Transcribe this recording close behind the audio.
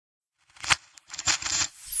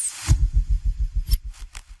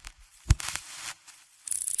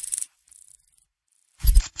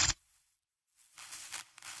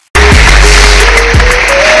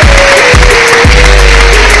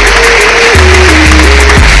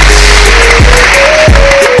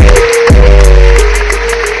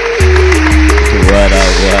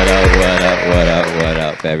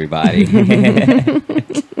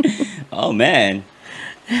right. Oh, man.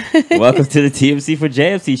 Welcome to the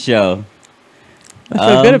TMC4JMC Show. I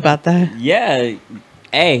feel good about that. Yeah.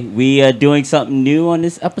 Hey, we are doing something new on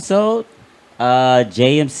this episode.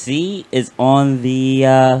 JMC is on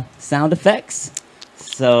the sound effects.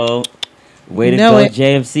 So, way to go,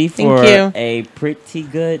 JMC, for a pretty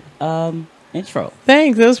good intro.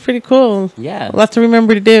 Thanks. That was pretty cool. Yeah. A lot to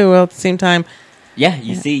remember to do at the same time. Yeah,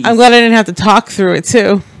 you see. I'm glad I didn't have to talk through it,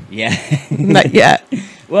 too. Yeah. Not yet.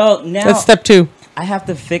 Well, now. That's step 2. I have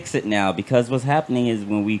to fix it now because what's happening is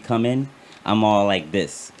when we come in, I'm all like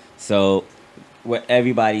this. So what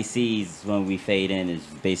everybody sees when we fade in is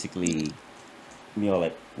basically me all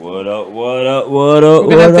like, what up, what up, what up, We're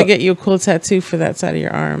going to have to get you a cool tattoo for that side of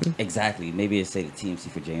your arm. Exactly. Maybe it'd say the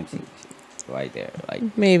TMC4JMC right there.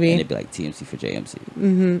 Like maybe. And it'd be like TMC4JMC.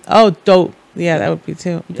 Mm-hmm. Oh, dope. Yeah, that would be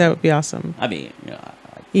too. Yeah. That would be awesome. I mean, you know.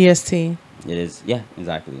 EST. It is. Yeah,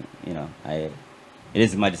 exactly. You know, it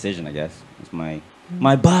is my decision, I guess. It's my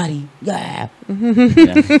body. Yeah.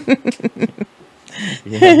 Yeah.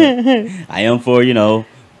 Yeah. I am for, you know,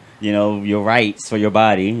 your rights for your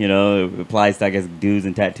body. You know, it applies to, I guess, dudes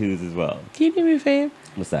and tattoos as well. Can you do me a favor?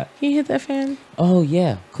 What's that? Can you hit that fan? Oh,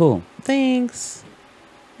 yeah. Cool. Thanks.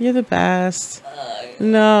 You're the best.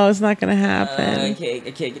 No, it's not going to happen. I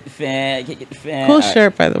can't get the fan. I can't get the fan. Cool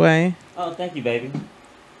shirt, by the way. Oh, thank you, baby.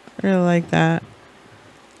 I really like that.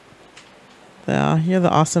 You're the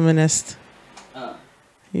awesomest.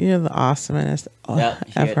 You're the awesomest ever.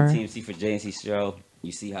 Here at the TMC4JMC Show,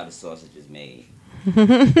 you see how the sausage is made.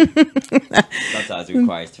 Sometimes it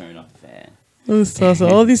requires turning off the fan.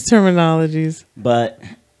 All these terminologies. But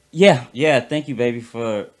yeah. Thank you, baby,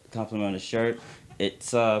 for complimenting on the shirt.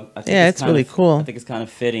 It's it's really cool. I think it's kind of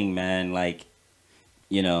fitting, man. Like,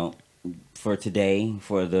 you know, for today,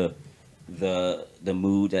 for the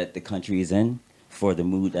mood that the country is in, for the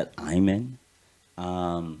mood that I'm in.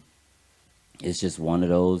 It's just one of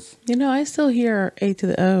those. You know, I still hear A to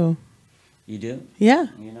the O. You do? Yeah.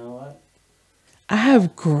 You know what? I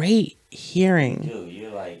have great hearing. You do.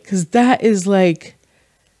 You're like, because that is like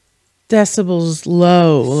decibels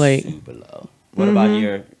low, like super low. What about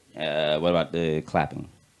your? What about the clapping,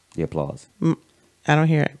 the applause? I don't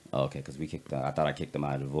hear it. Oh, okay, because I thought I kicked them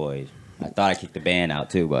out of the void. I thought I kicked the band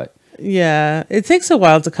out too, but yeah, it takes a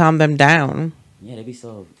while to calm them down. Yeah, they be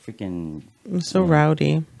so freaking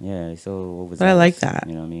rowdy. Yeah, they so overzealous. But I like that.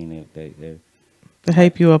 You know what I mean? They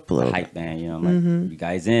hype you up a little. Hype band, you know. I'm like, you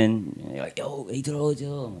guys in? And they're like, yo, A to the O,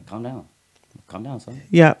 yo. I'm like, calm down, son.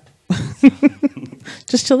 Yep.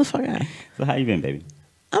 Just chill the fuck out. So how you been, baby?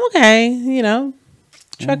 I'm okay. You know,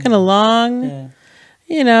 trucking along. Yeah.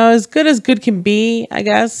 You know, as good can be, I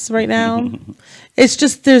guess. Right now, it's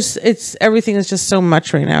just everything is just so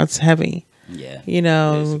much right now. It's heavy. Yeah. You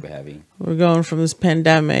know, it is super heavy. We're going from this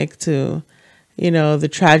pandemic to, you know, the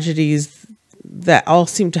tragedies that all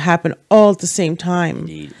seem to happen all at the same time.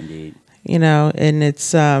 Indeed. You know, and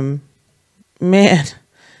it's, man,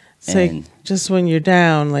 it's like just when you're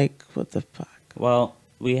down, like, what the fuck? Well,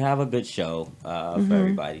 we have a good show for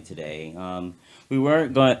everybody today. I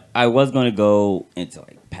was going to go into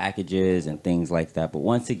like packages and things like that, but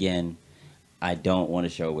once again, I don't want a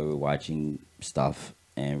show where we're watching stuff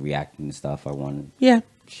and reacting to stuff. I want a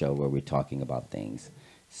show where we're talking about things.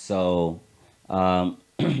 So,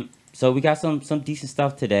 so we got some decent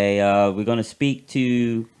stuff today. We're going to speak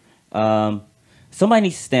to somebody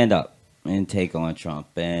needs to stand up and take on Trump,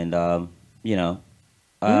 and you know,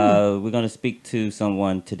 we're going to speak to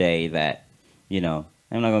someone today that, you know,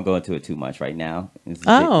 I'm not going to go into it too much right now. It's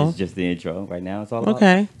just the intro right now. It's all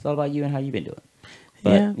about you and how you've been doing.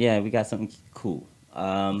 But yeah, we got something cool.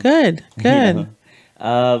 Good. You know,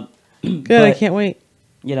 good. But, I can't wait.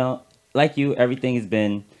 You know, like you, everything has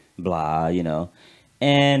been blah, you know.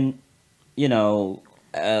 And, you know,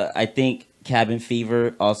 I think cabin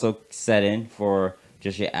fever also set in for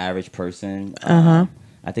just your average person. I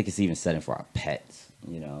think it's even set in for our pets,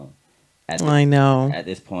 you know. I know. At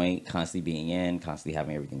this point, constantly being in, constantly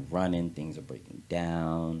having everything running, things are breaking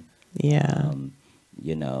down. Yeah.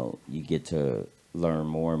 You know, you get to learn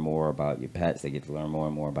more and more about your pets. They get to learn more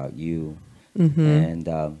and more about you. And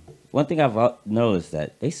one thing I've noticed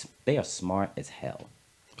that they are smart as hell.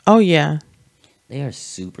 Oh yeah, they are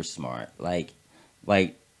super smart. Like,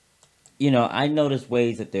 you know, I notice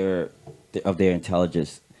ways that of their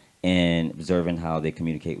intelligence in observing how they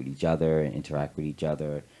communicate with each other and interact with each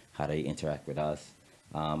other, how they interact with us.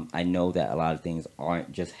 I know that a lot of things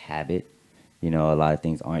aren't just habit. You know, a lot of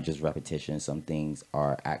things aren't just repetition. Some things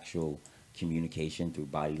are actual communication through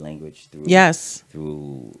body language,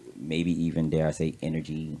 through maybe even, dare I say,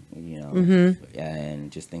 energy, you know,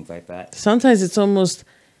 and just things like that. Sometimes it's almost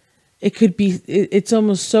it could be, it's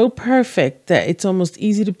almost so perfect that it's almost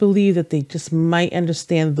easy to believe that they just might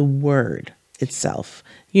understand the word itself.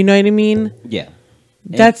 You know what I mean? Yeah.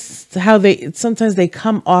 That's how sometimes they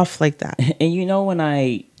come off like that. And you know when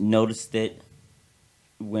I noticed it,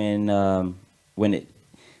 when it,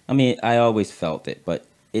 I mean, I always felt it, but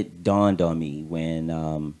it dawned on me when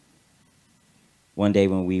one day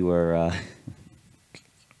when we were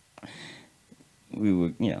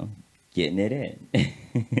you know, getting it in.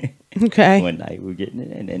 Okay. One night we were getting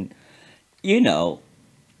it in, and you know,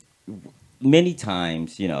 many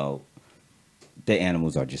times, you know, the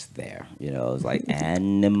animals are just there. You know, it's like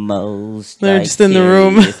animals. They're just in the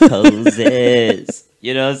room. Poses.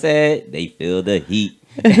 You know what I'm saying? They feel the heat.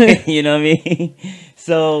 You know what I mean?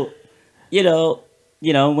 So, you know,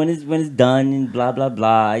 when it's done and blah blah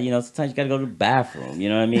blah. You know, sometimes you gotta go to the bathroom. You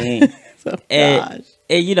know what I mean? Oh, and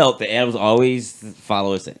you know, the animals always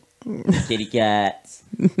follow us in. Kitty cats,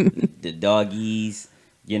 the doggies.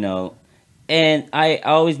 You know, and I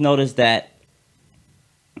always noticed that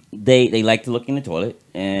they like to look in the toilet,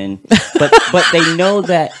 and but they know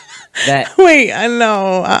that wait, I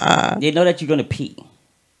know. They know that you're gonna pee.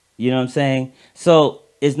 You know what I'm saying? So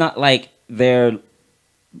it's not like they're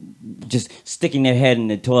just sticking their head in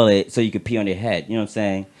the toilet so you could pee on their head. You know what I'm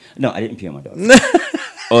saying? No, I didn't pee on my dog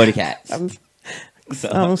or the cats.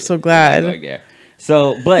 I'm so glad. Right there.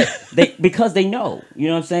 So, but because they know, you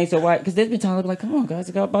know what I'm saying? So why? Because there's been times like, come on, guys,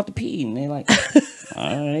 I got about to pee, and they're like,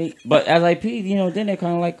 all right. But as I pee, you know, then they're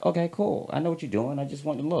kind of like, okay, cool, I know what you're doing. I just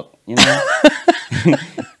want to look, you know.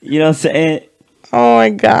 You know what I'm saying? Oh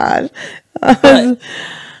my God. But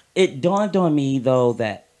it dawned on me though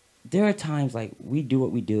that there are times like we do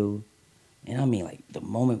what we do, and I mean like the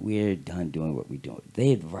moment we're done doing what we do,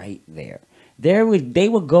 they're right there. They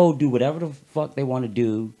would go do whatever the fuck they want to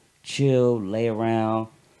do. Chill, lay around,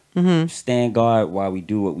 stand guard while we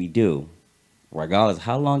do what we do, regardless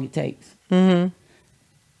how long it takes.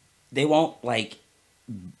 They won't like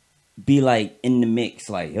be like in the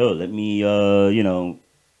mix, like, yo, let me, you know,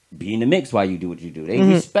 be in the mix while you do what you do. They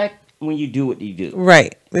respect when you do what you do.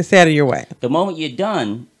 Right. They stay out of your way. The moment you're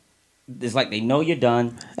done, it's like they know you're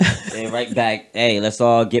done. They're right back. Hey, let's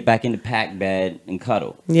all get back in the pack bed and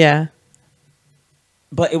cuddle. Yeah.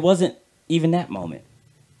 But it wasn't even that moment.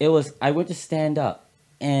 It was, I went to stand up,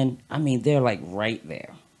 and I mean, they're like right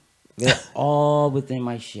there. They're all within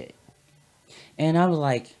my shit. And I was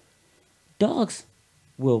like, dogs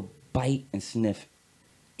will bite and sniff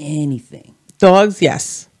anything. Dogs,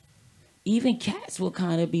 yes. Even cats will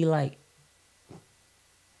kind of be like,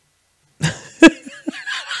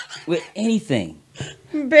 with anything.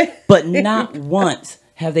 But not once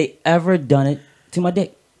have they ever done it to my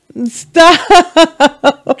dick. Stop.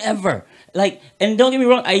 Ever. Like, and don't get me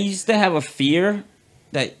wrong, I used to have a fear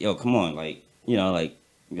that, yo, come on, like, you know, like,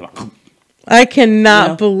 you know, I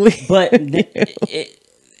cannot believe. But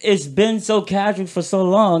it's been so casual for so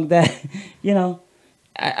long that, you know,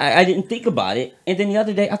 I didn't think about it. And then the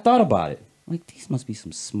other day, I thought about it. Like, these must be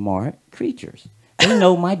some smart creatures. They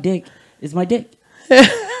know my dick is my dick.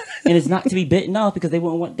 And it's not to be bitten off because they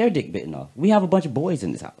wouldn't want their dick bitten off. We have a bunch of boys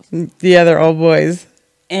in this house. Yeah, they're all boys.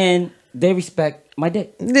 And they respect my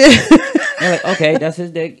dick. They're like, okay, that's his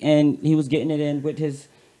dick, and he was getting it in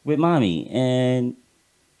with mommy, and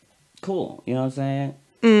cool. You know what I'm saying?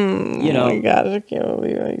 You know, oh my God, I can't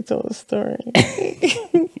believe how you told the story.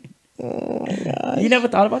 Oh my God. You never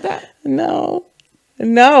thought about that? No,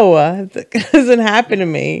 it doesn't happen to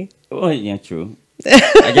me. Well, yeah, true.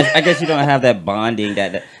 I guess you don't have that bonding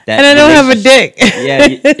that and I don't have a dick. Yeah,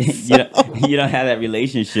 you don't have that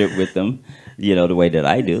relationship with them, you know, the way that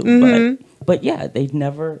I do. But yeah, they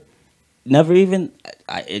never even,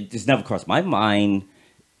 it just never crossed my mind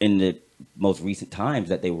in the most recent times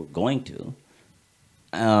that they were going to.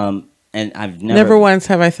 And I've never once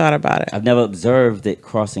have I thought about it. I've never observed it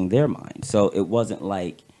crossing their mind. So it wasn't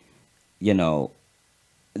like, you know,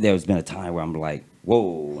 there's been a time where I'm like,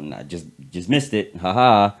 whoa, and I just missed it,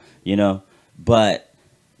 haha, you know. But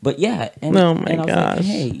yeah, and, oh my and I was gosh. like,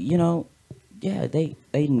 hey, you know, yeah, they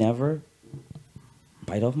never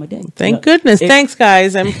bite off my dick. Thank goodness. Thanks,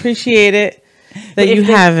 guys. I appreciate it that you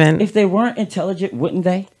haven't. If they weren't intelligent, wouldn't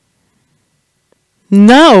they?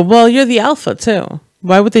 No. Well, you're the alpha too.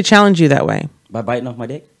 Why would they challenge you that way? By biting off my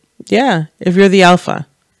dick? Yeah, if you're the alpha.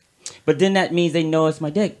 But then that means they know it's my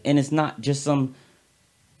dick, and it's not just some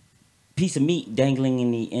piece of meat dangling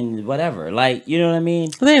in whatever. Like, you know what I mean?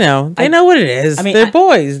 They know. They know what it is. I mean, they're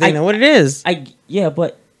boys. They know what it is. Yeah,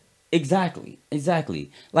 but exactly.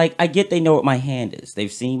 Like, I get they know what my hand is.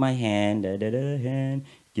 They've seen my hand, hand,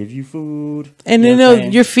 give you food. And you they know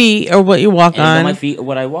your feet or what you walk and on. Know my feet or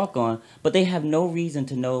what I walk on. But they have no reason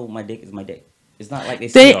to know my dick is my dick. It's not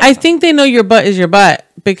like they I think they know your butt is your butt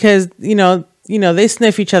because, they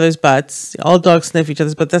sniff each other's butts. All dogs sniff each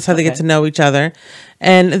other's butts. That's how they get to know each other.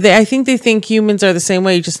 And I think they think humans are the same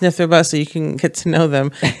way. You just sniff their butt so you can get to know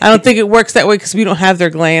them. I don't think it works that way because we don't have their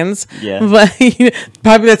glands. Yeah. But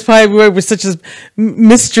that's probably why we're such a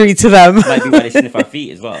mystery to them. Might be why they sniff our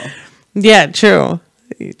feet as well. Yeah, true.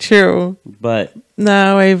 But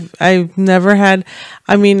no, I've never had.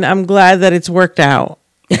 I mean, I'm glad that it's worked out.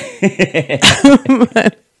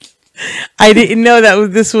 I didn't know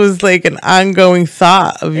that this was like an ongoing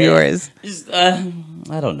thought of yours.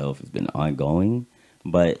 I don't know if it's been ongoing,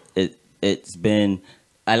 but it's been.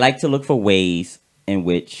 I like to look for ways in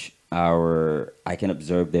which I can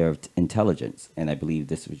observe their intelligence, and I believe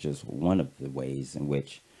this was just one of the ways in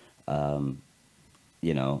which, I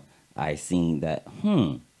seen that.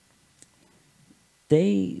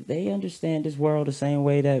 They understand this world the same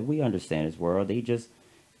way that we understand this world. They just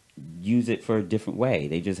use it for a different way.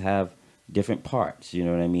 They just have different parts. You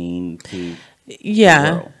know what I mean?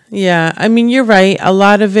 Yeah. I mean, you're right. A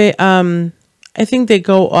lot of it, I think they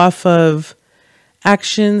go off of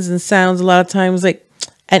actions and sounds a lot of times. Like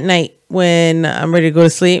at night when I'm ready to go to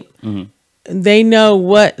sleep, they know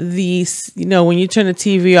what when you turn the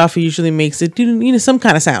TV off, it usually makes it do some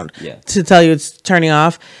kind of sound to tell you it's turning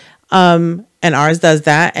off. And ours does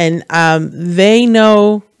that. And they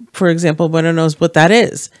know, for example, Bueno knows what that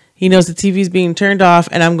is. He knows the TV's being turned off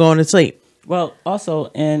and I'm going to sleep. Well,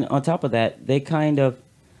 also, and on top of that, they kind of,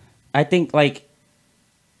 I think, like,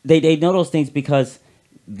 they know those things because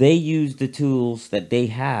they use the tools that they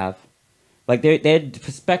have. Like, their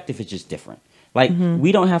perspective is just different. Like,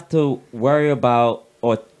 we don't have to worry about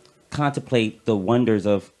or contemplate the wonders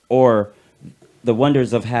of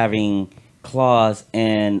having claws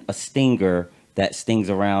and a stinger that stings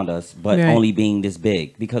around us, but only being this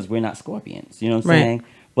big because we're not scorpions. You know what I'm saying?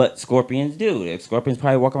 But scorpions do. Scorpions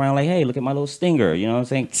probably walk around like, hey, look at my little stinger. You know what I'm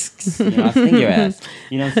saying? I sting your ass.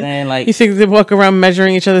 You know what I'm saying? Like, you think they walk around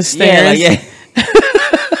measuring each other's stingers? Yeah.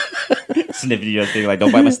 Sniffing your stinger, like,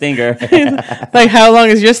 don't bite my stinger. Like, how long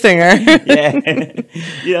is your stinger?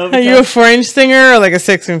 Yeah. Are you a 4-inch stinger or like a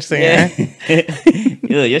 6-inch stinger?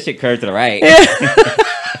 Yeah. Your shit curved to the right.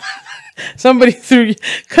 Somebody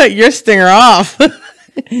cut your stinger off.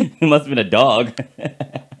 It must have been a dog.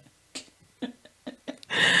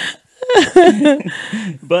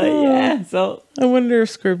 But yeah, so I wonder if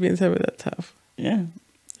scorpions have it that tough. Yeah,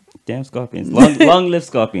 damn scorpions. Long-lived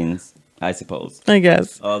scorpions, I suppose. I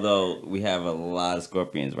guess. Although we have a lot of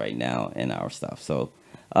scorpions right now in our stuff, so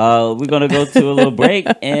we're gonna go to a little break,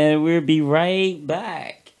 and we'll be right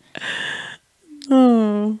back.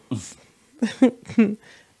 Oh,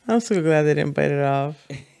 I'm so glad they didn't bite it off.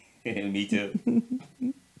 Me too.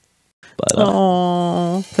 But,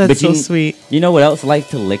 oh, that's so sweet. You know what else like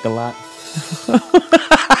to lick a lot?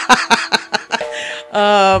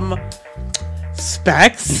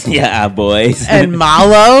 Specs. Yeah, boys. And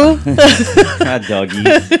Malo.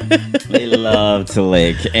 Doggies. They love to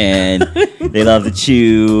lick, and they love to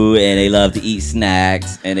chew, and they love to eat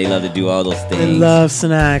snacks, and they love to do all those things. They love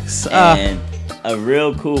snacks. And a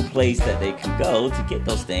real cool place that they can go to get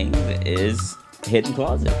those things is Hidden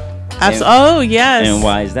Closet. Yes. And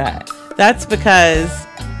why is that? That's because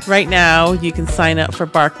right now you can sign up for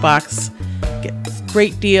BarkBox, get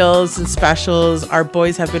great deals and specials. Our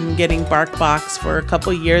boys have been getting BarkBox for a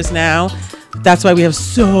couple years now. That's why we have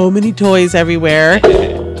so many toys everywhere.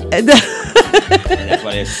 And that's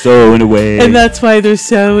why they're so in the way. And that's why they're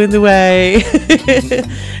so in the way.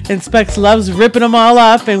 And Specs loves ripping them all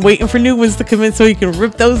up and waiting for new ones to come in so he can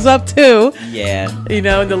rip those up too. Yeah.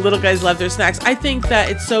 And the little guys love their snacks. I think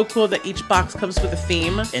that it's so cool that each box comes with a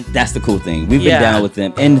theme. And that's the cool thing. We've been down with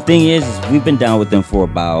them. And the thing is we've been down with them for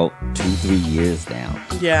about 2-3 years now.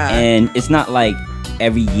 Yeah. And it's not like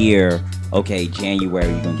every year, okay,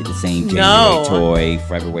 January you're going to get the same January toy.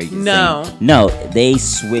 February you get the same. No, they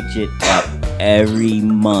switch it up every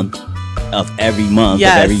month of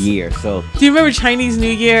every year. So do you remember Chinese New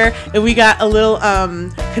Year and we got a little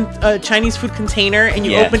Chinese food container and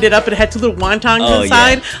you opened it up and it had 2 little wontons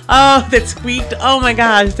inside? Oh, that squeaked. Oh my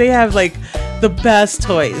gosh, they have like the best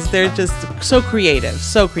toys. They're just so creative.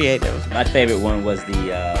 My favorite one was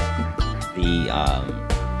the airplane. I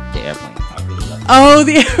really loved it. Oh,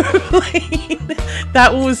 the airplane.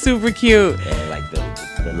 That one was super cute. Yeah, like the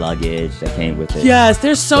luggage that came with it. Yes,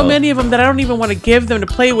 there's so many of them that I don't even want to give them to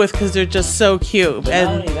play with because they're just so cute. But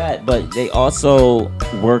not only that, but they also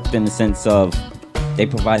worked in the sense of they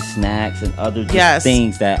provide snacks and other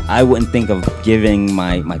things that I wouldn't think of giving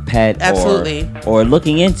my pet or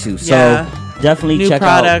looking into. So definitely new check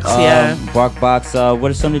products, out BarkBox. What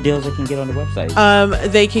are some of the deals they can get on the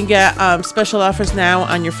website? They can get special offers now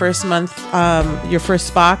on your first month, your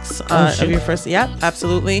first box of your first. Yeah,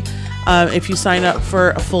 absolutely. If you sign up for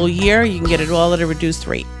a full year, you can get it all at a reduced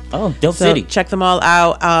rate. Oh, Dope City. Check them all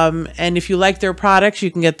out. And if you like their products, you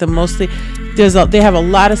can get them mostly. They have a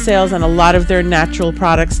lot of sales on a lot of their natural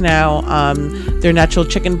products now. Their natural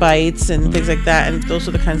chicken bites and things like that. And those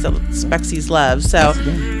are the kinds that Spexies love. So,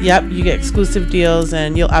 yep, you get exclusive deals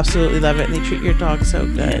and you'll absolutely love it. And they treat your dog so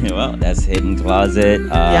good. Yeah, well, that's Hidden Closet.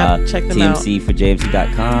 Check them out.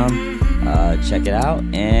 TMC4JMC.com. Check it out,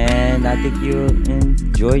 and I think you'll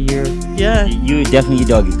enjoy your. Yeah. Your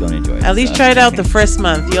dog is going to enjoy it. At least try it out the first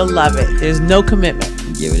month. You'll love it. There's no commitment.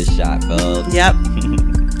 Give it a shot, folks. Yep.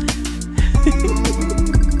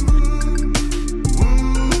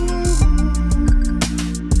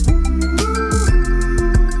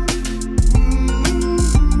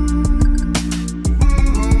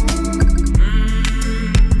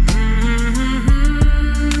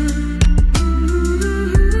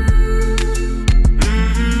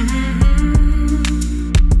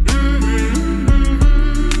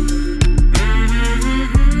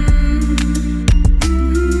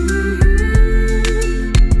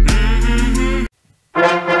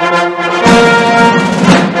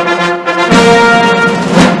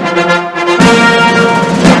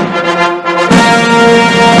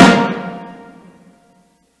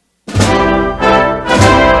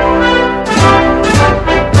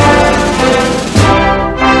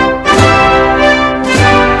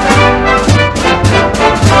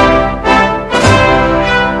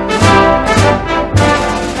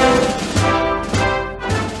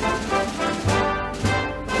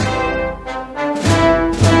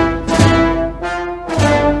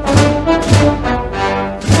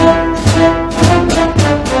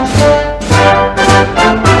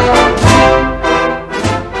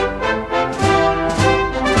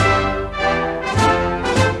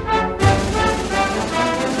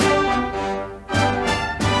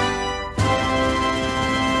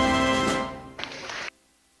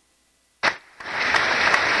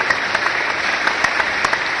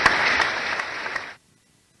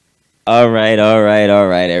 All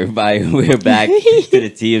right, everybody. We're back to the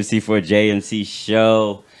TMC4JMC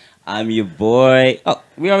Show. I'm your boy. Oh,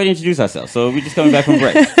 we already introduced ourselves, so we're just coming back from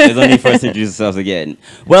break. There's no need for us to introduce ourselves again.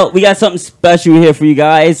 Well, we got something special here for you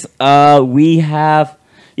guys. We have,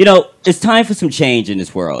 it's time for some change in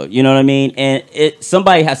this world. You know what I mean? And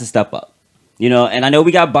somebody has to step up. And I know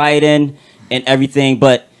we got Biden and everything,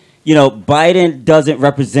 but, Biden doesn't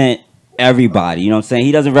represent everybody. You know what I'm saying?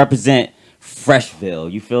 He doesn't represent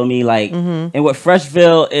Freshville, you feel me? Like, and what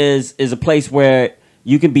Freshville is a place where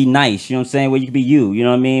you can be nice, you know what I'm saying? Where you can be you know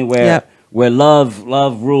what I mean? Where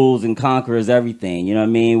love rules and conquers everything, you know what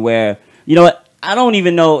I mean? Where, I don't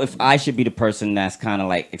even know if I should be the person that's kind of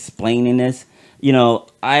like explaining this.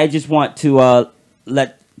 I just want to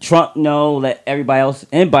let Trump know, let everybody else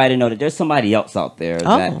and Biden know that there's somebody else out there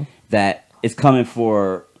that is coming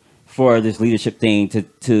for this leadership thing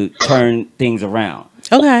to turn things around.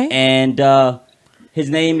 Okay. And his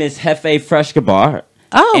name is Jefe Freshcabar.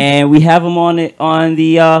 Oh. And we have him on the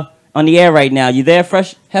air right now. You there,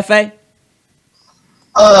 Jefe?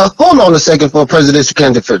 Hold on a second for presidential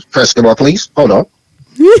candidate Freshcabar, please. Hold on.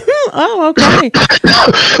 Oh, okay. Is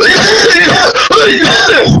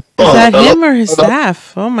that him or his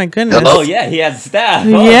staff? Oh my goodness. Hello? Oh yeah, he has a staff. Oh.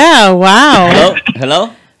 Yeah. Wow.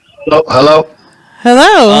 Hello.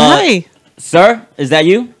 Hi. Sir, is that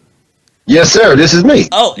you? Yes, sir. This is me.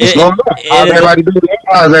 Oh, how's everybody doing?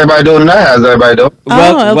 How's everybody doing now? How's everybody doing?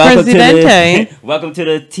 Presidente. Welcome to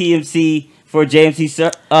the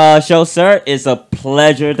TMC4JMC show, sir. It's a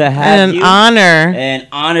pleasure to have you. An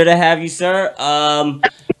honor to have you, sir.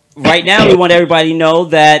 Right now, we want everybody to know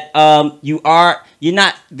that you're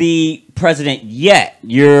not the president yet.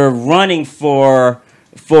 You're running for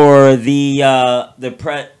the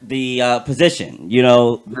position,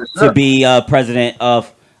 to be president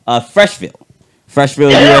of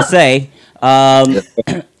Freshville, USA.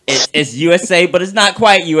 It's USA, but it's not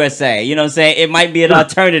quite USA. You know what I'm saying? It might be an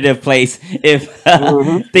alternative place if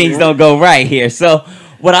things don't go right here. So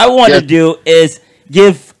what I want to do is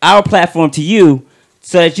give our platform to you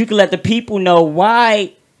so that you can let the people know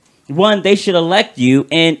why, one, they should elect you,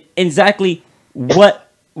 and exactly why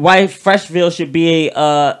Freshville should be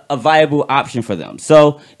a viable option for them.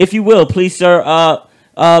 So if you will, please, sir,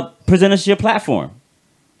 present us your platform.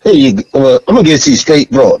 Hey, I'm gonna get to you straight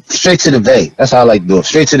to the vein. That's how I like to do it.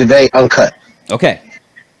 Straight to the vein, uncut. Okay.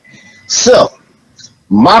 So,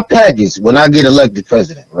 My package when I get elected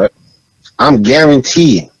president, right? I'm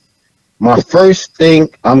guaranteeing my first thing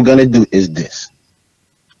I'm gonna do is this.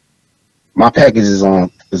 My package is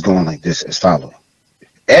going like this as following.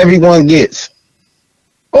 Everyone gets,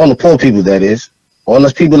 all the poor people that is, all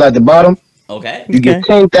those people at the bottom. Okay. You get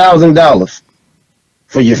 $10,000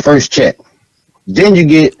 for your first check. Then you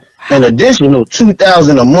get an additional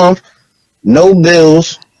 $2,000 a month, no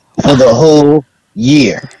bills for the whole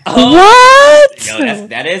year. Oh. What? Yo,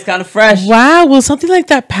 that is kind of fresh. Wow. Will something like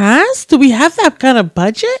that pass? Do we have that kind of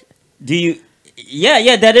budget? Do you?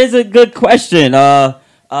 Yeah. That is a good question.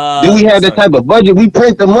 Do we have that type of budget? We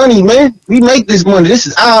print the money, man. We make this money. This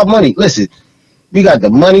is our money. Listen, we got the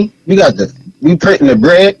money. We printing the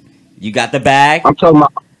bread. You got the bag. I'm talking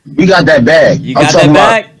about. We got that bag. You got that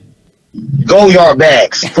bag. Go-yard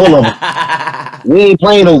bags full of them. We ain't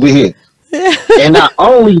playing over here. And not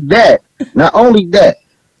only that,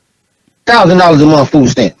 $1,000 a month food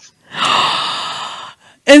stamps.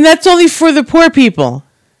 And that's only for the poor people.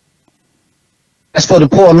 That's for the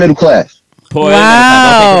poor and middle class. Poor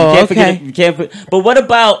wow. Okay. You can't put. But what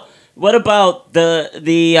about the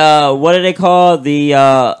what do they call the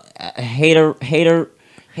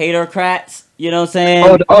hatercrats? You know what I'm saying?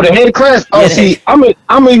 Oh, the hatercrats. Oh, yeah, see, I'm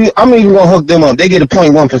even gonna hook them up. They get a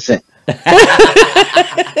 0.1%.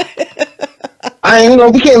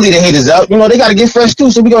 We can't leave the haters out. You know, they gotta get fresh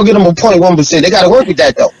too, so we gonna get them a 0.1%. They gotta work with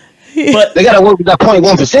that though. But they gotta work with that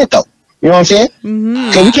 0.1% though. You know what I'm saying?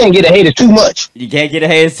 Mm-hmm. So we can't get a hater too much. You can't get a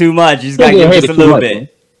hater too much. You just gotta get just a little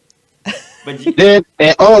bit. But then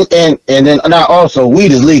then now also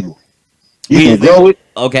weed is legal. You can grow it.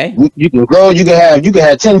 Okay. You can grow. You can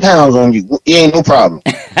have 10 pounds on you. It ain't no problem.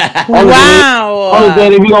 Wow. Only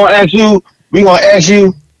thing we gonna ask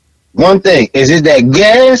you one thing: is it that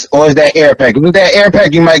gas or is that air pack? If it's that air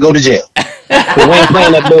pack, you might go to jail. We ain't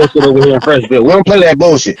playing that bullshit over here in Freshville. We don't play that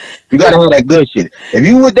bullshit. You gotta have that good shit. If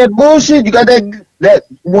you with that bullshit, you got that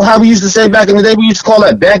how we used to say back in the day, we used to call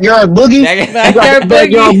that backyard boogie. Backyard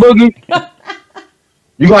boogie.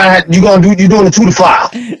 You're doing the 2 to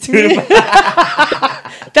 5. 2 to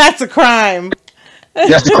 5. That's a crime.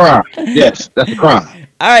 That's the crime. Yes, that's the crime.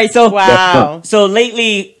 All right, so wow. So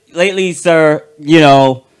lately, sir, you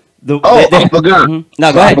know I forgot. Mm-hmm.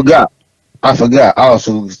 No, go ahead. I forgot.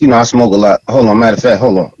 Also, I smoke a lot. Hold on, matter of fact,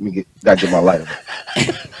 hold on. Let me gotta get my lighter.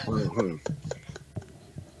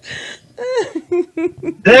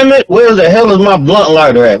 Damn it! Where the hell is my blunt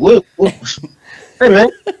lighter at? Hey man,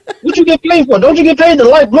 what you get paid for? Don't you get paid to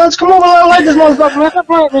light blunts? Come over and light this motherfucker, man. Stop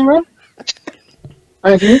playing, man.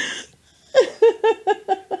 Thank you.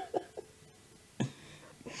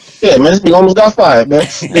 Yeah, man, this thing almost got fired, man.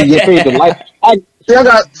 They get paid to light. I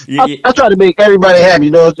try to make everybody happy,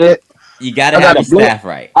 you know what I'm saying? You gotta have your staff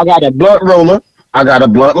right. I got a blunt roller. I got a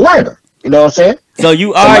blunt lighter. You know what I'm saying? So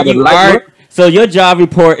you are. So your job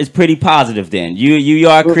report is pretty positive. Then you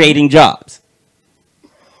are creating jobs.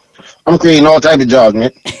 I'm creating all type of jobs,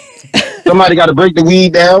 man. Somebody got to break the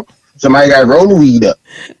weed down. Somebody got to roll the weed up.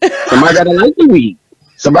 Somebody got to light the weed.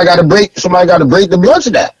 Somebody got to break the blunts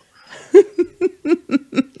down.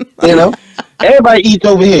 You know, everybody eats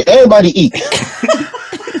over here. Everybody eats.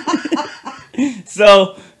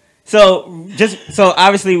 So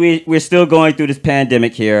obviously we're still going through this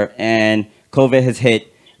pandemic here, and COVID has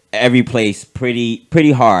hit every place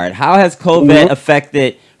pretty hard. How has COVID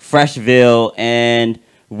affected Freshville, and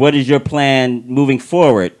what is your plan moving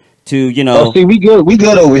forward to, see, we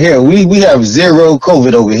good over here. We have zero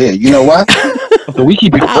COVID over here. You know why? So we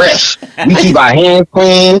keep it fresh. We keep our hands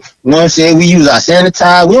clean. You know what I'm saying? We use our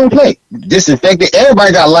sanitizer. We don't play. Disinfectant.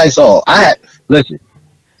 Everybody got Lysol. I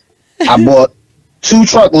bought 2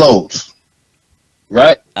 truckloads.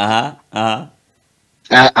 Right? I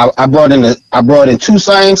brought in 2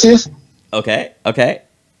 scientists. Okay.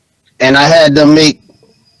 And I had them make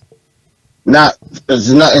it's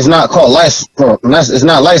not called Lysol. It's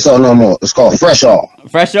not Lysol no more. It's called Freshall.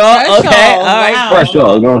 Freshall? Okay. All right. Wow.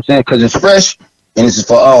 Freshall, you know what I'm saying? Because it's fresh and it's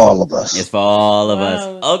for all of us. It's for all of us.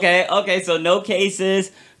 Okay. So no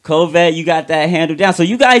cases. COVID, you got that handled down. So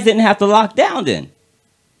you guys didn't have to lock down then.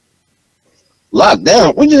 Locked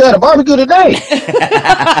down? We just had a barbecue today.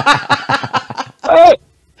 Hey.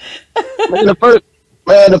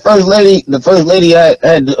 The first lady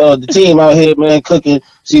had the team out here, man, cooking.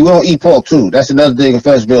 See, we don't eat pork too. That's another thing in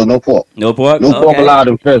Freshville. No pork. No pork. No pork allowed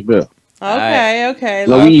in Freshville. Okay.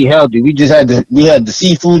 So we eat healthy. We just had the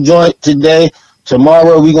seafood joint today.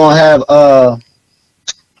 Tomorrow we gotta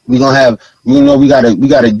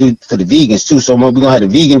do for the vegans too. So we're gonna have the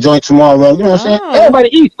vegan joint tomorrow. You know what I'm saying? Everybody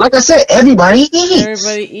eats. Like I said, everybody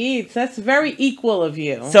eats. That's very equal of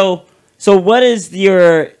you. So what is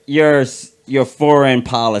your your foreign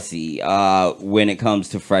policy when it comes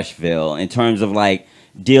to Freshville in terms of like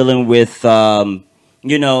dealing with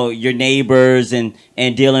your neighbors and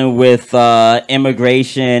dealing with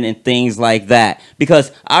immigration and things like that?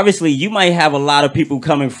 Because obviously you might have a lot of people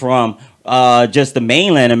coming from just the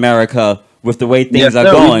mainland America with the way things are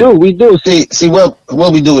going. We do. See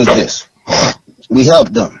what we do is this. We help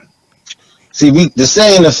them. See, the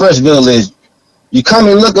saying in Freshville is, you come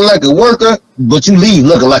in looking like a worker, but you leave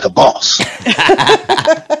looking like a boss.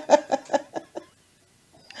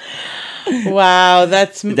 Wow,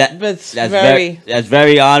 that's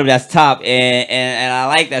very honored. That's top, and I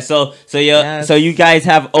like that. So you guys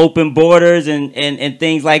have open borders and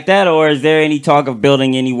things like that, or is there any talk of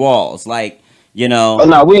building any walls? Like, Oh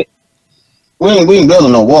no, we ain't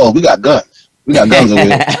building no walls. We got guns. We got guns over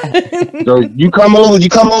here. So you come over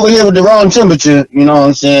here with the wrong temperature. You know what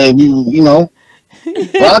I'm saying? Well,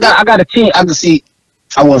 I got a team. I can see.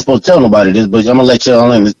 I wasn't supposed to tell nobody this, but I'm gonna let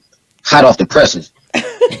y'all in. Hot off the presses.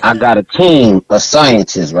 I got a team of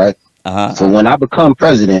scientists, right? So when I become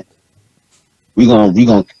president, we gonna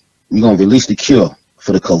release the cure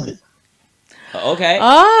for the COVID. Okay.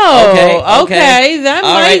 Oh, okay. That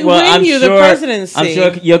might win you the presidency. I'm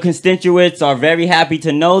sure your constituents are very happy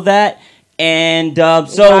to know that. And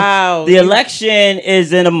the election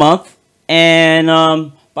is in a month, and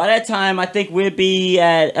by that time, I think we'll be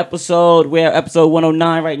at episode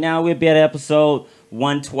 109 right now. We'll be at episode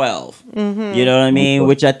 112. Mm-hmm. You know what I mean?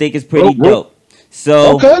 Which I think is pretty dope.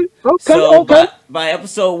 So okay. By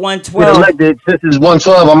episode 112, this is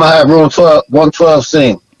 112. I'm gonna have room 112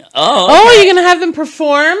 sing. Oh, you're gonna have them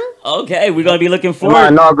perform? Okay, we're gonna be looking forward. My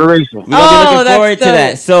inauguration. We're gonna be looking forward to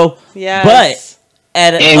that. So, but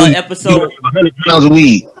on episode 100 pounds of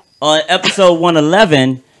weed. On episode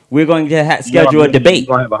 111, we're going to schedule a debate.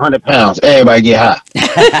 We're gonna have 100 pounds. Everybody get high.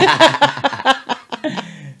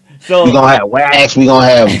 So we're gonna have wax. We're gonna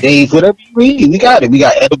have days. Whatever we need. We got it. We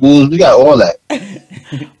got edibles. We got all that.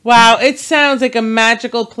 Wow, it sounds like a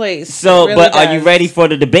magical place. So, really but does. Are you ready for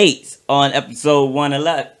the debates on episode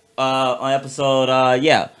 111? On episode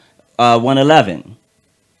 111,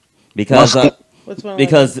 because there's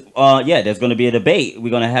going to be a debate.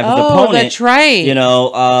 We're going to have his opponent. That's right.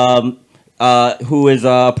 Who is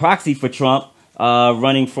a proxy for Trump,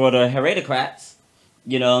 running for the Heredocrats.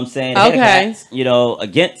 You know what I'm saying? Okay.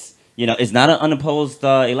 Against. It's not an unopposed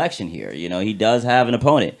election here. He does have an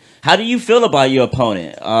opponent. How do you feel about your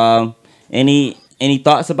opponent? Any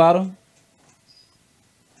thoughts about him?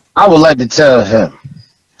 I would like to tell him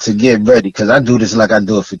to get ready, because I do this like I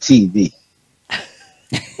do it for TV.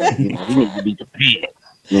 We need to be prepared.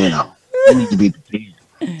 We need to be prepared.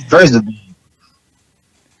 First of all,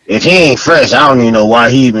 if he ain't fresh, I don't even know why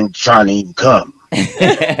he even trying to even come.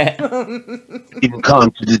 Even come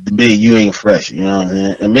to this debate, you ain't fresh. You know what I'm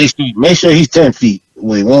saying? And make sure he's 10 feet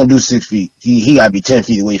away. We won't do 6 feet. He gotta be 10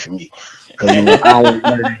 feet away from me, because I don't want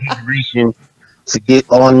none of that hydration to get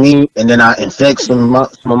on me, and then I infect some of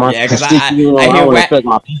my constituents.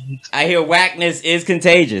 I hear whackness is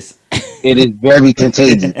contagious. It is very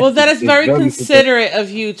contagious. Well, that is very considerate of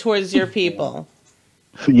you towards your people.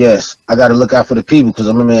 Yes, I got to look out for the people, because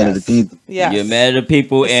I'm a man of the people. Yes. You're a man of the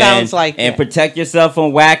people, sounds like and protect yourself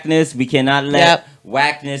from whackness. We cannot let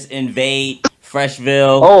whackness invade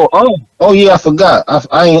Freshville. Oh yeah, I forgot.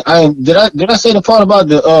 Did I say the part about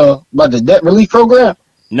the debt relief program?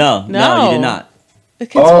 No, you did not. It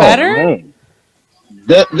gets better? Man.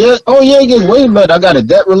 It gets way better. I got a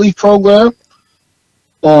debt relief program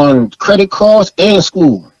on credit cards and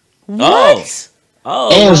school. What?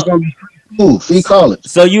 And it's going to be free school, free college.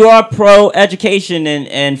 So you are pro-education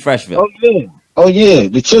in Freshville? Oh, yeah.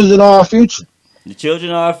 The children are our future. The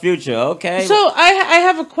children are our future. Okay. So I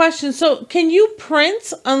have a question. So can you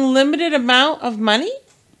print unlimited amount of money?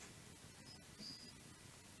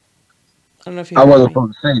 I don't know if you. I wasn't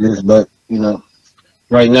supposed to say this, but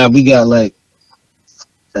right now we got like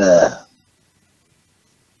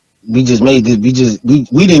we just made this.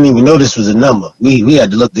 We didn't even know this was a number. We had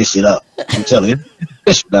to look this shit up. I'm telling you,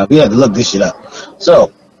 we had to look this shit up.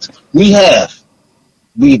 So we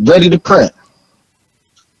ready to print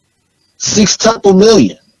 6 tuple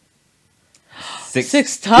million.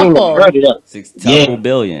 Six tuple. 6 tuple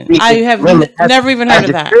billion. I have never even heard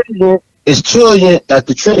of that. It's trillion.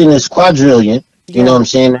 After trillion is quadrillion. You know what I'm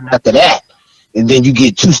saying? And after that, and then you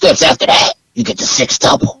get 2 steps after that, you get to 6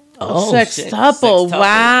 tuple. Six tuple.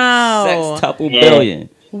 Wow. 6 tuple billion.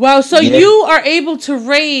 Wow. So you are able to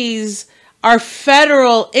raise our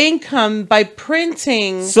federal income by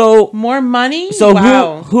printing more money? So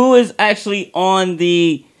who is actually on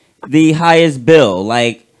the highest bill?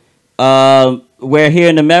 Like, where here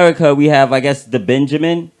in America we have, I guess, the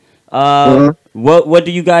Benjamin What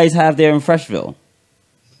do you guys have there in Freshville?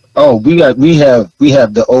 Oh, we have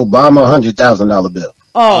the Obama $100,000 bill.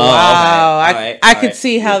 Oh wow! Okay. I could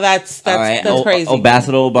see how that's crazy.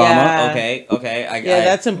 Ambassador Obama. Yeah. Okay.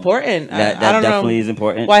 That's important. That I don't definitely know is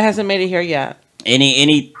important. why it hasn't made it here yet.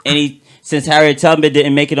 Any since Harriet Tubman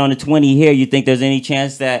didn't make it on the 20 here, you think there's any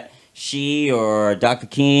chance that she or Dr.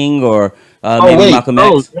 King or maybe Malcolm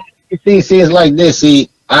X? See, it's like this. See,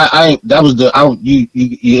 I that was you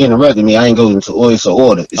interrupted me. I ain't going into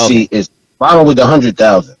order. Okay. See, it's Obama with the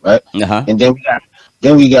 100,000, right? And then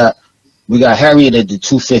we got Harriet at the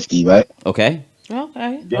 250, right? Okay.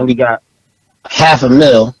 Then we got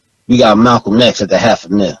 $500,000. We got Malcolm X at the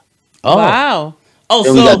 $500,000. Oh wow! Oh,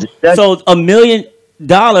 so $1 million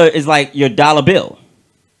is like your dollar bill.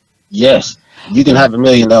 Yes, you can have $1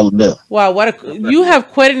 million bill. Wow, you have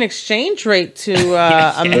quite an exchange rate to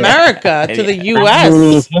America, to the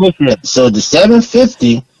U.S. So the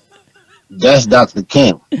 750, that's Dr.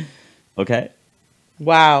 King. Okay.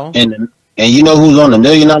 Wow. And you know who's on the $1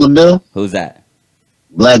 million bill? Who's that?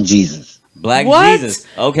 Black Jesus. Black what? Jesus.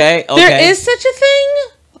 Okay. There is such a thing?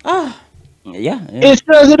 Oh. Yeah. It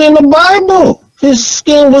says it in the Bible. His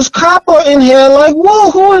skin was copper in here. Like, whoa,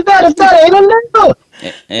 who is that? If that ain't a nigga.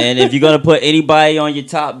 And if you're gonna put anybody on your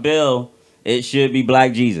top bill, it should be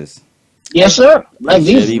Black Jesus. Yes, sir. Black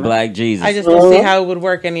Jesus. Should be Black Jesus. I just don't see how it would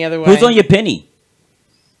work any other way. Who's on your penny?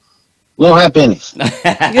 We don't have pennies.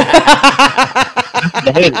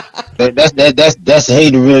 That's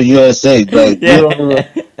Hater Real USA. Like, we don't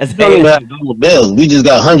even have dollar bills. We just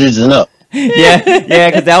got hundreds and up. Yeah,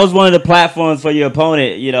 because that was one of the platforms for your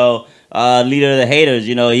opponent. Leader of the haters.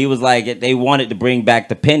 He was like they wanted to bring back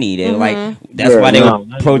the penny. They were like that's why they were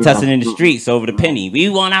protesting in the streets over the penny. We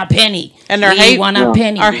want our penny, and our hate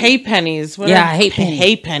pennies. I hate pennies.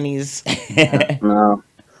 Hate pennies. No.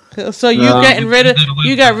 So you got rid of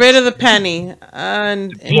the penny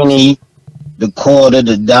and penny, the quarter,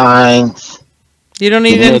 the dimes. You don't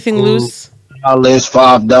need anything loose. $5,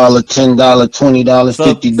 $10, $20,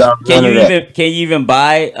 $50. Can you even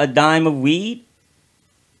buy a dime of weed?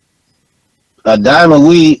 A dime of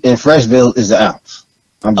weed in Freshville is an ounce.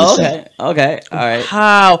 I'm just saying. Okay, all right.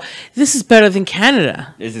 Wow, this is better than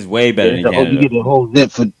Canada. This is way better than Canada. You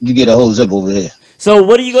get a whole zip over here. So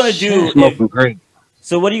what are you gonna do?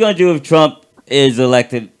 So what are you gonna do if Trump is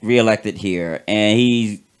reelected here, and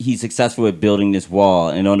he's successful at building this wall,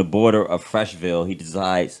 and on the border of Freshville, he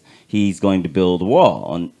decides he's going to build a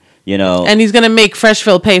wall, and he's gonna make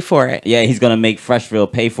Freshville pay for it. Yeah, he's gonna make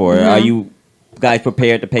Freshville pay for it. Are you guys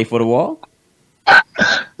prepared to pay for the wall?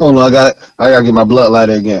 Oh no, I gotta get my blood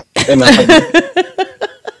lighter again.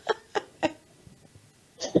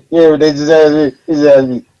 Yeah, they just asked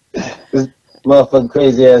me. This motherfucking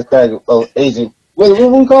crazy ass cracker. Oh, Asian. What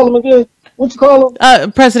we call him again? What you call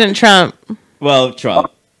him? President Trump. Well,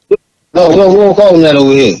 Trump. No, we don't call him that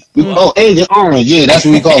over here. Agent Orange. Yeah, that's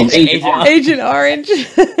what we call him. Agent Orange.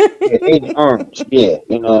 Agent Orange. Yeah,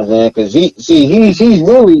 you know what I'm saying? Because he's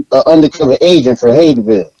really an undercover agent for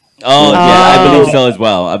Haterville. Oh, yeah, I believe so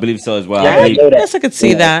as well. Yeah, I guess I could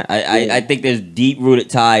see that. I think there's deep-rooted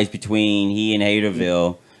ties between he and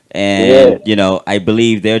Haterville. And I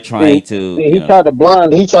believe they're trying to. He tried to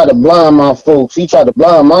blind my folks. He tried to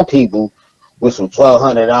blind my people with some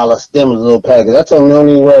 $1,200 stimulus little package. I told him, don't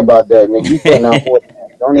even worry about that, nigga. You putting out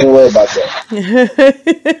 $40. Don't even worry about that.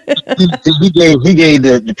 he gave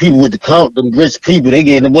the people with the rich people. They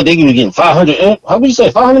gave them what they were getting 500. How would you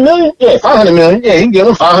say 500 million? Yeah, 500 million. Yeah, he gave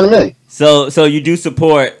them 500 million. So you do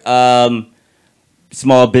support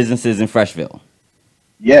small businesses in Freshville?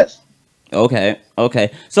 Yes. Okay.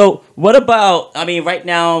 So what about? I mean, right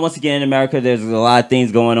now, once again, in America, there's a lot of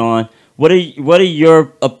things going on. What are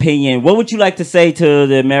your opinion? What would you like to say to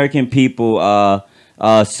the American people,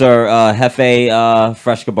 Sir Jefe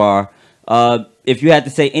Freshcabar? If you had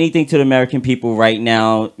to say anything to the American people right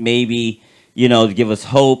now, maybe to give us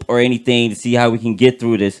hope or anything to see how we can get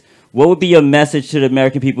through this. What would be your message to the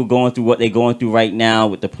American people going through what they're going through right now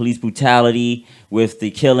with the police brutality, with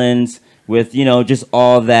the killings? With just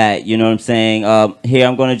all that, you know what I'm saying? Here,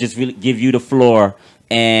 I'm gonna just really give you the floor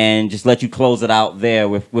and just let you close it out there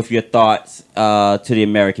with your thoughts to the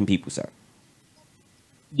American people, sir.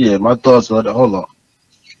 Yeah, my thoughts on that. Hold on.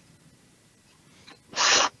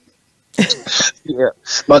 Yeah,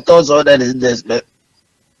 my thoughts on that is this, man.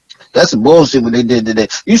 That's some bullshit what they did today.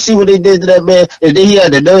 You see what they did to that man? If he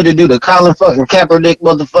had the nerve to do the Colin fucking Kaepernick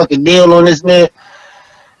motherfucking deal on this man.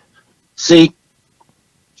 See.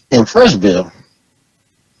 In Freshville,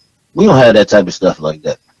 we don't have that type of stuff like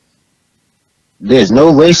that. There's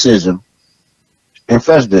no racism in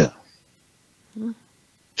Freshville.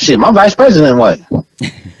 Shit, my vice president white.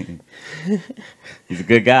 He's a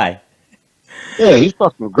good guy. Yeah, he's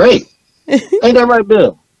fucking great. Ain't that right,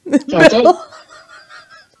 Bill? Bill.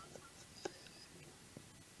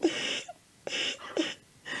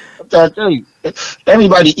 I'm trying to tell you,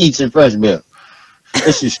 everybody eats in Freshville.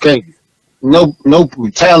 This is crazy. No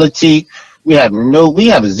brutality. We have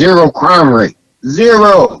a zero crime rate.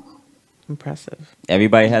 Zero. Impressive.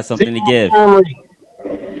 Everybody has something to give.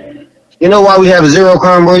 You know why we have a zero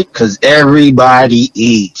crime rate? Because everybody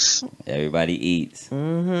eats. Everybody eats.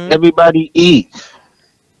 Mm-hmm. Everybody eats.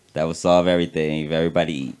 That will solve everything. If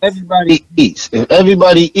everybody eats. Everybody eats. If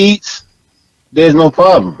everybody eats, there's no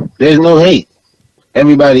problem. There's no hate.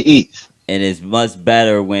 Everybody eats. And it's much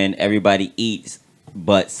better when everybody eats,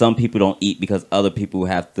 but some people don't eat because other people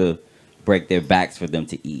have to break their backs for them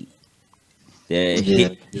to eat.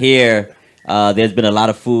 Here, there's been a lot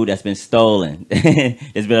of food that's been stolen.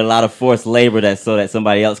 There's been a lot of forced labor so that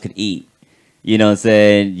somebody else could eat. You know what I'm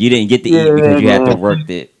saying? You didn't get to eat because you had to work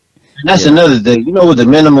it. That's another thing. You know what the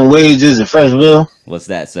minimum wage is in Freshville? What's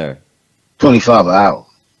that, sir? $25 an hour.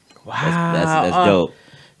 Wow. That's dope.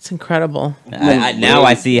 It's incredible. Now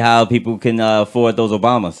I see how people can afford those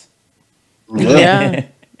Obamas. Yeah.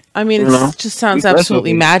 I mean, it just sounds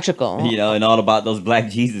absolutely magical. You know, and all about those black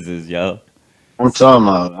Jesuses, yo. I'm talking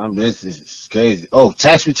about. This is crazy. Oh,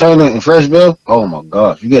 tax return in Freshville? Oh my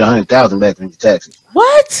gosh, you get $100,000 back on your taxes.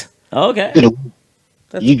 What? Okay.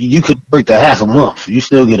 You could work the half a month. You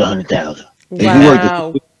still get $100,000.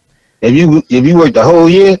 Wow. If you work the whole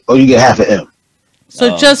year, you get half of M.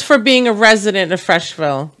 So just for being a resident of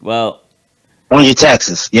Freshville. Well, on your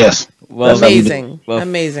taxes, yes. Well, amazing. Well,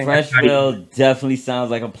 amazing. Freshville definitely sounds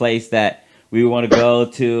like a place that we want to go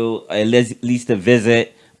to at least to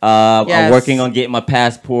visit. Yes. I'm working on getting my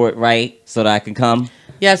passport right so that I can come.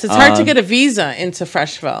 Yes, it's hard to get a visa into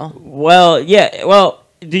Freshville. Well, yeah. Well,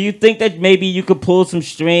 do you think that maybe you could pull some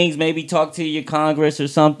strings, maybe talk to your Congress or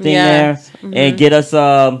something there, and get us,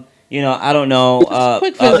 I don't know.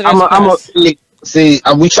 Quick visitors see,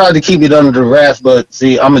 we tried to keep it under the wraps, but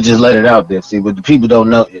see, I'm gonna just let it out there. See, what the people don't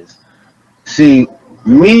know is, see,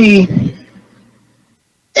 me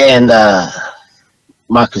and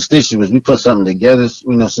my constituents, we put something together.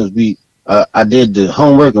 You know, since I did the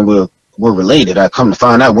homework and we're related. I come to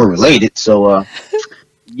find out we're related. So,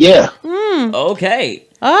 yeah. Okay.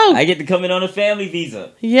 Oh, I get to come in on a family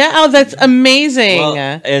visa. Yeah. Oh, that's amazing.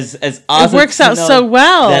 Well, as awesome. It works out so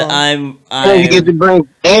well. That and you get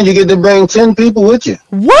to bring 10 people with you.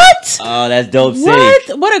 What? Oh, that's dope.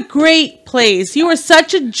 What? What a great place. You are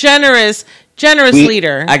such a generous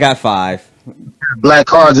leader. I got 5 black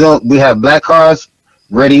cards. We have black cards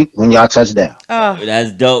ready when y'all touch down. Oh,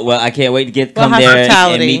 that's dope. Well, I can't wait to come there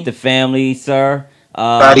and meet the family, sir.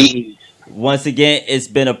 Once again, it's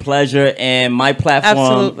been a pleasure, and my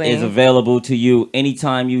platform is available to you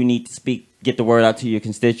anytime you need to speak, get the word out to your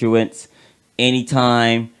constituents,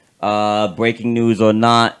 anytime, breaking news or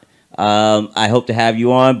not. I hope to have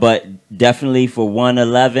you on, but definitely for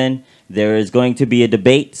 1/11, there is going to be a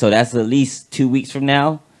debate, so that's at least 2 weeks from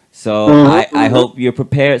now. So I hope you're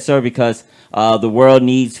prepared, sir, because the world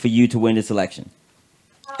needs for you to win this election.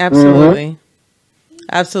 Absolutely.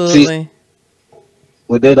 Absolutely. See,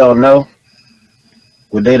 what they don't know,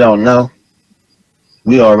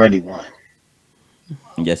 we already won.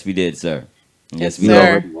 Yes, we did, sir. Yes, we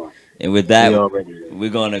already won. And with that, we're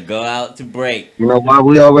going to go out to break. You know why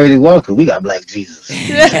we already won? Because we got black Jesus.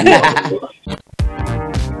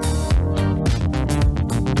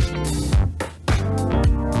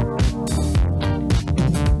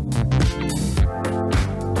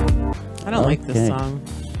 I don't like this song.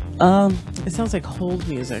 It sounds like hold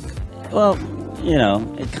music. Well, you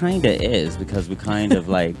know, it kind of is because we're kind of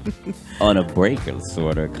like on a break,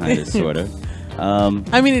 sort of.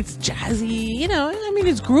 I mean, it's jazzy, you know. I mean,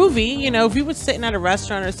 it's groovy, you know. If you were sitting at a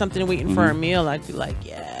restaurant or something waiting for a meal, I'd be like,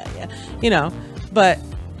 yeah, you know. But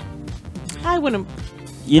I wouldn't.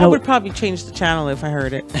 I would probably change the channel if I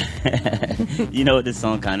heard it. You know what this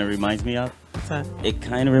song kind of reminds me of? What's that? It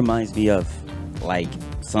kind of reminds me of like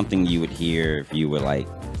something you would hear if you were like,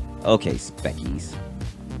 okay, Speckies.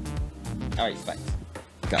 All right, Specs.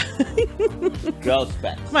 Go. Go,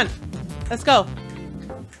 Specs. Come on. Let's go.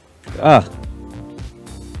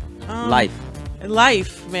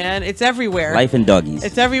 Life, man. It's everywhere. Life and doggies.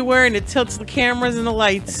 It's everywhere, and it tilts the cameras and the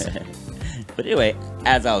lights. But anyway,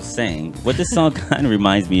 as I was saying, what this song kind of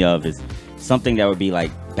reminds me of is something that would be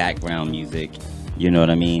like background music. You know what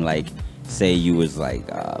I mean? Like, say you was like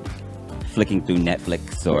flicking through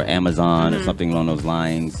Netflix or Amazon or something along those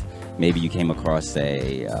lines. Maybe you came across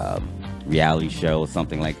a reality show or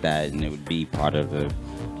something like that, and it would be part of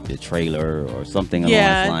the trailer or something along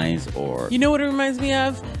those lines. Or you know what it reminds me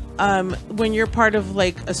of? when you're part of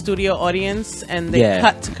like a studio audience and they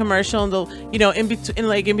cut to commercial and they'll, you know, in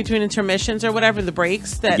between intermissions or whatever, the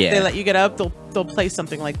breaks that they let you get up, they'll play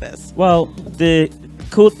something like this. Well, the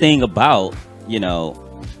cool thing about, you know,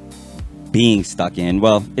 being stuck in,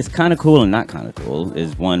 well, it's kind of cool and not kind of cool,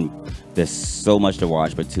 is one, there's so much to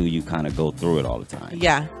watch, but two, you kind of go through it all the time.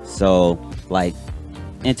 Yeah. So, like,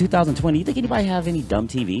 in 2020, you think anybody have any dumb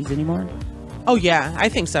TVs anymore? Oh yeah, I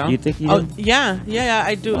think so. You think you do? Oh yeah,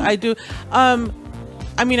 I do. I do.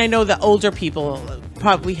 I mean, I know that older people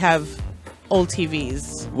probably have old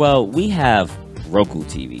TVs. Well, we have Roku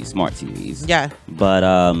TVs, smart TVs. Yeah. But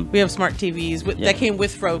we have smart TVs that came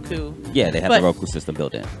with Roku. Yeah, they have the Roku system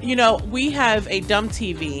built in. You know, we have a dumb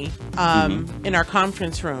TV in our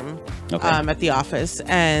conference room at the office,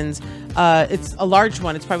 and it's a large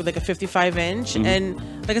one. It's probably like a 55-inch,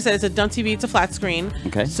 and like I said, it's a dumb TV. It's a flat screen.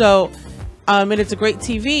 Okay. So, and it's a great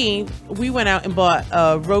TV. We went out and bought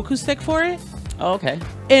a Roku stick for it. Oh, okay.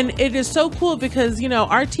 And it is so cool because, you know,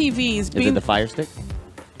 our TVs... Is it the Fire Stick?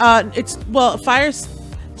 It's not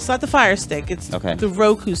the Fire Stick. It's the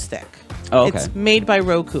Roku stick. Oh, okay. It's made by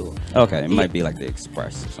Roku. Okay, it might be like the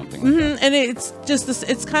Express or something like that. And it's just this,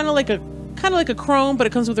 it's kind of like a Chrome, but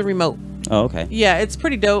it comes with a remote. Oh, okay. Yeah, it's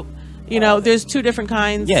pretty dope. You know, there's two different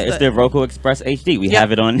kinds. Yeah, it's the Roku Express HD. We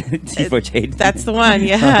have it on T4J. That's the one,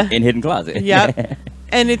 yeah. In Hidden Closet. Yep.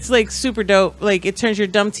 And it's like super dope. Like it turns your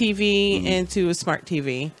dumb TV into a smart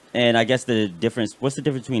TV. And I guess what's the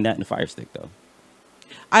difference between that and the Fire Stick though?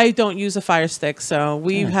 I don't use a Fire Stick, so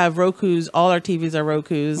we have Rokus. All our TVs are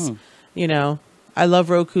Rokus. You know, I love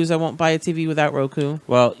Rokus. I won't buy a TV without Roku.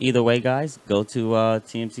 Well, either way, guys, go to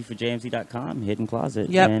TMC4JMC.com, Hidden Closet.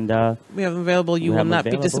 Yep. And we have them available. You will not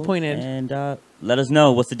be disappointed. And let us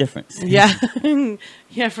know what's the difference. Yeah.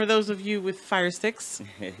 Yeah, for those of you with Fire Sticks.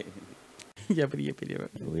 We are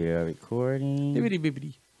recording.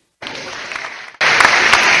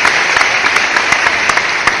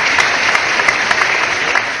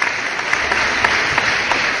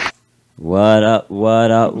 What up?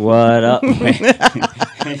 I'm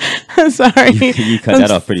sorry. You cut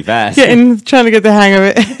that off pretty fast. Trying to get the hang of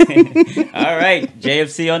it. All right.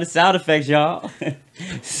 JFC on the sound effects, y'all.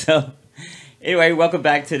 So, anyway, welcome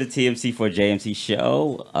back to the TMC4JMC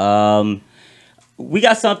Show. We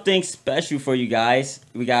got something special for you guys.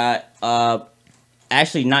 We got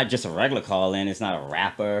actually not just a regular call-in. It's not a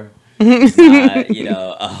rapper. It's not, you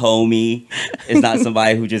know, a homie. It's not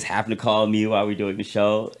somebody who just happened to call me while we're doing the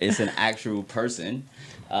show. It's an actual person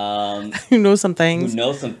who knows some things. Who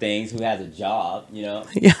has a job, you know,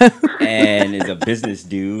 yeah, and is a business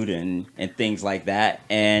dude and things like that.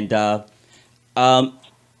 And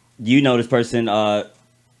you know this person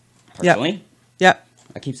personally. Yep.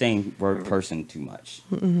 I keep saying word person too much.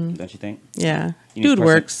 Don't you think? Yeah. Dude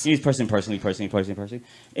works. You use person personally.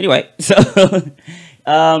 Anyway, so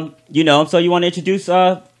you know him. So you want to introduce who's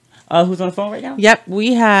on the phone right now? Yep,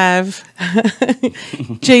 we have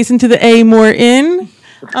Jason to the A Morton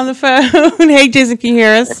on the phone. Hey, Jason, can you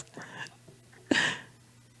hear us?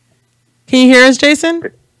 Can you hear us, Jason?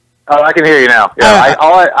 Oh, I can hear you now. Yeah,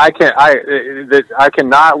 I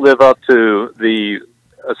cannot live up to the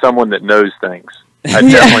someone that knows things. I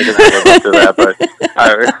definitely didn't live up to that,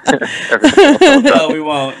 but no, we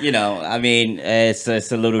won't. You know, I mean, it's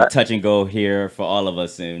a little touch and go here for all of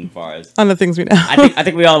us as far as on the things we know. I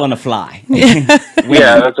think we all on the fly. Yeah,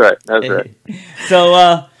 that's right. That's right.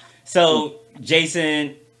 So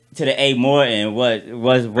Jason to the A Morton.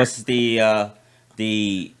 What's the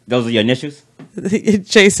those are your initials?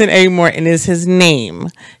 Jason A. Morton is his name.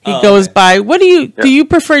 He goes by. What do you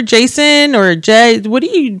prefer, Jason or Jay? What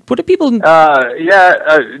do people?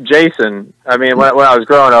 Jason. I mean, when I was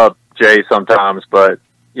growing up, Jay sometimes, but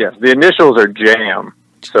yeah, the initials are Jam.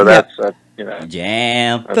 So that's you know,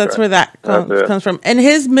 Jam. That's where that comes from. And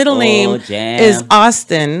his middle name is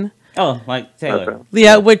Austin. Oh, like Taylor. Okay.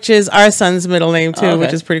 Yeah, which is our son's middle name too,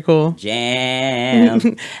 which is pretty cool.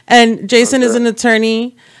 Jam. And Jason is an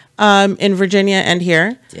attorney in Virginia and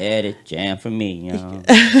here. Did it jam for me, you know.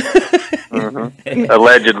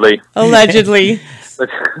 Allegedly.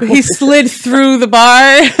 He slid through the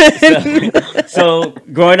bar. So,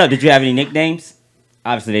 growing up, did you have any nicknames?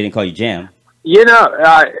 Obviously, they didn't call you Jam. You know,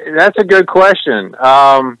 that's a good question.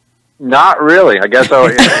 Not really. I guess I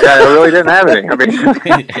really didn't have any. I mean,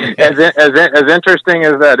 as interesting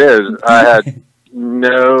as that is, I had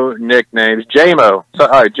no nicknames. JMO. So,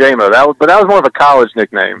 all right, JMO. But that was more of a college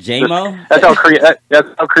nickname. JMO? That's how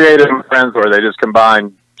creative my friends were. They just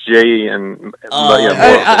combined J and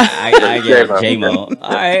I get JMO. All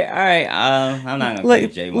right. I'm not gonna call you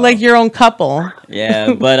JMO. Like your own couple.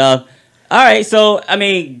 Yeah, but All right, so I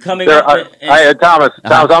mean, coming There, up. Thomas,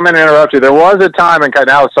 I'm going to interrupt you. There was a time, and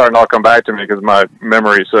now it's starting to all come back to me because my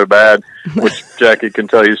memory is so bad, which Jackie can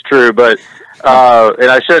tell you is true. But and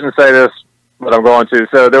I shouldn't say this, but I'm going to.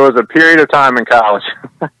 So there was a period of time in college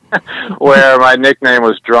where my nickname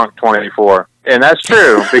was Drunk 24. And that's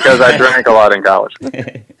true because I drank a lot in college.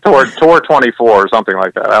 Tour 24 or something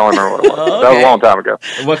like that. I don't remember what it was. Oh, okay. That was a long time ago.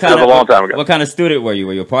 That was a long time ago. What kind of student were you?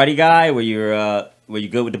 Were you a party guy? Were you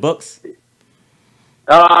good with the books?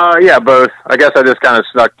 Yeah, both. I guess I just kind of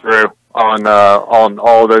snuck through on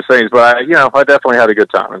all of those things, but I definitely had a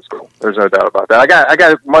good time in school. There's no doubt about that. I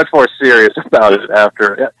got much more serious about it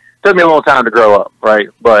after. It took me a little time to grow up, right?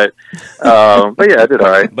 But yeah, I did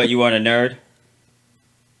all right. But you weren't a nerd?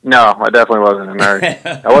 No, I definitely wasn't a nerd.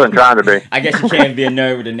 I wasn't trying to be. I guess you can't be a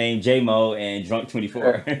nerd with the name J-Mo and Drunk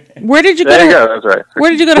 24. Where did you go? There you go. That's right. Where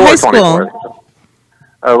did you go to high school?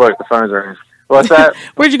 Oh, look, the phone's ringing. What's that?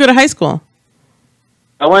 Where did you go to high school?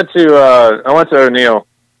 I went to O'Neill.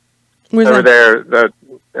 Where's over that?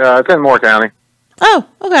 there. It's in Moore County. Oh,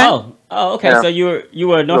 okay. Oh, okay. Yeah. So you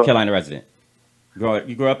were a North Carolina resident.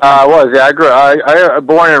 You grew up. I was. Yeah, I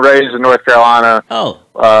born and raised in North Carolina. Oh.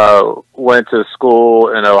 Went to school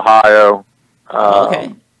in Ohio.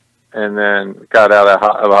 Okay. And then got out of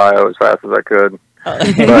Ohio as fast as I could.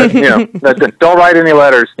 But don't write any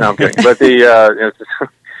letters. No, I'm kidding. But it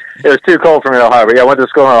was too cold for me in Ohio. But yeah, I went to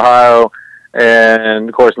school in Ohio, and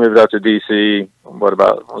of course moved up to DC.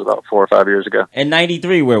 About 4 or 5 years ago. In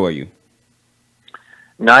 '93, where were you?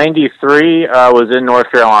 93, I was in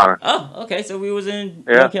North Carolina. Oh, okay. So we was in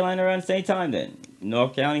North Carolina around the same time then.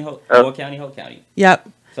 North County, Hope County. Yep.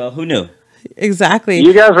 So who knew? Exactly.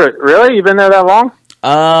 You guys were really? You've been there that long?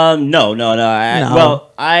 No.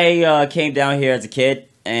 Well, I came down here as a kid,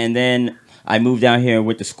 and then I moved down here and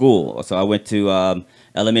went to school. So I went to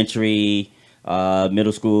elementary,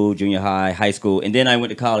 middle school, junior high, high school, and then I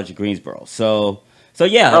went to college at Greensboro. So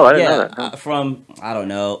yeah, I didn't know that. From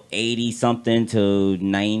 80 something to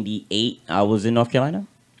 98, I was in North Carolina.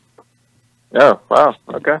 Oh wow,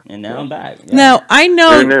 okay. And now I'm back. Yeah. Now I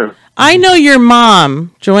know your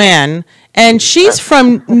mom, Joanne, and she's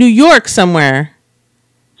from New York somewhere.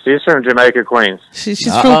 She's from Jamaica, Queens. She's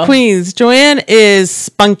from Queens. Joanne is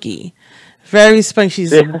spunky, very spunky.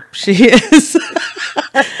 She is.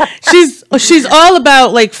 She's all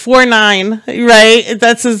about like 4'9", right?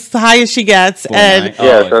 That's as high as she gets. 4'9". And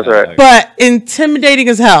yes, that's right. But intimidating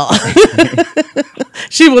as hell.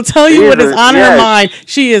 She will tell you what is on her mind.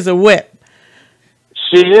 She is a whip.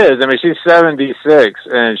 She is. I mean, she's 76,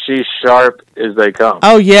 and she's sharp as they come.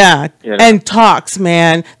 Oh yeah, and talks,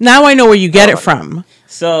 man. Now I know where you get it from.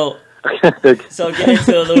 So get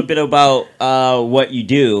into a little bit about what you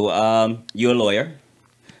do. You're a lawyer,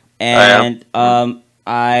 and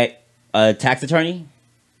I a tax attorney.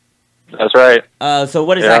 That's right. So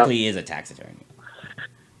what exactly is a tax attorney?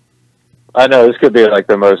 I know this could be like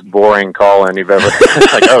the most boring call-in you've ever.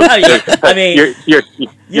 Like, I mean,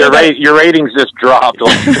 your ratings just dropped. You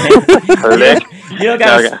don't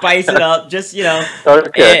gotta spice it up. Just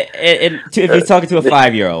Okay. If you're talking to a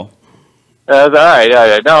 5-year-old. All right.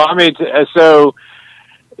 Yeah. No, I mean, so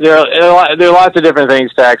there are lots of different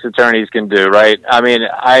things tax attorneys can do, right? I mean,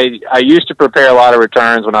 I used to prepare a lot of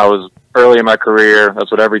returns when I was early in my career. That's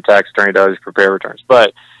what every tax attorney does, prepare returns.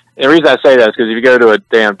 But the reason I say that is because if you go to a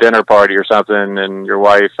damn dinner party or something, and your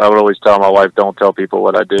wife, I would always tell my wife, "Don't tell people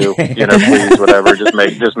what I do. Please, whatever. Just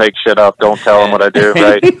make shit up. Don't tell them what I do."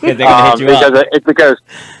 Right? Because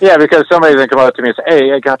somebody's gonna come up to me and say,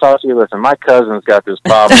 "Hey, can I talk to you? Listen, my cousin's got this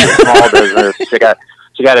problem with small business. She got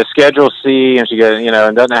a Schedule C, and she got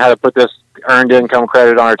and doesn't know how to put this earned income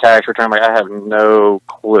credit on her tax return." I'm like, I have no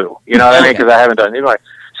clue. You know what I mean? Because I haven't done it.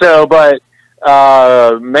 But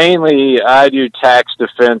mainly I do tax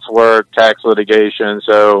defense work, tax litigation.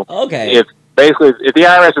 So if the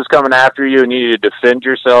IRS is coming after you and you need to defend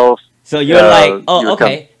yourself, so you're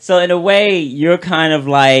so in a way you're kind of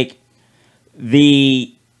like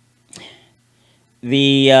the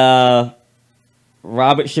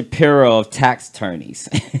Robert Shapiro of tax attorneys.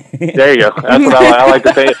 There you go. That's what I like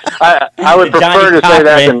to say. I would prefer to say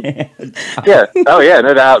that than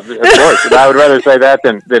no doubt, of course. But I would rather say that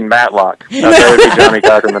than Matlock. I'd rather be Johnny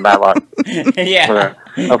Cochran than Matlock. Yeah.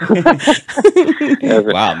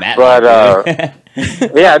 Wow, Matlock. But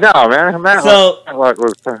no, man. Matlock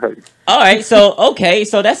was. All right, so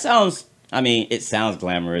that sounds. I mean, it sounds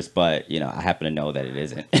glamorous, but I happen to know that it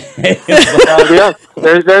isn't. There's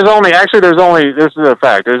only this is a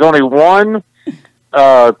fact. There's only one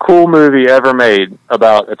cool movie ever made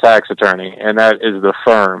about a tax attorney, and that is The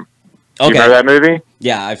Firm. Okay. You know that movie?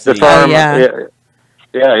 Yeah, I've seen The Firm. Yeah.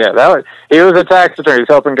 Yeah. He was a tax attorney. He's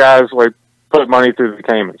helping guys like put money through the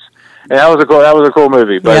Caymans. And that was a cool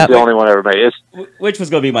movie, but it's the only one ever made. Which was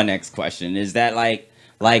going to be my next question. Is that like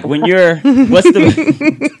when you're what's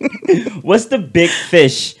the big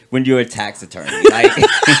fish when you're a tax attorney? Like,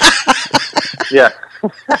 yeah.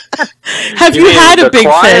 Have you had a big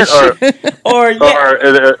fish? Or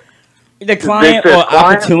the client or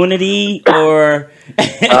opportunity or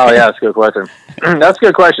oh yeah, that's a good question. That's a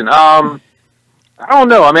good question. I don't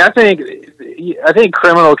know. I mean, I think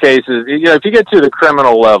criminal cases, you know, if you get to the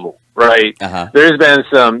criminal level, right? There's been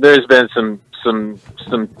some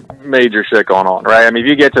major shit going on, right? I mean, if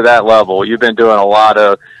you get to that level, you've been doing a lot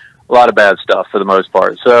of bad stuff for the most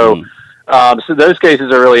part. So, so those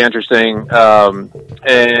cases are really interesting.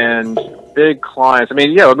 And big clients. I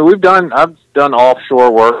mean, yeah, I've done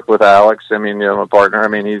offshore work with Alex. I mean, you know, my partner. I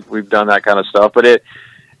mean, we've done that kind of stuff, but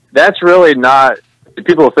that's really not.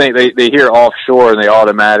 People think they hear offshore and they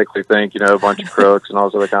automatically think, you know, a bunch of crooks and all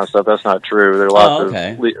this other kind of stuff. That's not true. There are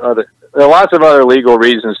lots of other legal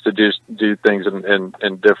reasons to do things in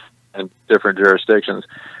different jurisdictions.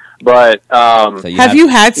 But so have you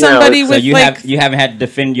had somebody with you haven't had to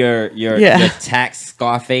defend your tax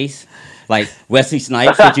Scarface? Like Wesley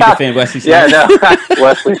Snipes? Did you defend Wesley Snipes? Yeah, no,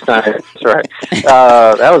 Wesley Snipes. That's right.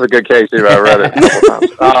 That was a good case too. I read it a couple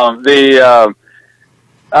times.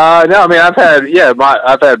 No, I mean I've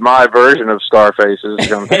had my version of Scarfaces,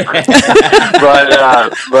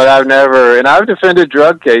 but I've never, and I've defended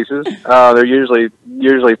drug cases. They're usually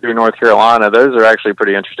through North Carolina. Those are actually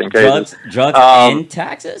pretty interesting cases. Drugs and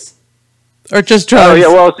taxes, or just drugs? Oh yeah,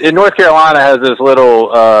 well, in North Carolina has this little.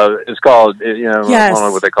 It's called I don't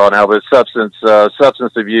know what they call it now, but substance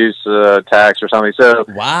abuse tax or something. So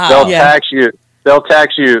they'll tax you. They'll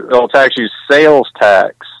tax you sales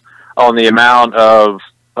tax on the amount of.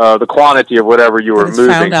 The quantity of whatever you were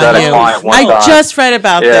moving. I just read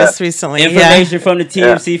about this recently. Information from the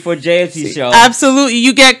TMC4JMC Show. Absolutely.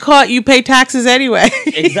 You get caught, you pay taxes anyway.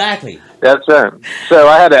 Exactly. That's it. So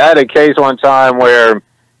I had a case one time where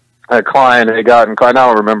a client had gotten caught. I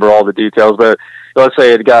don't remember all the details, but let's say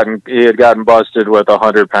he had gotten busted with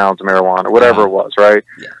 100 pounds of marijuana, whatever it was, right?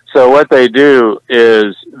 Yeah. So what they do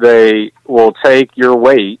is they will take your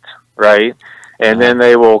weight, right? And then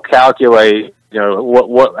they will calculate, you know,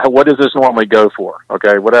 what does this normally go for?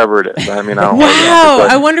 Okay, whatever it is. I mean, I don't know.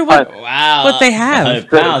 I wonder what they have.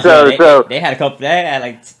 So they had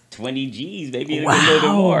like 20 G's, maybe a little bit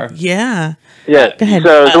more. Yeah. Yeah. Go ahead.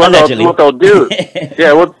 So what they'll do, what they'll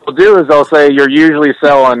do is they'll say you're usually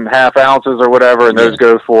selling half ounces or whatever, and those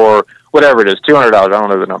go for whatever it is, $200. I don't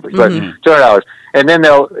know the numbers, but $200. And then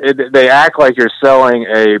they act like you're selling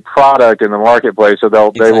a product in the marketplace, so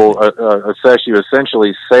they will assess you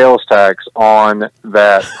essentially sales tax on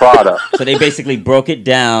that product. So they basically broke it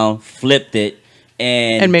down, flipped it,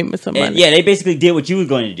 and made some money. Yeah, they basically did what you were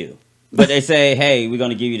going to do, but they say, "Hey, we're going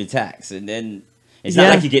to give you the tax," and then it's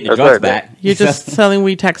not like you're getting the drugs back. You're just selling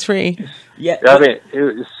weed tax free. Yeah, I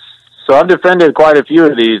mean. So I've defended quite a few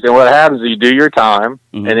of these, and what happens is you do your time,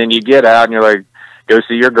 and then you get out, and you're like, go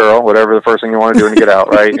see your girl, whatever the first thing you want to do when you get out,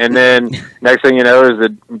 right? And then next thing you know is the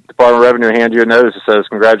Department of Revenue hands you a notice that says,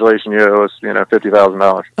 congratulations, you owe us,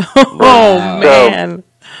 $50,000. Oh, man.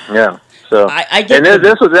 Yeah. So I get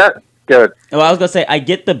this was that. Good. Well, I was going to say, I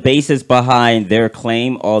get the basis behind their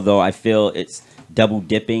claim, although I feel it's double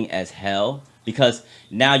dipping as hell, because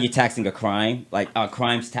now you're taxing a crime. Like, are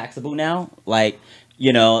crimes taxable now? Like,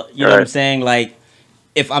 you know what I'm saying? Like,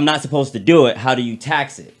 if I'm not supposed to do it, how do you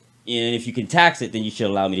tax it? And if you can tax it, then you should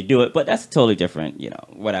allow me to do it. But that's totally different,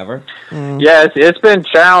 whatever. Yeah, it's been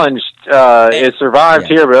challenged. It survived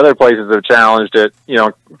here, but other places have challenged it,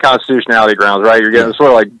 constitutionality grounds, right? You're getting sort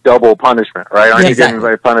of like double punishment, right? Aren't you getting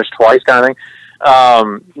punished twice kind of thing?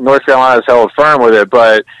 North Carolina has held firm with it,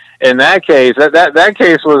 but in that case, that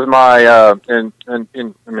case was my,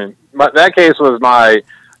 that case was my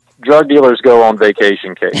drug dealers go on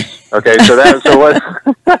vacation case. Okay, so that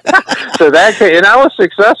case, and I was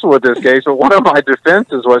successful with this case, but one of my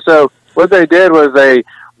defenses was, so what they did was they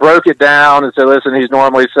broke it down and said, listen, he's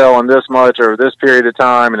normally selling this much over this period of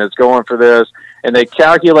time, and it's going for this, and they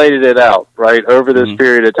calculated it out, right, over this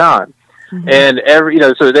period of time. And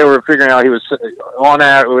so they were figuring out he was on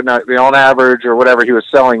average or whatever, he was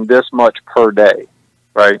selling this much per day.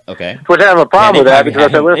 Right. Okay. Which I have a problem with that because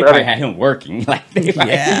I said, listen, they had him working. Like, he was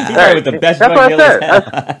the best drug dealer.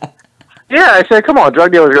 I said, come on,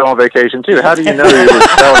 drug dealers go on vacation too. How do you know he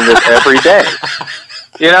was selling this every day?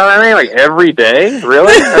 You know what I mean? Like every day,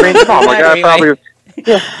 really? I mean, come on, my guy probably.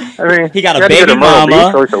 Yeah, I mean, he got a baby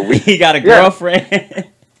mama. He got a girlfriend.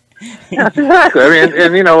 Exactly. I mean,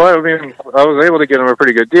 and you know what? I mean, I was able to get him a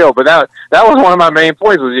pretty good deal, but that was one of my main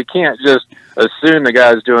points. Was you can't just assume the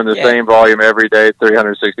guy's doing the same volume every day,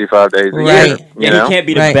 365 days a year. He can't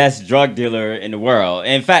be the best drug dealer in the world.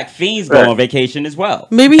 In fact, fiends go on vacation as well.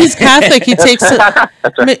 Maybe he's Catholic. He takes.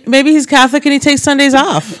 Maybe he's Catholic and he takes Sundays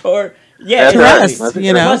off. Or rest,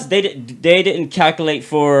 you know. Plus, they didn't calculate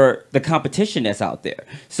for the competition that's out there.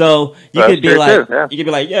 So you could be like,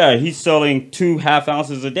 he's selling 2 half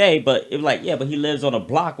ounces a day, but it was like, but he lives on a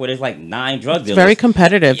block where there's like 9 drug dealers. It's very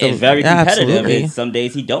competitive. It's very competitive. And some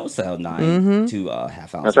days he don't sell 9 to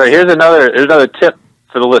half ounces. That's right. Here's another tip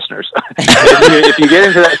for the listeners. if you get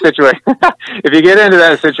into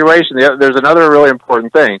that situation, there's another really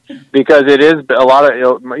important thing, because it is a lot of,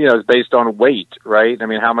 it's based on weight, right? I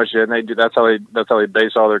mean, how much, and they do, that's how they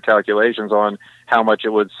base all their calculations on how much it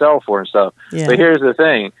would sell for and stuff. Yeah. But here's the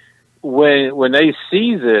thing. When they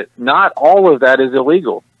seize it, not all of that is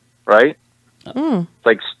illegal, right? It's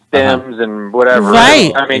like stems and whatever.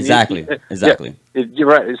 Right. I mean, exactly. You're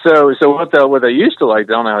right. So what they used to like,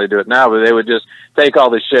 I don't know how they do it now, but they would just take all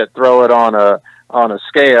the shit, throw it on a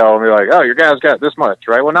scale, and be like, oh, your guy's got this much,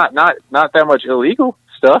 right? Well, not that much illegal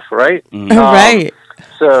stuff, right? Right.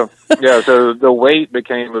 So the weight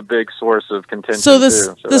became a big source of contention. So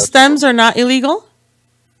the stems are not illegal?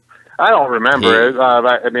 I don't remember it.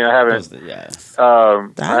 I mean, I haven't.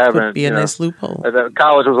 That would be a nice loophole.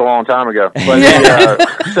 College was a long time ago. But,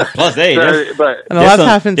 plus, there's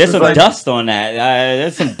some dust on that.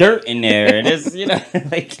 There's some dirt in there. And there's,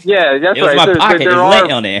 that's right. My pocket. It's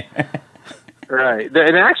lit on there. Right.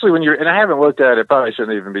 And actually, and I haven't looked at it, probably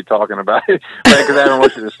shouldn't even be talking about it, because I haven't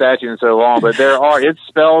looked at the statute in so long, but it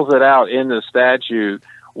spells it out in the statute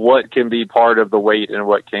what can be part of the weight and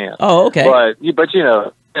what can't. Oh, okay. But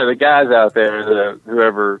the guys out there,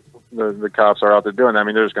 whoever the cops are out there doing that, I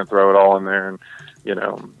mean, they're just going to throw it all in there, and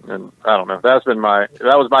and I don't know. That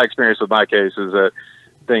was my experience with my case, is that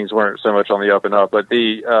things weren't so much on the up and up. But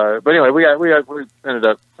anyway, we ended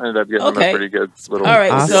up getting them a pretty good little. All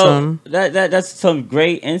right, awesome. So that's some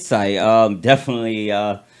great insight. Definitely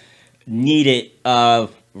needed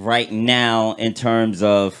right now in terms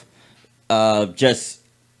of just.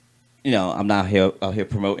 I'm not out here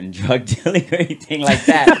promoting drug dealing or anything like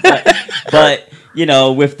that. but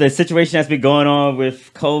with the situation that's been going on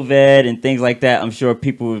with COVID and things like that, I'm sure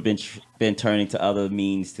people have been turning to other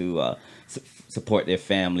means to support their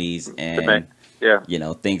families and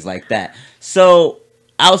things like that. So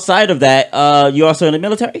outside of that, you also in the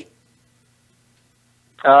military?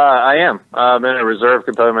 I am. I'm in a reserve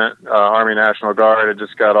component, Army National Guard. I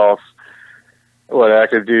just got off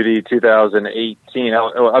active duty 2018.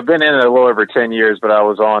 I've been in it a little over 10 years, but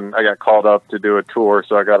I got called up to do a tour,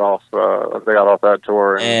 so I got off that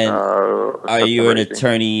tour. And are you an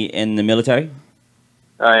attorney in the military?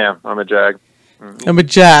 I am. I'm a JAG. I'm a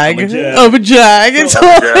jag. It's it's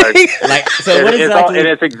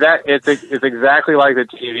exactly like the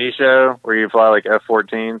TV show where you fly like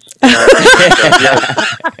F-14s.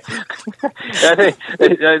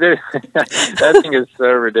 That thing is so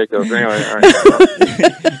ridiculous. Anyway, all right.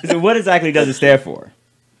 So what exactly does it stand for?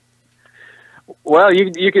 Well,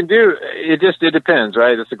 you can do it. It depends,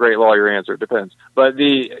 right? That's a great lawyer answer. It depends. But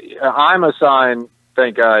I'm assigned,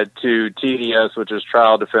 thank God, to TDS, which is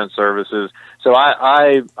Trial Defense Services. So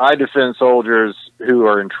I defend soldiers who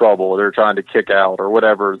are in trouble. They're trying to kick out or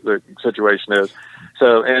whatever the situation is.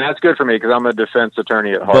 So, and that's good for me because I'm a defense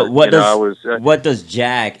attorney at heart. But what does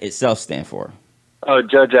JAG itself stand for? Oh,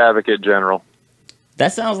 Judge Advocate General.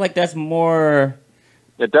 That sounds like that's more.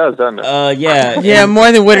 It does, doesn't it? Yeah,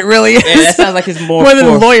 more than what it really is. Yeah, that sounds like it's more than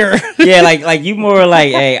a lawyer. Yeah, like you more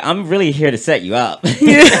like, hey, I'm really here to set you up.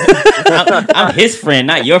 I'm his friend,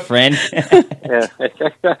 not your friend. Yeah,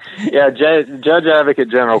 Judge Advocate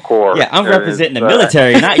General Corps. Yeah, I'm representing the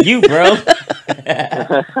military, not you, bro.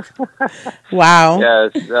 Wow.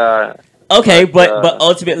 Yes. Okay, but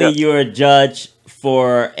ultimately you're a judge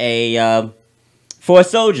for a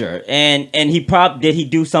soldier, and did he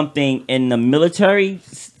do something in the military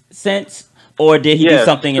sense, or did he do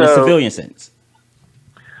something in a civilian sense?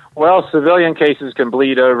 Well, civilian cases can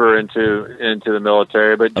bleed over into the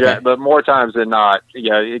military, but more times than not,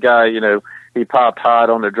 a guy, he popped hot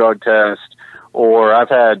on the drug test, or I've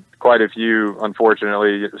had quite a few,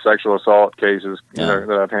 unfortunately, sexual assault cases that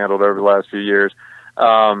I've handled over the last few years. So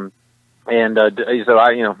I'm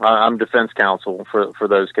defense counsel for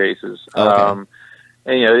those cases. Okay.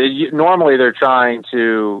 And normally they're trying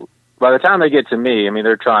to. By the time they get to me, I mean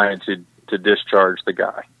they're trying to discharge the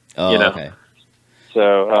guy. Oh, okay.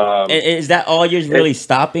 So is that all you're really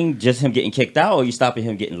stopping? Just him getting kicked out, or are you stopping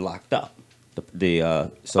him getting locked up?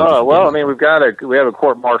 soldiers? Well, I mean, we have a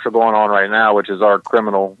court martial going on right now, which is our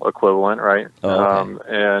criminal equivalent, right? Oh, okay.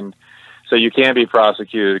 And so you can be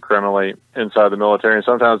prosecuted criminally inside the military, and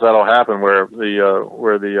sometimes that'll happen where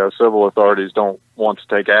the civil authorities don't want to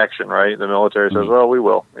take action, right? The military says, "Well, we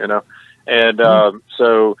will," and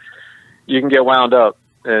so you can get wound up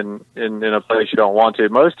in a place you don't want to.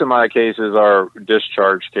 Most of my cases are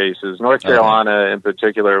discharge cases. North Carolina, in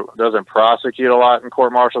particular, doesn't prosecute a lot in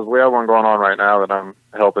court martials. We have one going on right now that I'm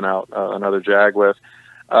helping out another JAG with.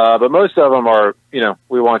 But most of them are,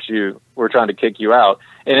 we're trying to kick you out.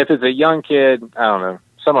 And if it's a young kid, I don't know,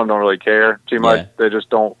 some of them don't really care too much. Yeah. They just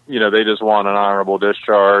don't, they just want an honorable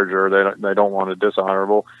discharge, or they don't want a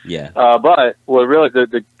dishonorable. Yeah. But what really,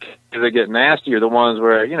 the kids that get nasty are the ones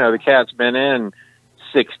where, the cat's been in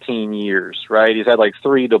 16 years, right? He's had like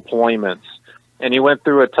 3 deployments, and he went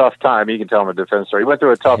through a tough time. You can tell him a defense story. He went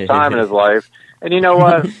through a tough time in his life. And you know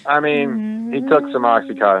what? I mean, he took some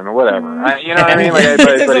Oxycontin or whatever. You know what I mean? Like,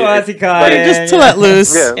 but just to let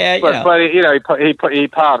loose. Yeah, but he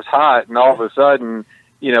pops hot, and all of a sudden,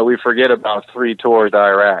 we forget about 3 tours to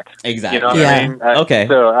Iraq. Exactly. You know what I mean? Okay.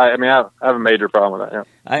 So I have a major problem with that.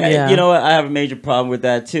 You know what? I have a major problem with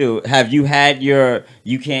that too. Have you had your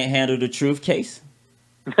 "you can't handle the truth" case?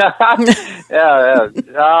 yeah.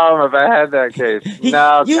 If I had that case,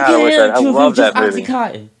 no. I love that movie.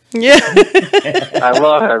 Oxycontin. Yeah. I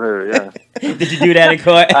love that movie, yeah. Did you do that in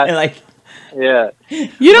court? Yeah.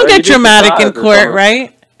 You don't get dramatic in court,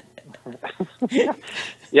 right?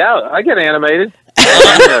 Yeah, I get animated.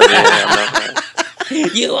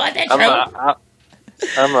 You want that truth?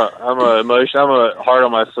 I'm a heart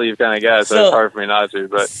on my sleeve kind of guy, so it's hard for me not to.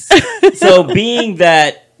 But so being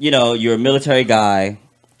that, you're a military guy,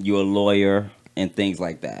 you're a lawyer and things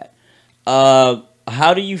like that.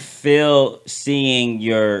 How do you feel seeing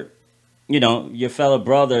your fellow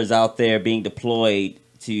brothers out there being deployed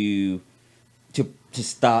to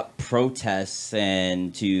stop protests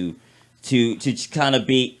and to kind of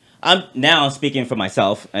be? I'm speaking for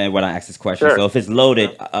myself and when I ask this question. Sure. So if it's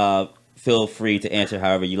loaded, feel free to answer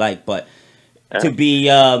however you like. But to be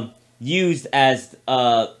used as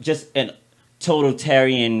just an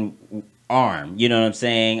totalitarian arm, you know what I'm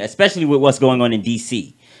saying? Especially with what's going on in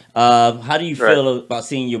D.C. How do you feel about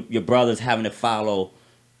seeing your brothers having to follow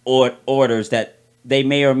orders that they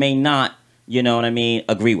may or may not,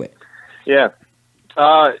 agree with? Yeah.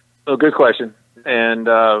 Good question. And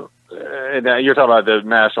you're talking about the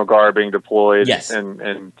National Guard being deployed. Yes.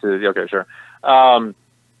 Okay, sure.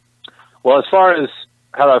 Well, as far as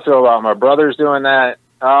how do I feel about my brothers doing that,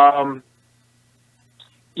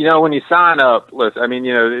 when you sign up, listen, I mean,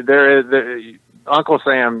 Uncle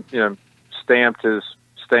Sam, stamped his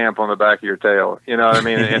stamp on the back of your tail, you know what I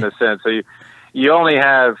mean, in a sense. So you only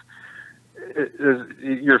have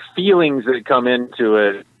your feelings that come into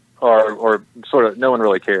it or sort of, no one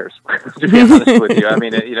really cares, to be honest with you. I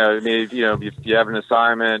mean, if you have an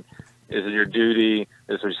assignment, is it your duty? Is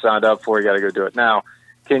it what you signed up for? You got to go do it. Now,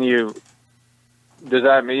 does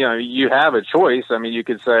that mean, you have a choice? I mean, you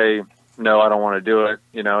could say, no, I don't want to do it,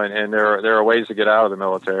 and there are ways to get out of the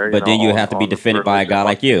military. But then you have to be defended by a guy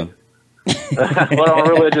like you. Well, on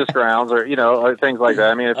religious grounds or things like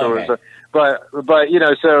that. I mean, if it was, but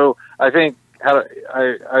so I think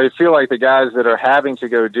I feel like the guys that are having to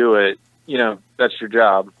go do it, that's your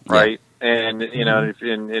job, right? Yeah. And if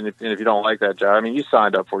you don't like that job, I mean, you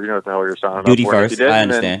signed up for it, you know what the hell you're signing up for. Duty first. If you didn't, I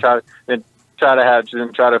understand. Then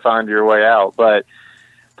try to find your way out. But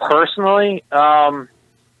personally, I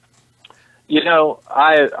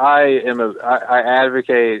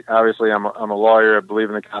advocate. Obviously, I'm a lawyer. I believe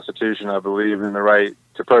in the Constitution. I believe in the right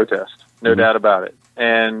to protest. No doubt about it.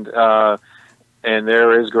 And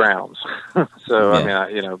there is grounds. So yeah.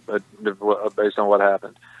 I mean, based on what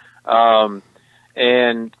happened. Now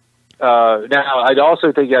I'd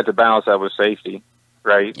also think you have to balance that with safety,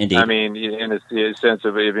 right? Indeed. I mean, in a sense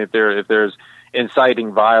of if there's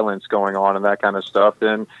inciting violence going on and that kind of stuff,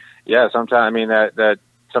 then yeah, sometimes I mean that.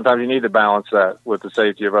 Sometimes you need to balance that with the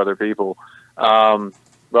safety of other people. But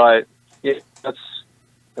yeah, that's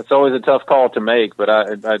always a tough call to make, but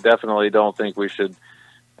I definitely don't think we should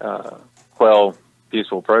quell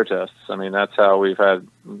peaceful protests. I mean, that's how we've had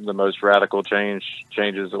the most radical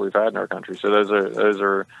changes that we've had in our country. So those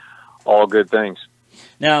are all good things.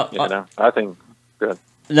 Now, I think, go ahead.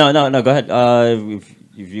 No, go ahead.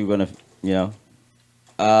 If you're going to, no,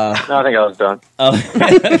 I think I was done. Oh,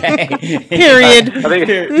 okay. Period. I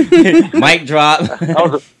think mic drop. I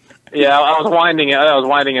was winding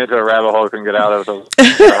into a rabbit hole I couldn't get out of. So,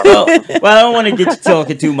 well, I don't want to get you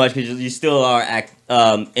talking too much because you still are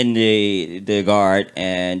in the guard,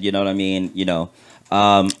 and you know what I mean.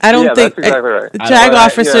 I don't think that's exactly right. JAG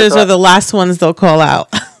officers are the last ones they'll call out.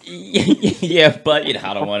 Yeah, but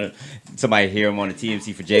I don't want somebody hear him on the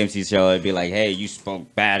TMC4JMC show and be like, "Hey, you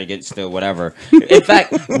spoke bad against the whatever." In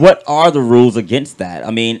fact, what are the rules against that?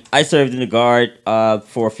 I mean, I served in the Guard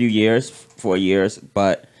for a few years, 4 years,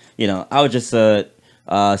 but I was just a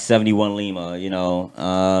 71 Lima. You know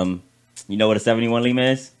what a 71 Lima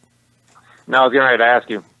is? No, I was getting ready to ask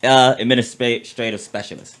you. Administrative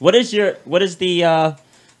specialist. What is the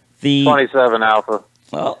 27 Alpha.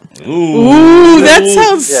 Oh, ooh, that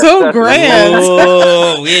sounds so grand.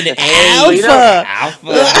 Ooh, we in the alpha.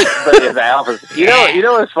 But yeah, the alphas. You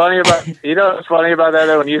know what's funny about that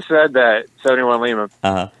though, when you said that 71 Lima.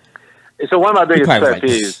 So one of my biggest pet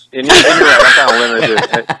peeves, and you're right, I'm kind of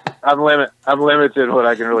limited. I'm limited in what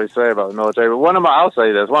I can really say about the military. But I'll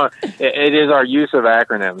say this. It is our use of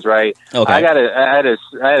acronyms, right? Okay. I had a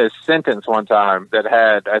sentence one time that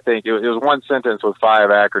had, I think it was one sentence with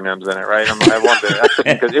 5 acronyms in it, right?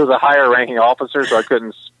 Because it was a higher ranking officer, so I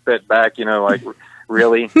couldn't spit back, like.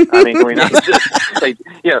 Really? I mean, can we not just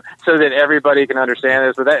so that everybody can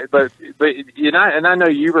understand this? But and I know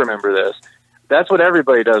you remember this. That's what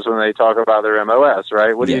everybody does when they talk about their MOS,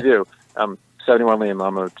 right? What do you do? 71 Lima,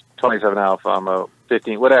 I'm a 27 Alpha, I'm a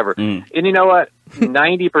 15, whatever. And you know what?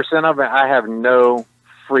 90% of it, I have no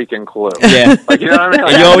freaking clue. Yeah. You know what I mean?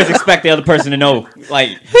 And you always expect the other person to know,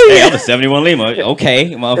 hey, I'm a 71 Lima.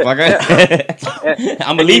 Okay, motherfucker.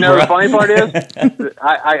 I'm a Libra. The funny part is,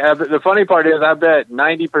 the funny part is, I bet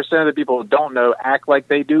 90% of the people who don't know act like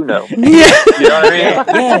they do know. Yeah. You know what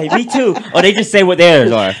I mean? Yeah, me too. Or they just say what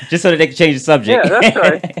theirs are, just so that they can change the subject. Yeah, that's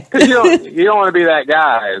right. Because you don't want to be that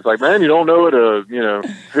guy. It's like, man, you don't know what a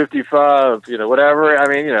 55, whatever. I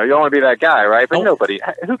mean, you don't want to be that guy, right? But nobody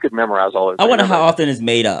who could memorize all this. I wonder how often it's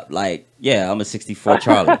made up. I'm a 64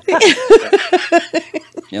 Charlie.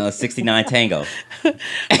 69 Tango. Or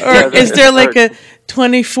is there a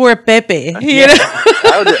 24 Pepe? I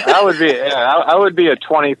would be a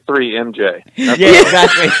 23 MJ.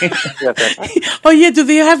 Exactly. Oh yeah, do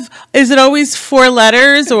they have? Is it always 4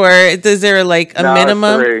 letters, or is there a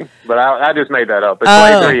minimum? It's 3, but I just made that up. But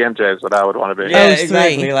 23 MJ is what I would want to be. Yeah,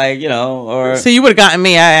 exactly. Or so you would have gotten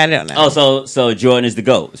me. I don't know. Oh, so Jordan is the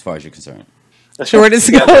GOAT as far as you're concerned. Short as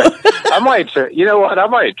go. I might try. You know what? I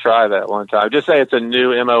might try that one time. Just say it's a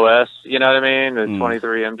new MOS. You know what I mean? The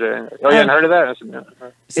 23 MJ. Oh, you hadn't heard of that?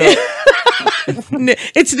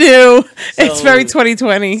 It's new. It's very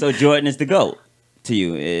 2020. So Jordan is the GOAT to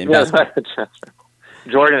you.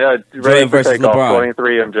 Jordan, ready for versus takeoff. LeBron.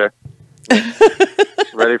 23 MJ.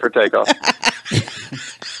 Ready for takeoff.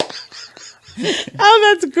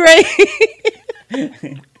 Oh, that's great.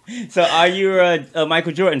 So, are you a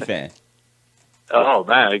Michael Jordan fan? Oh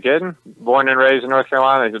man, are you kidding? Born and raised in North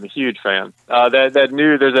Carolina, I'm a huge fan. There's that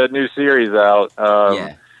new series out.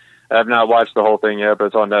 I've not watched the whole thing yet, but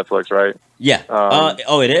it's on Netflix, right? Yeah.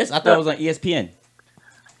 It is? I thought it was on ESPN.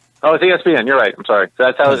 Oh, it's ESPN. You're right. I'm sorry.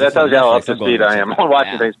 That tells you how up to speed I am on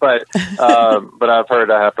watching things. But I've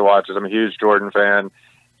heard I have to watch it. I'm a huge Jordan fan.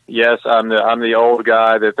 Yes, I'm the old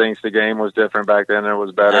guy that thinks the game was different back then and it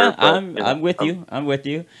was better. I'm with you. I'm with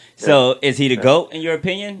you. So, is he the GOAT in your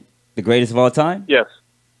opinion? The greatest of all time? Yes.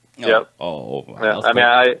 Oh. Yep. Oh. Yeah. I mean,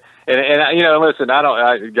 listen, I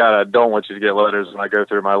don't want you to get letters when I go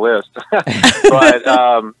through my list, but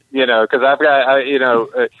because I've got,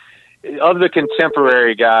 of the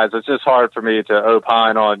contemporary guys, it's just hard for me to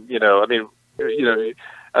opine on,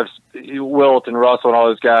 Wilt and Russell and all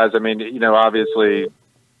those guys. I mean, obviously,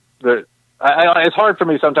 it's hard for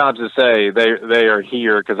me sometimes to say they are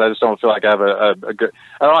here because I just don't feel like I have I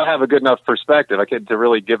don't have a good enough perspective to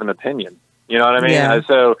really give an opinion. You know what I mean? Yeah.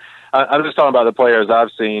 So I'm just talking about the players I've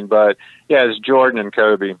seen, but yeah, it's Jordan and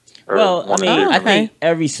Kobe. Well, I think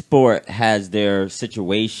every sport has their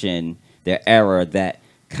situation, their era that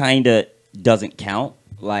kind of doesn't count.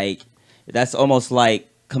 Like that's almost like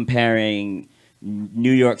comparing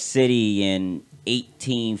New York City in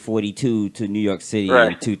 1842 to New York City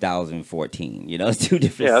in 2014. It's two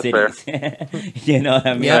different cities. You know what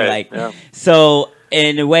I mean? Yeah. So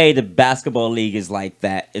in a way, the basketball league is like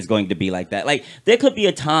that. Is going to be like that. Like there could be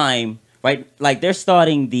a time, right? Like they're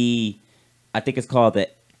starting I think it's called the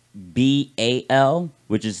BAL,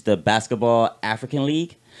 which is the Basketball African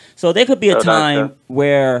League. So there could be a time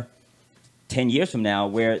where 10 years from now,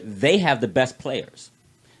 where they have the best players,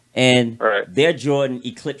 and their Jordan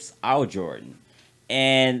eclipse our Jordan.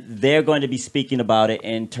 And they're going to be speaking about it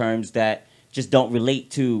in terms that just don't relate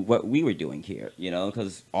to what we were doing here,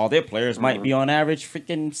 because all their players might be on average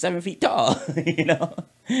freaking 7 feet tall,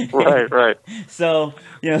 Right. So,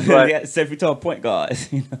 they got 7 feet tall point guards,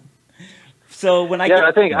 So when I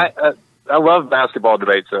I love basketball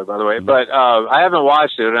debates, though, by the way, but I haven't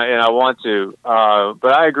watched it, and I want to.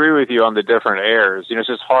 But I agree with you on the different eras. You know, it's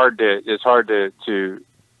just hard to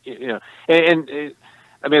you know, and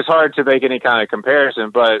I mean, it's hard to make any kind of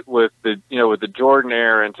comparison. But with the Jordan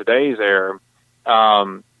era and today's era,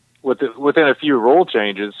 within a few rule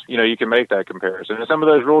changes, you know, you can make that comparison. And some of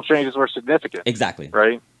those rule changes were significant. Exactly.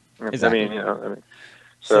 Right. Exactly. I mean, you know,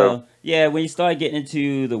 so yeah, when you start getting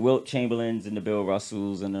into the Wilt Chamberlains and the Bill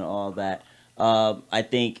Russells and all that, I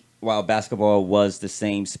think while basketball was the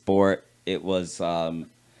same sport, it was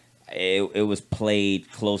it was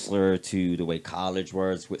played closer to the way college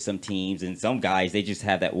was with some teams, and some guys, they just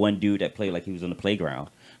have that one dude that played like he was on the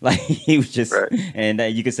playground, like he was just, right. And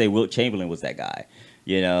you could say Wilt Chamberlain was that guy,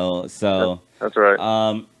 you know. So that's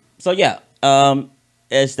right. So yeah,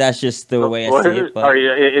 that's just the way I see it. But,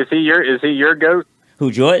 is he your GOAT?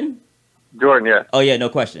 Who, Jordan? Jordan, yeah. Oh yeah, no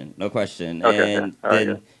question. Okay,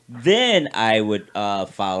 and then I would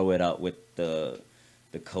follow it up with the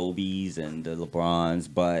Kobe's and the LeBrons,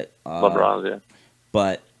 but LeBrons, yeah.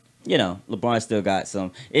 But you know, LeBron still got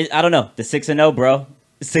some. I don't know, the 6-0, bro.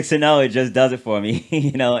 6-0, it just does it for me.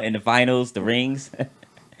 You know, in the finals, the rings.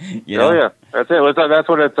 You know? Oh yeah, that's it. That's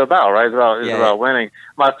what it's about, right? It's about winning.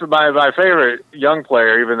 My favorite young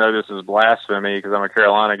player, even though this is blasphemy because I'm a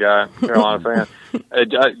Carolina guy, Carolina fan,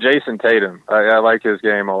 Jason Tatum. I like his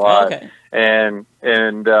game a lot, and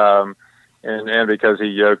because he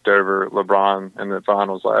yoked over LeBron in the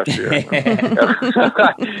finals last year.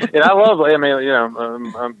 And I love. I mean, you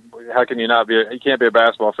know, how can you not be? You can't be a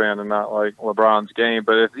basketball fan and not like LeBron's game.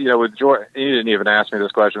 But if, you know, with Jordan, you didn't even ask me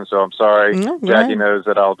this question, so I'm sorry. Jackie knows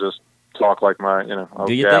that I'll just talk like my, you know, I'll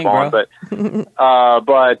do your gab thing, on. bro.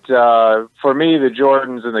 But for me, the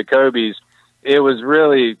Jordans and the Kobe's, it was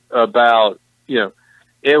really about, you know,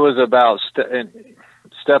 it was about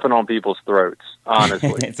stepping on people's throats.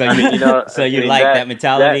 Honestly, so you know, so you like that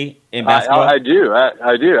mentality in basketball? I do.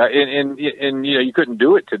 And you know, you couldn't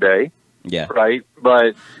do it today. Yeah. Right.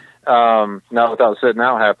 But not without sitting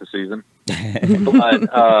out half the season. But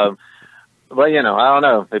you know, I don't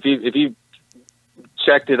know if you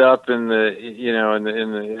checked it up in the, you know, in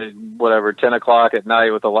the whatever 10 o'clock at night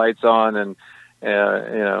with the lights on, and you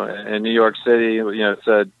know, in New York City, you know,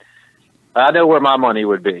 said, I know where my money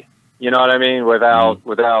would be. You know what I mean?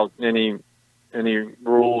 Without any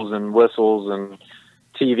rules and whistles and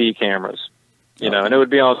TV cameras. You know, and it would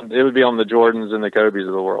be on the Jordans and the Kobe's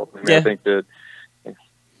of the world. I mean, I think that.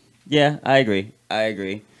 Yeah, I agree.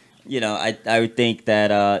 You know, I would think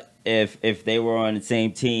that if they were on the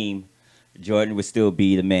same team, Jordan would still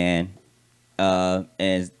be the man,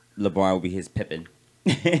 and LeBron would be his Pippen.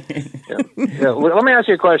 Yeah. Well, let me ask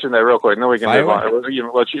you a question there real quick, and then we can move on.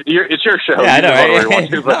 It's your show. Yeah, I know, right?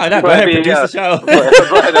 Go ahead, produce the show.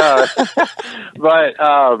 But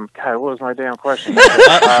God, what was my damn question?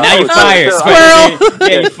 Now you're fired.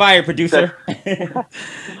 Yeah, you're fired, producer.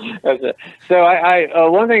 That's it. So I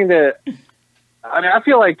one thing that, I mean, I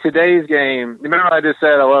feel like today's game. Remember, I just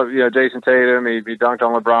said I love, you know, Jason Tatum. He dunked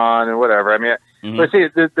on LeBron and whatever. I mean, but see,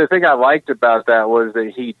 the thing I liked about that was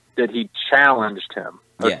that he challenged him.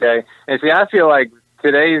 Okay, yeah. And see, I feel like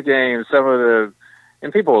today's game, some of the,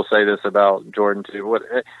 and people will say this about Jordan too.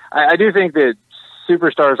 I do think that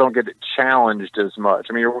superstars don't get challenged as much.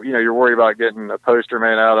 I mean, you're worried about getting a poster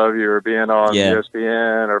made out of you or being on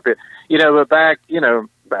ESPN or, you know, but back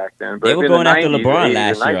then. But they were going after LeBron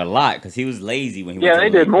last year a lot because he was lazy when he went to the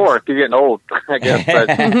Lakers. Did more because he's getting old, I guess.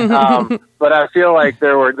 But I feel like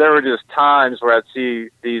there were just times where I'd see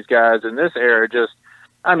these guys in this era just,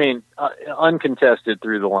 I mean, uncontested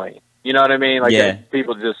through the lane. You know what I mean? Like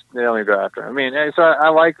people just, they only go after him. I mean, so I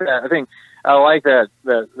like that. I think I like that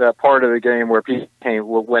part of the game where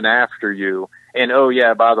people went after you. And, oh,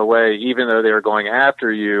 yeah, by the way, even though they were going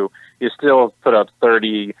after you, you still put up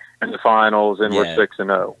 30 in the finals and were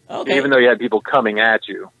 6-0. Okay. Even though you had people coming at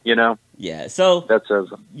you, you know? Yeah, so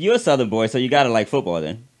you're a Southern boy, so you got to like football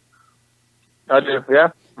then. I do,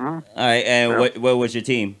 yeah. Mm-hmm. All right, and what was your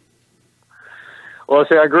team? Well,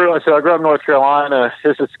 see, I grew up in North Carolina.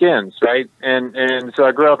 It's the Skins, right? And so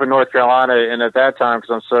I grew up in North Carolina, and at that time,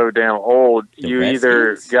 because I'm so damn old, you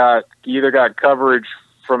either got coverage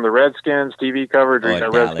from the Redskins, TV coverage, or you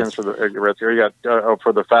got Redskins for the Redskins, or you got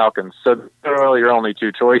for the Falcons. So really, your only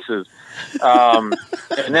two choices. And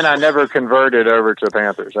then I never converted over to the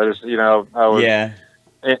Panthers. I just, I was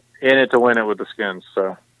in it to win it with the Skins.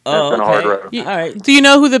 So it's been a hard road. All right. Do you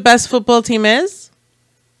know who the best football team is?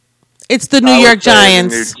 It's the New York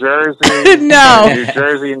Giants. New Jersey. No. New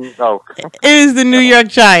Jersey. Oh. It is the New York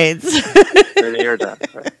Giants. The New York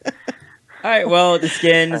Giants. right. Well, the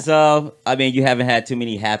Skins. I mean, you haven't had too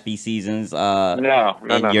many happy seasons. No,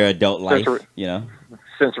 in your adult life. You know,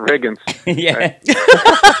 since Riggins. Yeah. Right?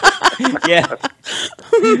 Yeah.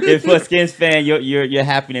 If a Skins fan, your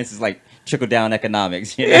happiness is like trickle down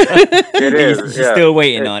economics. You know? It is. You're still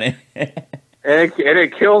waiting on it. And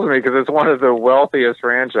it kills me because it's one of the wealthiest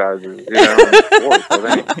franchises, in sports,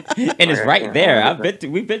 I think. And it's right there.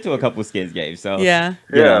 We've been to a couple Skins games, so yeah.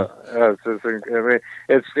 It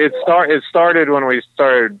started when we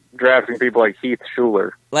started drafting people like Heath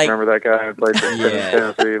Schuler. Like, remember that guy who played for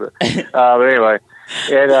Tennessee? But anyway,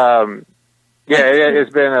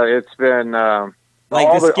 it's been.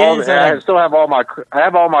 Like the Skins I still have all my cards. I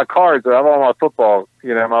have all my football,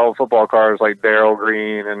 my old football cards like Darryl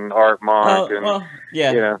Green and Art Monk.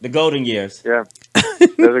 The golden years. Yeah,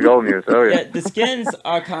 those are golden years. Oh yeah. The Skins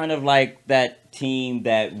are kind of like that team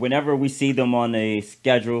that whenever we see them on the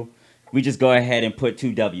schedule, we just go ahead and put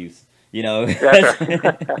 2 W's. That's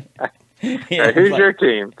right. Who's your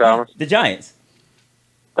team, Thomas? The Giants.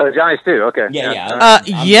 Oh, the Giants too. Okay. Yeah.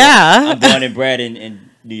 I'm born and bred in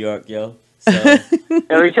New York, yo. So.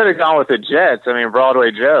 We could have gone with the Jets. I mean, Broadway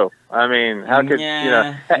Joe. I mean, how could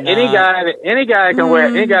any guy can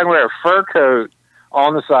wear a fur coat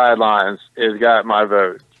on the sidelines has got my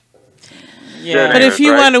vote. Yeah, but if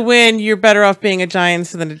you want to win, you're better off being a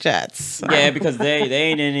Giants than a Jets. So. Yeah, because they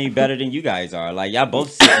ain't any better than you guys are. Like y'all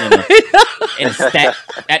both sitting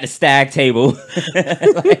at the stag table.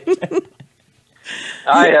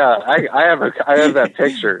 I have that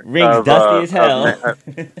picture. Rings dusty as hell.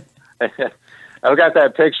 I've got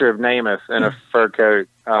that picture of Namath in a fur coat,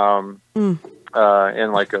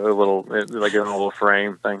 in like a little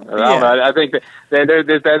frame thing. I don't know. I think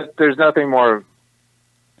that there's nothing more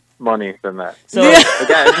money than that. So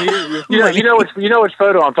again, you know which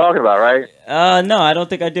photo I'm talking about, right? No, I don't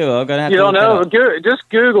think I do. I'm gonna have you to. You don't know? Just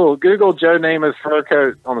Google Joe Namath's fur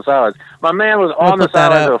coat on the sidelines. My man was on the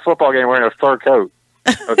sidelines of a football game wearing a fur coat.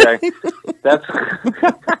 Okay, that's.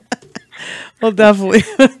 Well, definitely.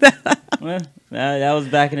 Well, that was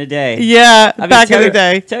back in the day. Yeah, back in the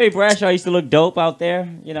day. Terry Bradshaw used to look dope out there.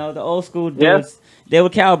 The old school dudes. Yes. They were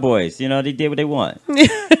cowboys. They did what they want.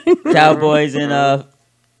 Cowboys and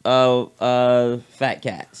fat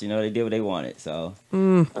cats. They did what they wanted. So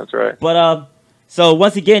that's right. But so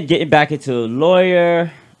once again, getting back into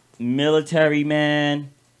lawyer, military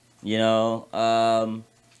man.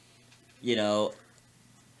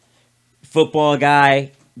 Football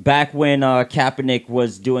guy. Back when Kaepernick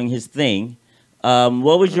was doing his thing,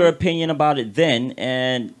 what was your opinion about it then?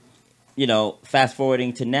 And fast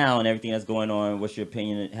forwarding to now and everything that's going on, what's your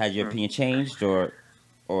opinion? Has your opinion changed or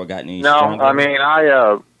gotten any stronger? No, I mean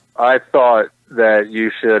I thought that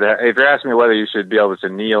you should. If you're asking me whether you should be able to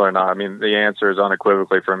kneel or not, I mean the answer is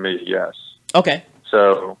unequivocally from me, yes. Okay.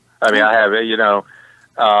 So I mean I have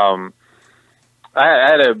I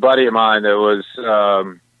had a buddy of mine that was.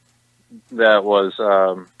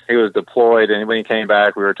 He was deployed, and when he came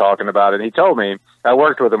back, we were talking about it. And he told me, I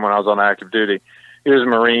worked with him when I was on active duty. He was a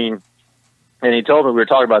Marine, and he told me we were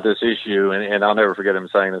talking about this issue, and I'll never forget him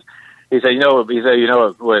saying this. He said,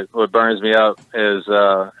 what burns me up is,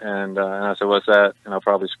 and I said, what's that? And I'll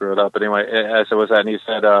probably screw it up, but anyway, I said, what's that? And he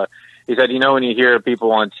said, when you hear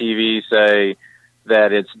people on TV say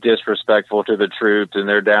that it's disrespectful to the troops, and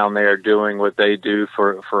they're down there doing what they do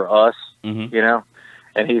for us,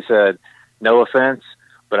 And he said, no offense,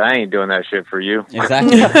 but I ain't doing that shit for you.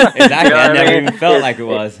 Exactly. I never even felt like it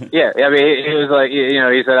was. Yeah. I mean, he was like,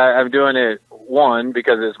 he said, I'm doing it, one,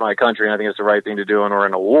 because it's my country, and I think it's the right thing to do, and we're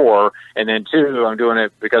in a war. And then two, I'm doing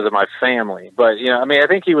it because of my family. But, I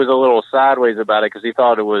think he was a little sideways about it because he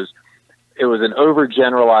thought it was an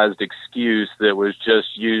overgeneralized excuse that was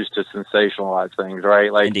just used to sensationalize things,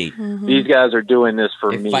 right? Like, Indeed. These guys are doing this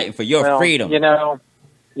for They're me. Fighting for your freedom.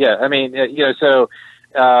 Yeah, I mean, so...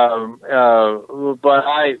 but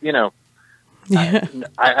I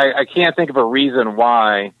can't think of a reason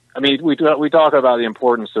why. I mean, we talk about the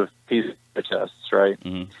importance of peaceful protests, right?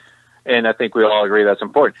 Mm-hmm. And I think we all agree that's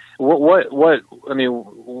important. What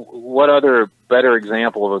other better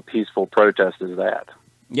example of a peaceful protest is that?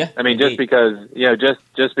 Yeah. I mean, just because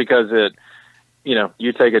it,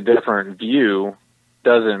 you take a different view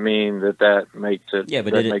doesn't mean that makes it. Yeah,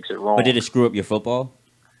 but makes it wrong. But did it screw up your football?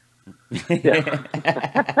 Yeah.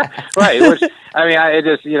 Right. Which, I mean, I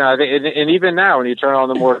just, I think, and even now when you turn on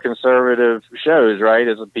the more conservative shows, right,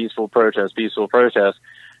 it's a peaceful protest.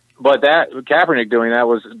 But that Kaepernick doing that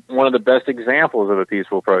was one of the best examples of a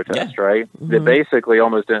peaceful protest, right? Mm-hmm. That basically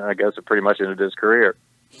almost, I guess, pretty much ended his career.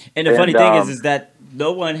 And the funny thing is that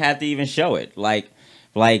no one had to even show it. Like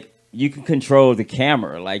you can control the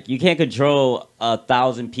camera. Like, you can't control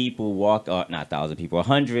 1,000 people not 1,000 people,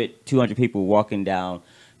 100, 200 people walking down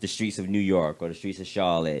the streets of New York or the streets of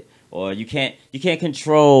Charlotte, or you can't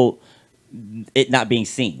control it not being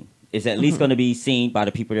seen. It's at least going to be seen by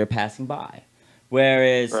the people that are passing by.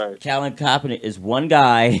 Whereas Colin Kaepernick is one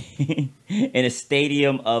guy in a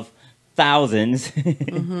stadium of thousands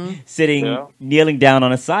sitting, kneeling down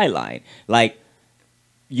on a sideline. Like,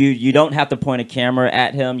 you don't have to point a camera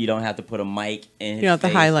at him. You don't have to put a mic in his face. You don't have to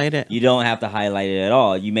highlight it. You don't have to highlight it at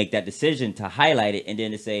all. You make that decision to highlight it and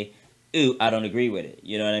then to say, ooh, I don't agree with it.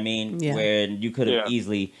 You know what I mean? Yeah. Where you could have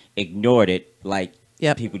easily ignored it like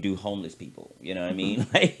people do homeless people. You know what I mean?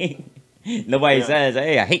 Like, nobody says,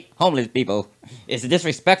 hey, I hate homeless people. It's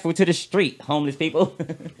disrespectful to the street, homeless people.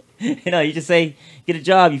 You know, you just say, get a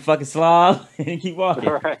job, you fucking slob, and keep walking.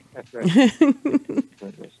 Right. That's right.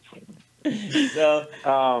 So,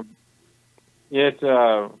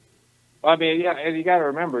 I mean, yeah, and you got to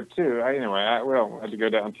remember too. Anyway, we don't have to go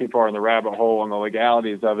down too far in the rabbit hole on the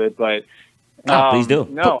legalities of it, but please do.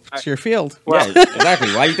 No, it's your field. Well, yeah,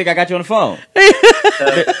 exactly. Why do you think I got you on the phone?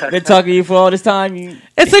 Been talking to you for all this time.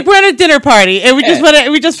 It's like we're at a dinner party, and we just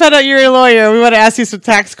found out you're a lawyer. We want to ask you some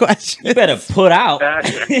tax questions. You better put out.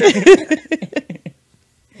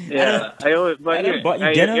 Yeah,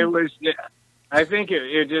 it was. I think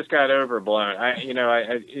it just got overblown.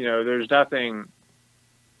 There's nothing.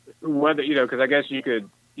 Whether because I guess you could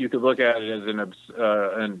look at it as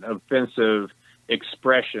an offensive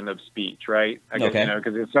expression of speech, right? I guess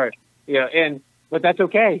because it's sorry, but that's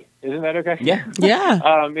okay, isn't that okay? Yeah, yeah.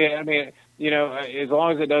 I mean, as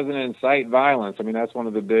long as it doesn't incite violence. I mean, that's one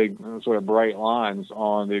of the big sort of bright lines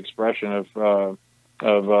on the expression of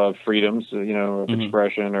freedoms, of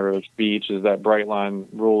expression or of speech, is that bright line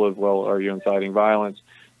rule of, well, are you inciting violence?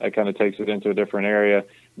 That kind of takes it into a different area.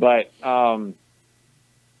 But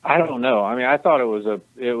I don't know. I mean, I thought it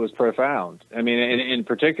was profound. I mean, and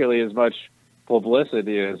particularly as much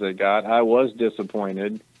publicity as it got, I was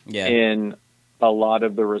disappointed in a lot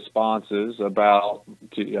of the responses about,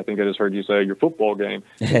 I think I just heard you say, your football game.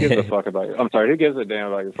 Who gives a fuck about I'm sorry, who gives a damn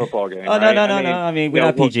about your football game? Oh, right? No. I mean, we're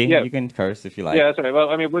not PG. You can curse if you like. Yeah, that's right. Well,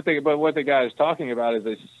 I mean, what the guy is talking about is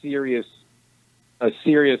a serious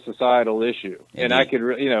societal issue. Indeed. And I could,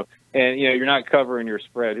 you're not covering your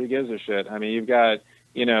spread. Who gives a shit? I mean, you've got,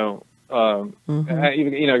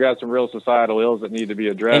 got some real societal ills that need to be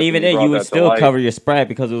addressed. And even then, you would still cover your spread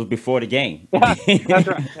because it was before the game. That's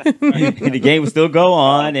right. The game would still go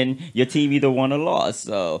on, and your team either won or lost.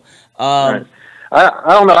 So, right. I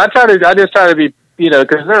don't know. I just try to be,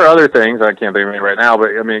 because there are other things I can't think of any right now. But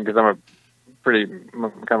I mean, because I'm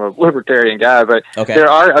kind of a libertarian guy. But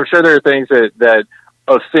I'm sure there are things that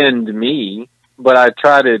offend me. But I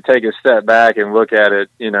try to take a step back and look at it,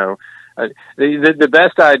 the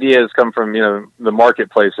best ideas come from the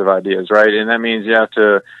marketplace of ideas, right? And that means you have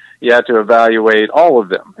to evaluate all of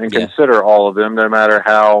them and consider all of them, no matter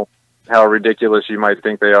how ridiculous you might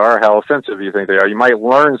think they are, how offensive you think they are. You might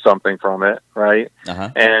learn something from it, right?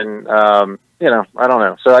 And I don't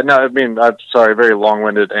know. So I'm sorry, a very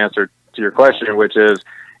long-winded answer to your question, which is,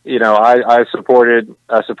 I supported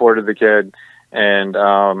the kid, and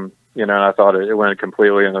and I thought it went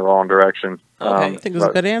completely in the wrong direction. I think it was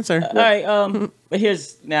a good answer. All right.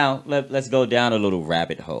 But let's go down a little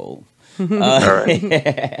rabbit hole. All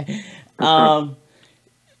right.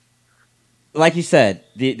 Like you said,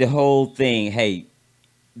 the whole thing, hey,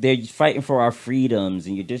 they're fighting for our freedoms,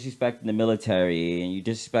 and you're disrespecting the military, and you're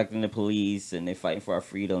disrespecting the police, and they're fighting for our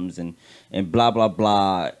freedoms, and blah, blah,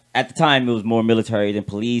 blah. At the time, it was more military than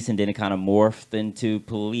police, and then it kind of morphed into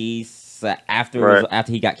police after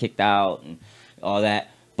he got kicked out and all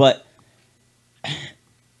that. But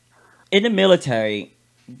in the military,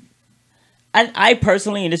 I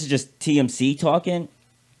personally, and this is just TMC talking,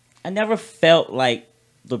 I never felt like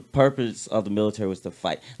the purpose of the military was to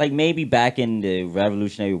fight. Like maybe back in the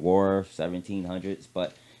Revolutionary War, 1700s,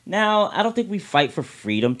 but now I don't think we fight for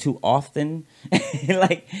freedom too often.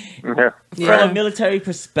 Like from a military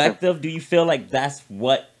perspective, do you feel like that's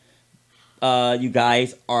what you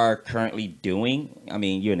guys are currently doing? I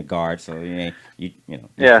mean, you're in the Guard, so you're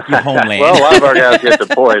homeland. Well, a lot of our guys get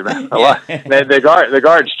deployed, man. The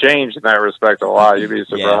Guard's changed in that respect a lot. You'd be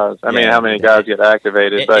surprised. I mean, how many guys get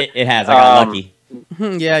activated? It has. I got lucky.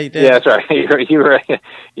 Yeah, you did. Yeah, that's right. You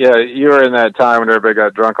were in that time when everybody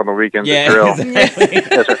got drunk on the weekends at drill. Exactly.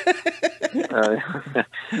 That's right.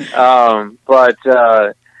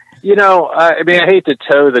 I mean, I hate to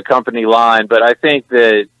toe the company line, but I think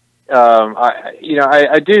that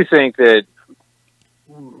I do think that.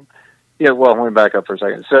 Yeah, well, let me back up for a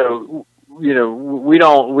second. So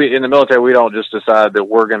we in the military, we don't just decide that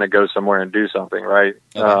we're going to go somewhere and do something, right?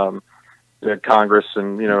 Okay. Congress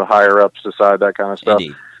and, higher ups decide that kind of stuff.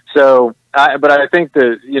 Indeed. So, but I think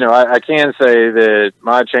that, I can say that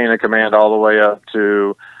my chain of command all the way up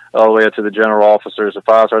to the general officers of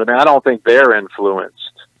 5-star, I mean, I don't think they're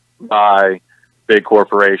influenced by big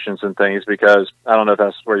corporations and things, because I don't know if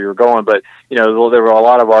that's where you were going, but there were a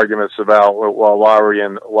lot of arguments about, well, why are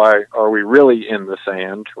we really in the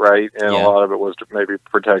sand, right? And a lot of it was to maybe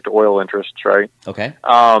protect oil interests, right? Okay.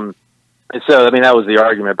 And so, I mean, that was the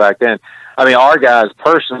argument back then. I mean, our guys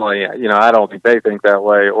personally, I don't think they think that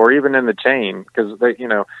way, or even in the chain, because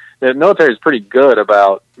the military is pretty good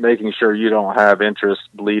about making sure you don't have interests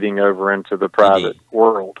bleeding over into the private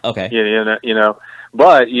world. Okay.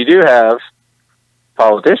 But you do have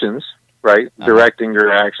politicians, right, directing your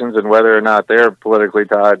actions, and whether or not they're politically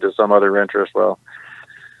tied to some other interest. Well,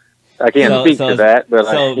 I can't speak to that, but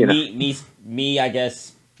me, I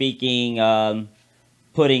guess speaking,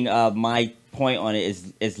 putting my point on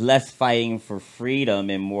it is less fighting for freedom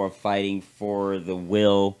and more fighting for the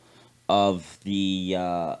will of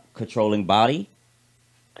the controlling body.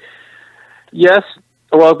 Yes.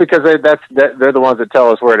 Well, because they're the ones that tell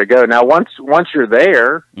us where to go. Now, once you're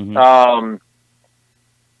there, that's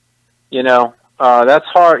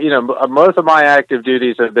hard. Most of my active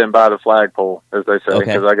duties have been by the flagpole, as they say,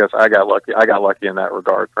 because I guess I got lucky in that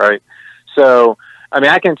regard, right? So, I mean,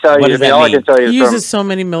 I can tell you. All I can tell you is he uses so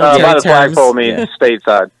many military by the terms. flagpole means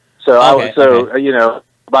stateside. So,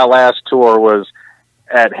 my last tour was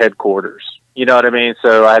at headquarters. You know what I mean?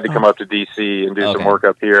 So I had to come up to D.C. and do some work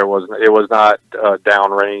up here. It was not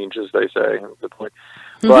downrange, as they say.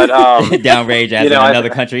 But downrange as in another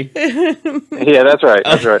country. Yeah, that's right.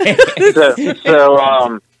 That's right. Yeah,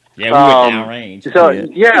 we were downrange. So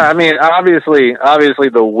I mean, obviously,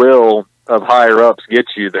 the will of higher ups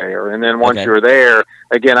gets you there, and then once you're there,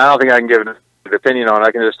 again, I don't think I can give an opinion on it.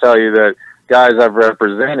 I can just tell you that guys I've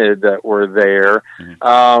represented that were there.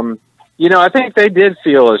 I think they did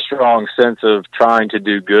feel a strong sense of trying to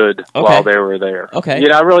do good while they were there. Okay.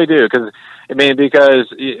 I really do. Because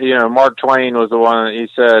Mark Twain was the one, he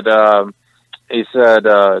said,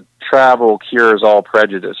 travel cures all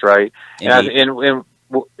prejudice, right? So I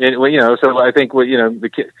think,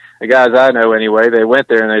 the guys I know anyway, they went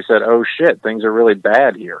there and they said, oh shit, things are really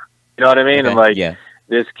bad here. You know what I mean? Okay.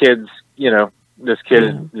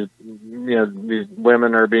 And these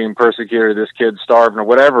women are being persecuted, this kid's starving, or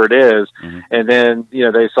whatever it is. And then,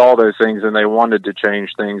 they saw those things and they wanted to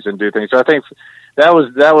change things and do things. So I think that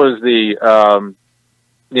was the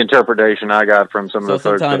interpretation I got from some of the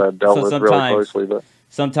folks that I dealt with really closely. But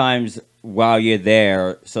sometimes while you're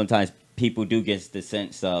there, sometimes people do get the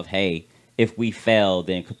sense of, hey, if we fail,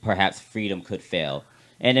 then perhaps freedom could fail.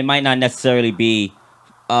 And it might not necessarily be,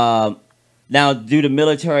 now, do the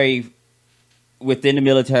military, within the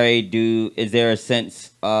military, is there a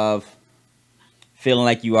sense of feeling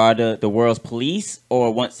like you are the world's police?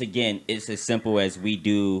 Or once again, it's as simple as we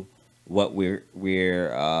do what we're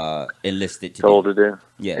enlisted to told to do.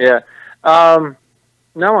 Yeah.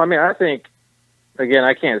 No, I mean, I think, again,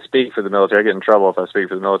 I can't speak for the military. I get in trouble if I speak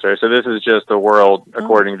for the military. So this is just the world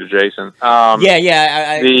according to Jason.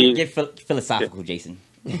 I get philosophical, Jason.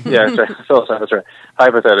 Yeah, that's right. Philosophical, that's right.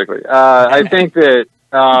 Hypothetically, I think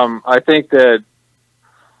that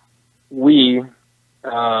we,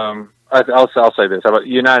 I'll say this about the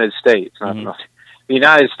United States. The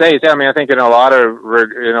United States. I mean, I think in a lot of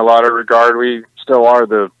regard, we still are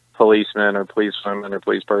the policeman or policewoman or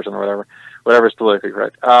police person or whatever's politically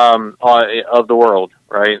correct, of the world,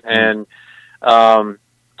 right? And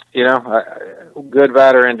good,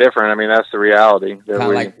 bad, or indifferent. I mean, that's the reality. Kind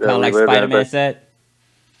of like Spider-Man said.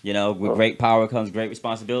 With great power comes great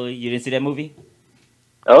responsibility. You didn't see that movie?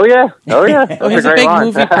 Oh yeah. He's a big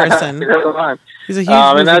movie person. He's a huge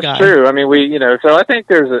movie and that's guy. true. I mean, so I think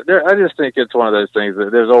I just think it's one of those things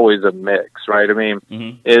that there's always a mix, right? I mean,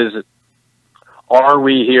 are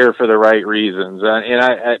we here for the right reasons? And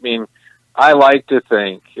I mean, I like to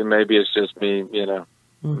think, and maybe it's just me, being a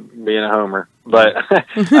homer, but I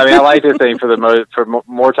mean, I like to think for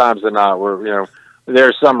more times than not,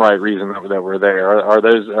 there's some right reason that we're there.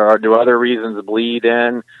 Do other reasons bleed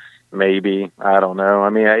in? Maybe, I don't know. I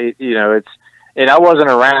mean, and I wasn't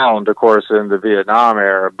around, of course, in the Vietnam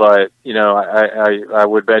era, but I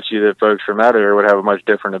would bet you that folks from that era would have a much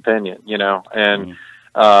different opinion, and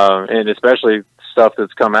especially stuff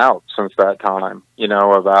that's come out since that time,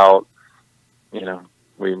 about,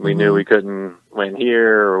 we knew we couldn't win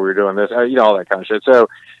here, or we were doing this, all that kind of shit. So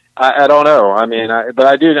I don't know. I mean, but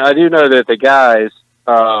I do know that the guys,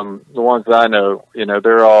 the ones that I know,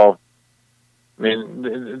 they're all I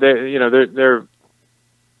mean, they're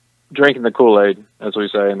drinking the Kool-Aid, as we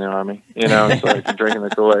say in the Army. It's like drinking the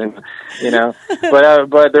Kool-Aid. But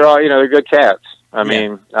they're all they're good cats. I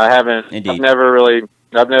mean, I've never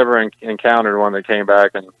encountered one that came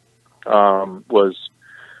back and was.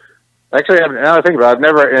 Actually, now I think about it, I've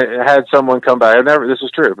never had someone come back. This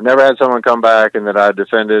is true. I've never had someone come back and that I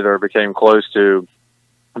defended or became close to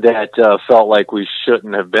that felt like we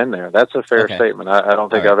shouldn't have been there. That's a fair statement. I don't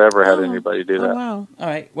think I've ever had anybody do that. Wow. All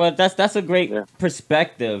right. Well, that's a great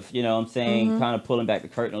perspective. You know what I'm saying? Kind of pulling back the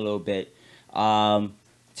curtain a little bit to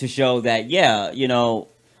show that,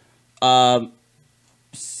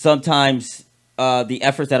 sometimes the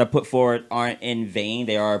efforts that are put forward aren't in vain.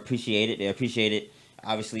 They are appreciated. They're appreciated,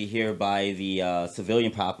 obviously, here by the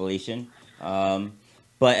civilian population.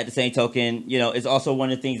 But at the same token, it's also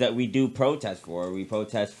one of the things that we do protest for. We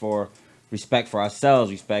protest for respect for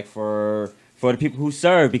ourselves, respect for the people who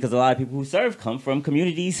serve, because a lot of people who serve come from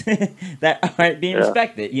communities that aren't being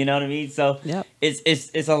respected. You know what I mean? So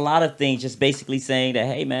it's a lot of things, just basically saying that,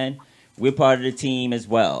 hey, man, we're part of the team as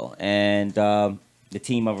well. And the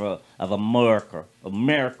team of America.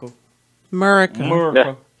 Yeah.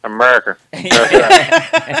 America.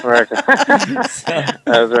 That's right. America.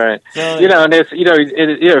 That's right. So, and it's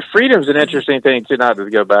freedom's an interesting thing too. Not to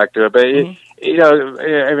go back to it, but I mean,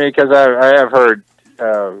 because I have heard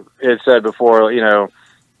it said before, get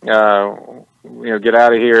out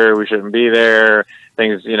of here. We shouldn't be there.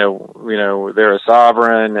 Things, they're a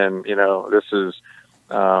sovereign, and this is,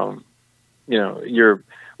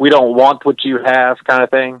 we don't want what you have, kind of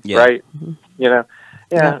thing, right?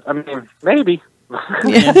 I mean, maybe.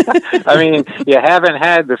 I mean, you haven't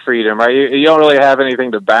had the freedom, right? You don't really have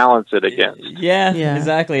anything to balance it against. Yeah.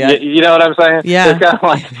 Exactly. You know what I'm saying? Yeah. It's kind of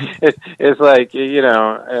like it's like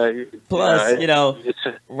Plus,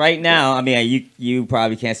 right now. I mean, you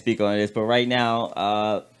probably can't speak on this, but right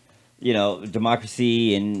now,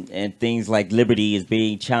 democracy and things like liberty is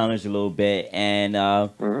being challenged a little bit, and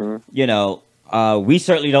we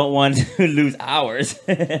certainly don't want to lose ours.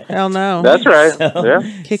 Hell no. That's right.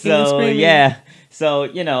 Kicking and screaming. Yeah. So,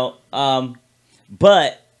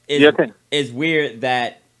 but it's weird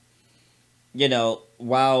that,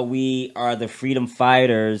 while we are the freedom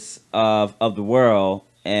fighters of the world,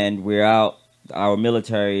 and we're out, our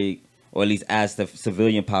military, or at least as the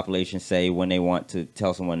civilian population say, when they want to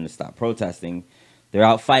tell someone to stop protesting, they're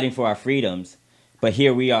out fighting for our freedoms. But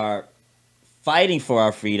here we are fighting for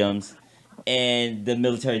our freedoms, and the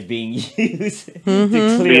military is being used to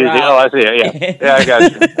clear out. Oh, I see it. Yeah, I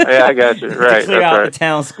got you. Yeah, I got you. Right, to clear out the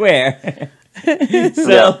town square.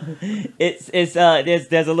 So there's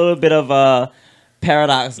a little bit of a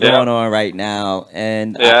paradox going on right now,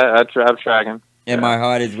 and I'm tracking. And my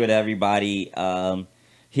heart is with everybody.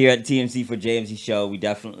 Here at the TMC4JMC Show, we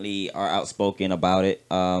definitely are outspoken about it,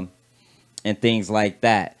 and things like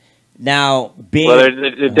that. Now,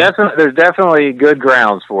 there's definitely good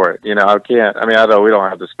grounds for it. I know we don't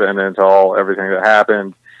have to spin into everything that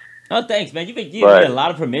happened. Oh, thanks, man. You get a lot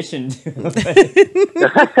of permission.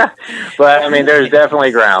 But I mean, there's definitely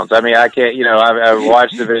grounds. I mean, I can't. I've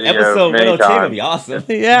watched the video Episode many times. Would be awesome.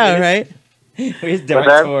 Yeah, right. His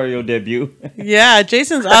directorial debut. Yeah,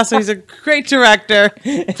 Jason's awesome. He's a great director.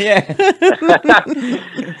 Yeah.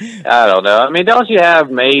 I don't know. I mean, don't you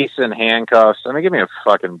have mace and handcuffs? I mean, give me a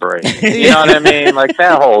fucking break. You know what I mean? Like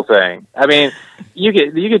that whole thing. I mean, you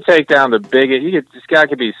could take down the biggest. This guy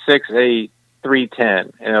could be 6'8",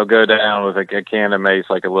 310, and he'll go down with a can of mace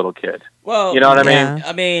like a little kid. Well, you know what I mean?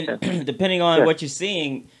 I mean, depending on what you're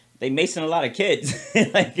seeing, they macing a lot of kids.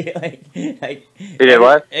 like they did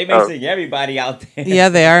what? They macing everybody out there. Yeah,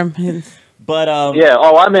 they are. But I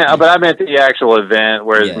meant the actual event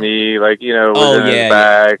where his knee, was in his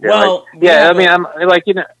back. Well, I mean, I'm like,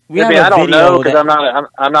 I don't know, because I'm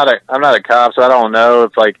not a cop, so I don't know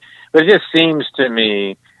if but it just seems to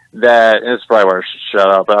me that, and it's probably where I should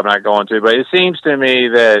shut up, but I'm not going to. But it seems to me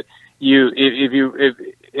that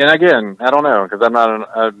and again, I don't know, because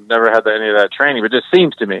I've never had any of that training, but it just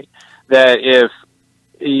seems to me that if,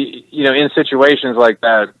 in situations like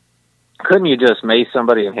that, couldn't you just mace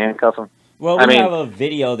somebody and handcuff them? Well, we have a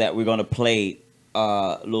video that we're going to play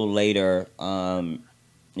a little later,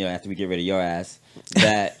 after we get rid of your ass.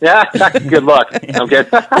 That good luck. I'm kidding.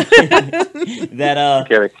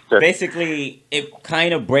 That basically it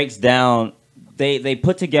kind of breaks down. They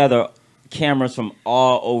put together cameras from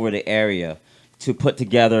all over the area to put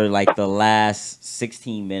together like the last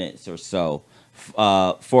 16 minutes or so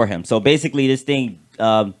for him. So basically, this thing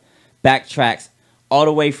backtracks all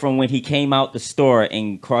the way from when he came out the store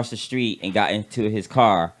and crossed the street and got into his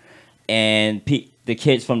car, and the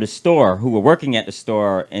kids from the store who were working at the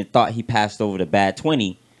store and thought he passed over the bad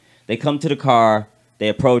 20. They come to the car. They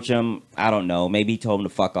approach him. I don't know. Maybe he told them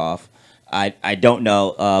to fuck off. I don't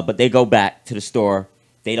know. But they go back to the store.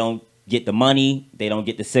 They don't get the money. They don't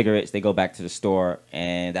get the cigarettes. They go back to the store,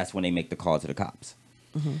 and that's when they make the call to the cops.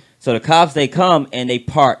 Mm-hmm. So the cops, they come, and they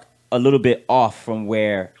park a little bit off from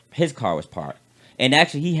where his car was parked. And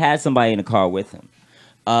actually, he had somebody in the car with him.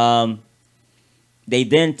 They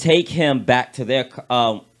then take him back to their...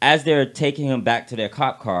 as they're taking him back to their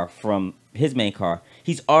cop car from his main car,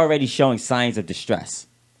 he's already showing signs of distress.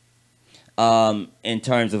 In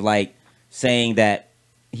terms of, like, saying that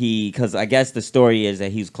because I guess the story is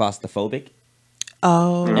that he's claustrophobic.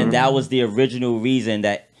 Oh. And that was the original reason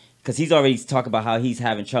that, because he's already talked about how he's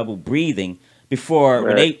having trouble breathing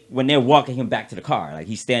before when they're walking him back to the car. Like,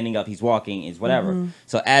 he's standing up, he's walking, is whatever. Mm-hmm.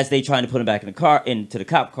 So as they trying to put him back in the car, into the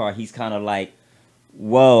cop car, he's kind of like,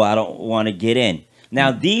 whoa, I don't want to get in.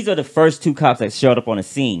 Now, these are the first two cops that showed up on the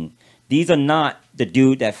scene. These are not the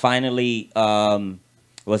dude that finally,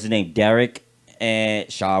 what's his name, Derek and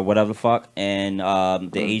Shaw, whatever the fuck, and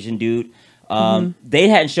the Asian dude. They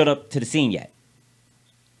hadn't showed up to the scene yet.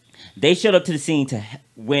 They showed up to the scene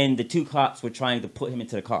when the two cops were trying to put him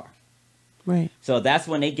into the car. Right. So that's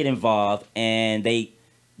when they get involved, and they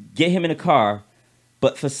get him in the car.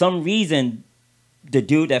 But for some reason, the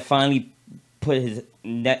dude that finally put his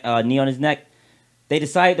knee on his neck, they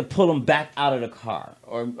decided to pull him back out of the car.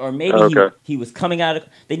 Or maybe he was coming out of...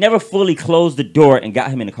 They never fully closed the door and got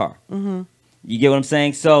him in the car. Mm-hmm. You get what I'm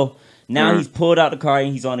saying? So now he's pulled out the car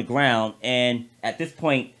and he's on the ground. And at this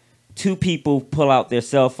point, two people pull out their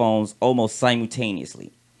cell phones almost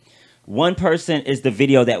simultaneously. One person is the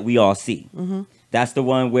video that we all see. Mm-hmm. That's the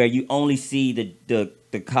one where you only see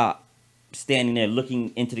the cop standing there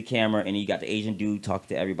looking into the camera, and you got the Asian dude talking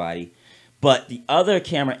to everybody. But the other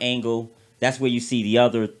camera angle, that's where you see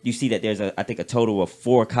you see that there's I think a total of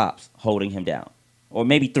 4 cops holding him down. Or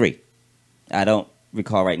maybe 3. I don't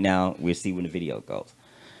recall right now. We'll see when the video goes.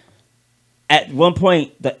 At one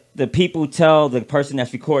point, the people tell the person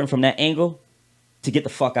that's recording from that angle to get the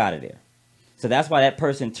fuck out of there. So that's why that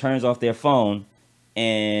person turns off their phone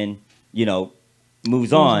and,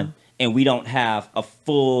 moves on, and we don't have a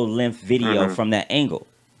full-length video from that angle.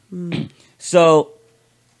 So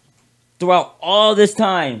throughout all this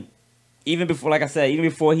time, even before, like I said, even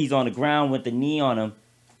before he's on the ground with the knee on him,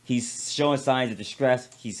 he's showing signs of distress.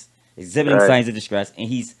 He's exhibiting signs of distress, and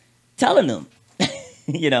he's telling them,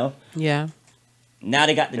 Yeah. Now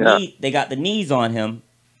they got the knees on him,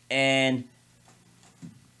 and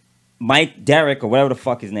Derek, or whatever the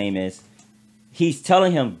fuck his name is, he's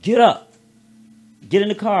telling him, get up, get in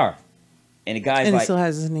the car. And the guy's like... he still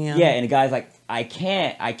has his knee on. Yeah, and the guy's like, I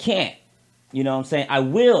can't. You know what I'm saying? I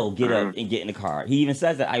will get up and get in the car. He even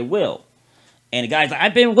says that, I will. And the guy's like,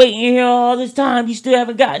 I've been waiting here all this time. You still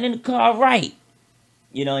haven't gotten in the car right.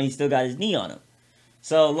 And he still got his knee on him.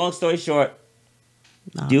 So, long story short,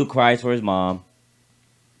 dude cries for his mom,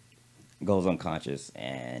 goes unconscious,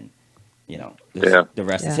 and, the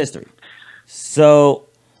rest is history. So,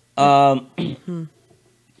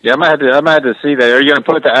 yeah, I might have to see that. Are you going to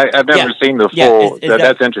put that? I've never seen the full.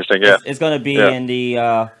 That's interesting. Yeah, it's going to be in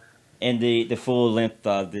the full length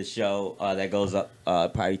of this show that goes up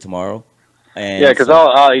probably tomorrow. And because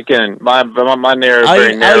you can my narrow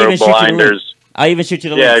blinders. I'll even shoot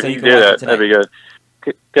you the link. Yeah, so you can do that. That'd be good.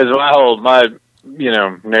 Because my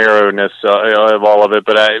narrowness of all of it,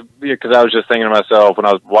 but because I was just thinking to myself when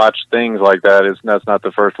I watch things like that, that's not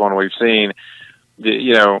the first one we've seen.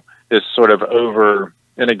 This sort of over.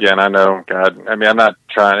 And again, I know, God, I mean, I'm not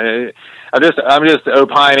trying. I'm just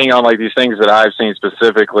opining on like these things that I've seen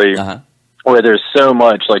specifically, where there's so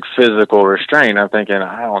much like physical restraint. I'm thinking,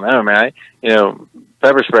 I don't know, man.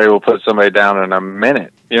 Pepper spray will put somebody down in a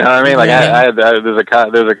minute. You know what I mean? Like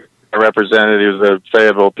there's a representative who was the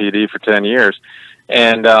Fayetteville PD for 10 years,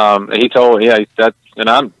 and he told, he's the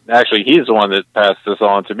one that passed this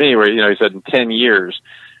on to me. Where he said in 10 years,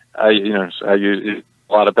 I used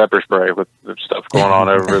a lot of pepper spray with the stuff going on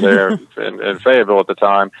over there in Fayetteville at the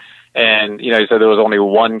time. And, he said there was only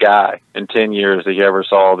one guy in 10 years that he ever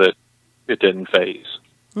saw that it didn't phase.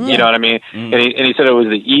 You know what I mean? And he said it was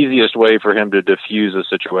the easiest way for him to diffuse a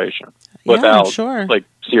situation without like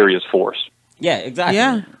serious force. Yeah, exactly.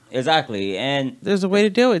 Yeah, exactly. And there's a way to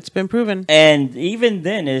do it. It's been proven. And even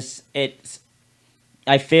then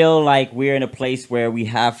I feel like we're in a place where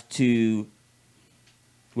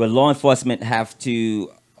where law enforcement have to,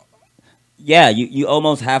 you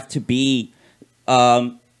almost have to be, law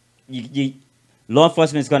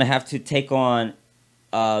enforcement is going to have to take on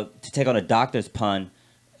a doctor's pun,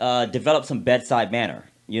 develop some bedside manner.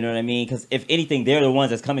 You know what I mean? Because if anything, they're the ones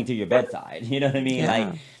that's coming to your bedside. You know what I mean?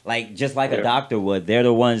 Yeah. Like just like a doctor would. They're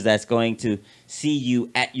the ones that's going to see you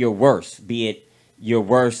at your worst, be it your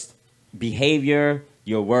worst behavior,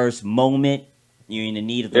 your worst moment. You're in the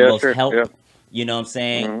need of the most help. Yeah. You know what I'm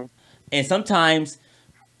saying? Mm-hmm. And sometimes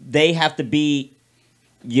they have to be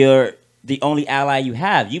the only ally you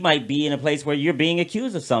have. You might be in a place where you're being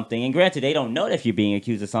accused of something. And granted, they don't know that you're being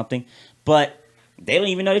accused of something, but they don't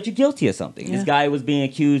even know that you're guilty of something. Yeah. This guy was being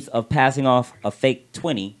accused of passing off a fake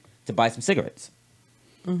 20 to buy some cigarettes.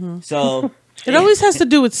 Mm-hmm. So it always has to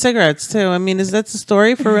do with cigarettes, too. I mean, is that the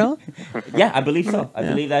story for real? Yeah, I believe so. I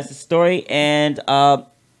believe that's the story. And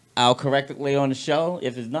I'll correct it later on the show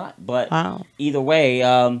if it's not. But either way,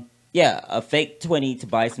 a fake 20 to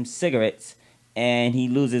buy some cigarettes. And he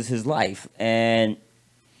loses his life, and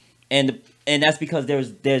that's because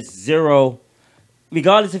there's zero,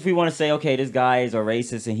 regardless if we want to say, okay, this guy is a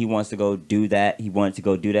racist and he wants to go do that,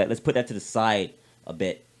 let's put that to the side a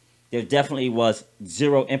bit. There definitely was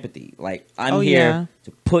zero empathy. Like, I'm here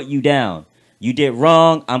to put you down. You did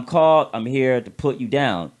wrong. I'm called. I'm here to put you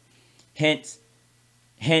down. Hence,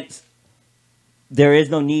 there is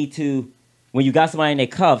no need to, when you got somebody in their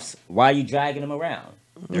cuffs, why are you dragging them around?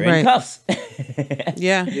 They're in cuffs.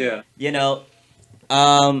 Yeah. You know.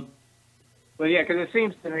 Well, yeah, because it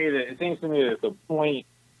seems to me that the point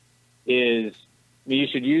is, I mean, you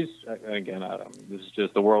should use, again, this is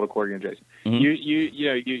just the world according to Jason. Mm-hmm.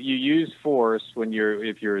 You use force when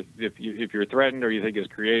if you're threatened or you think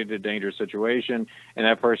it's created a dangerous situation, and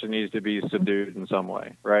that person needs to be subdued in some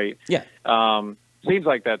way, right? Yeah. Seems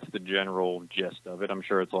like that's the general gist of it. I'm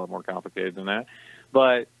sure it's a lot more complicated than that.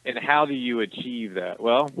 But, and how do you achieve that?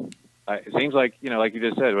 Well, it seems like, like you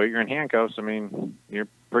just said, well, you're in handcuffs. I mean, you're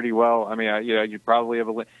pretty well, I mean, you probably have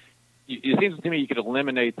it seems to me you could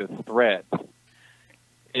eliminate the threat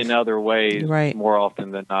in other ways more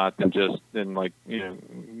often than not than just gang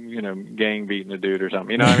beating a dude or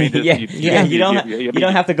something. You know what I mean? Just, you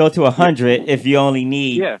don't have to go to 100 if you only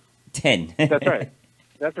need 10. That's right.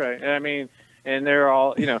 That's right. And I mean, and they're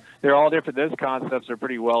all different. Those concepts are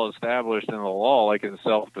pretty well established in the law, like in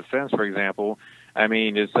self-defense, for example. I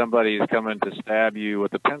mean, if somebody's coming to stab you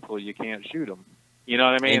with a pencil, you can't shoot them. You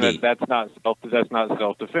know what I mean? That's not self-defense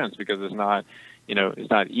because it's not,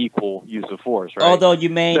 it's not equal use of force, right? Although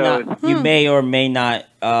you may or may not,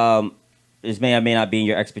 this may or may not be in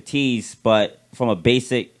your expertise, but from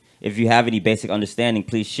if you have any basic understanding,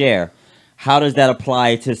 please share. How does that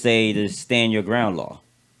apply to, say, the stand your ground law?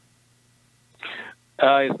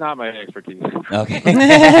 It's not my expertise. Okay.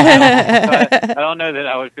 I don't know that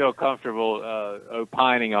I would feel comfortable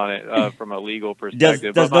opining on it from a legal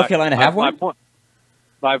perspective. Does North Carolina have one?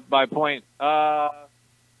 My point. I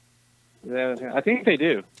think they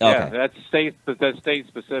do. Okay. Yeah, that's state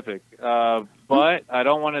specific. But I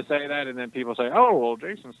don't want to say that, and then people say, "Oh, well,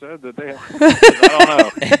 Jason said that they have." I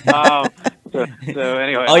don't know. So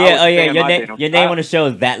anyway. Oh yeah. Your name on the show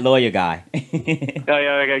is That Lawyer Guy.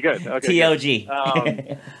 Okay, good. Okay, T.L.G.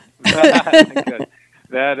 Good.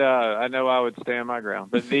 That I know I would stand my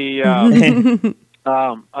ground, but the what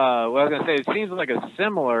I was going to say, it seems like a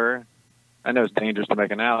similar. I know it's dangerous to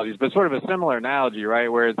make analogies, but sort of a similar analogy, right?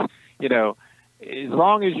 Where it's as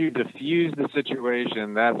long as you diffuse the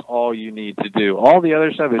situation, that's all you need to do. All the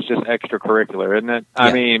other stuff is just extracurricular, isn't it? Yeah.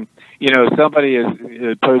 I mean, somebody is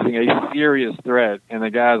posing a serious threat, and the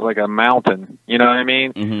guy's like a mountain. You know what I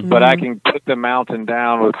mean? Mm-hmm. But I can put the mountain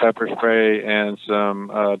down with pepper spray and some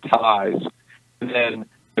ties. And then,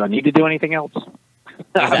 do I need to do anything else?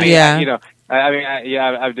 I've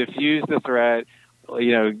diffused the threat.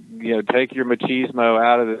 Take your machismo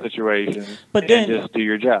out of the situation, and just do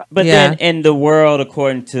your job. But then, in the world,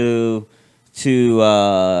 according to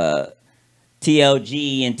T.L.G.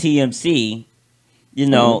 and TMC,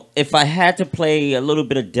 if I had to play a little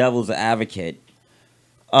bit of devil's advocate,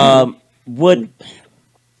 would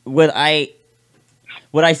I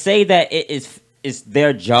say that it's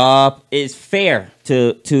their job? It's fair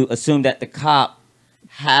to assume that the cop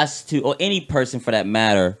has to, or any person for that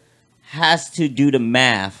matter, has to do the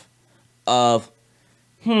math of,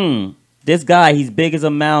 this guy, he's big as a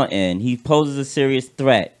mountain. He poses a serious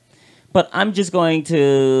threat. But I'm just going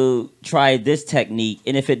to try this technique,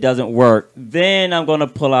 and if it doesn't work, then I'm going to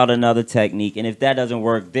pull out another technique. And if that doesn't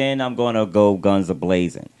work, then I'm going to go guns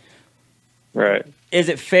a-blazing. Right. Is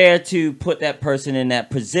it fair to put that person in that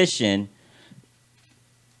position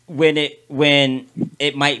when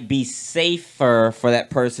it might be safer for that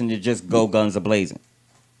person to just go guns a-blazing?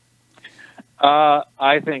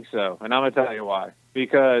 I think so, and I'm going to tell you why.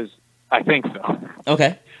 Because I think so.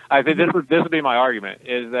 Okay. I think this would be my argument,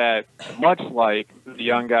 is that much like the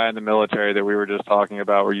young guy in the military that we were just talking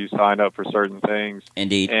about, where you signed up for certain things.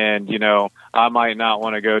 Indeed. And, you know, I might not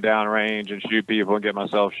want to go down range and shoot people and get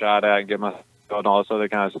myself shot at and get myself and all this other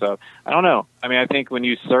kind of stuff. I don't know. I mean, I think when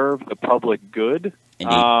you serve the public good, you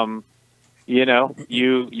know,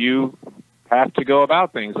 you have to go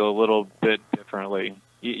about things a little bit differently,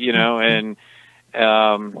 you know, and,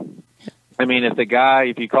 I mean, if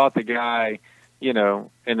you caught the guy, you know,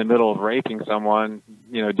 in the middle of raping someone,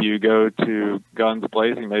 you know, do you go to guns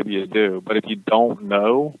blazing? Maybe you do. But if you don't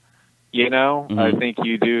know, you know, I think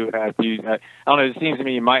you do have to, I don't know, it seems to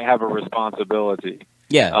me you might have a responsibility.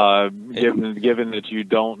 Yeah. Given that you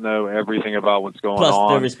don't know everything about what's going on.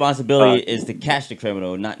 Plus, the responsibility is to catch the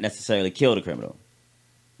criminal, not necessarily kill the criminal.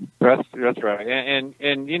 That's right.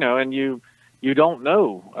 And you know, and you don't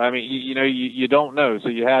know. I mean, you know, you don't know. So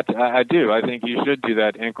you have to, I think you should do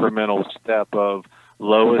that incremental step of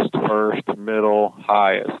lowest first, middle,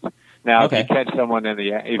 highest. Now, if you catch someone in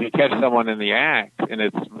the act and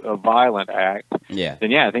it's a violent act,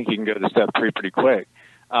 then I think you can go to step 3 pretty quick.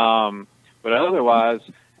 But otherwise,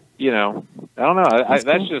 you know, I don't know.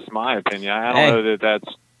 That's just my opinion. I don't know that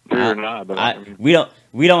that's true or not. But I mean,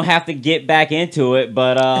 we don't have to get back into it,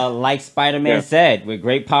 but like Spider-Man said, with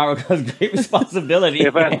great power comes great responsibility.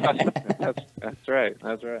 That's right.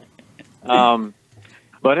 That's right.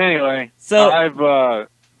 But anyway, so I've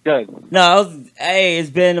good. No, it's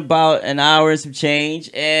been about an hour and some change,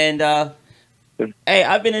 and hey,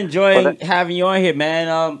 I've been enjoying having you on here, man.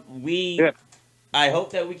 I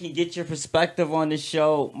hope that we can get your perspective on this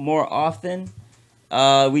show more often.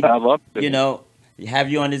 I'd love to. You know,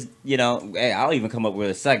 have you on this, you know, hey, I'll even come up with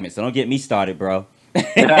a segment, so don't get me started, bro.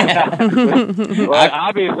 Well,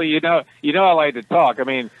 obviously, you know I like to talk. I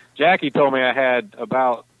mean, Jackie told me I had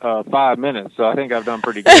about 5 minutes, so I think I've done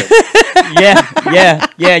pretty good.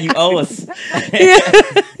 yeah, you owe us.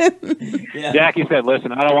 Jackie said,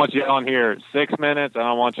 listen, I don't want you on here 6 minutes. I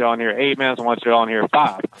don't want you on here 8 minutes. I want you on here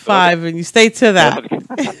 5. 5, and you stay to that.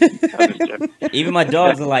 Even my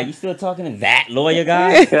dogs are like, you still talking to that lawyer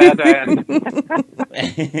guy? That's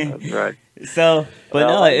right. So, but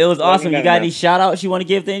no, it was awesome. You got any shout-outs you want to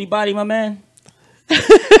give to anybody, my man?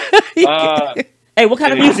 Hey, what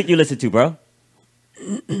kind of music you listen to, bro?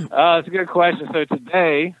 It's a good question. So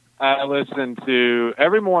today,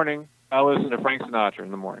 every morning, I listen to Frank Sinatra in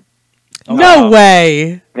the morning. No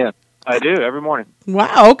way. Yeah, I do, every morning.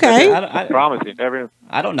 Wow, okay. I promise you.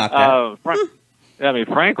 I don't knock that.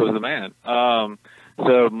 Frank was the man. So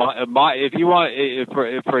if you want,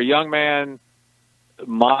 for a young man,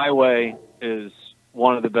 My Way is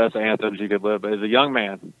one of the best anthems you could live. But as a young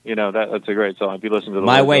man, you know, that's a great song. If you listen to the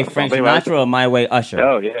My Way, Frank Sinatra, or My Way, Usher?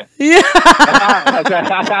 Oh yeah.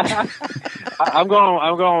 I'm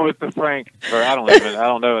going with the Frank. Or I don't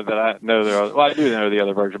know that I know the other. Well, I do know the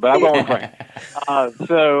other version, but I'm going with Frank. I don't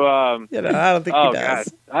think he does. God.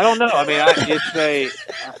 I don't know. I mean,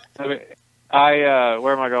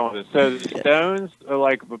 where am I going with this? So the Stones are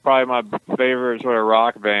like probably my favorite sort of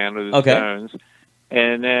rock band with the Stones.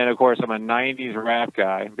 And then, of course, I'm a 90s rap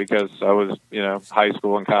guy because I was, you know, high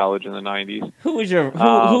school and college in the 90s. Who was your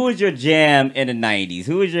jam in the 90s?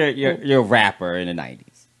 Who was your rapper in the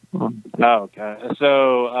 90s? Oh, okay.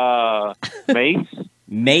 So, Mace.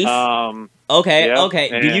 Mace? Okay.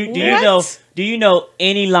 And, do you know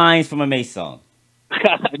any lines from a Mace song?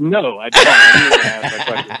 No, I don't.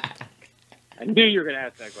 I knew you were going to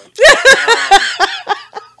ask that question.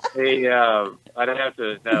 I'd have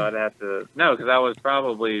to, no, because I was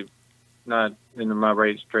probably not in my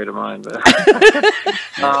right state of mind. But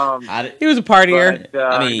he was a partier.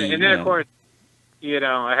 But, and then, of course, you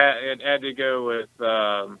know, I had to go with,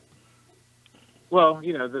 well,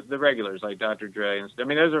 you know, the regulars like Dr. Dre and stuff. I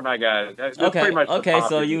mean, those are my guys. That's pretty much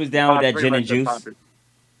so you was down with that gin and juice.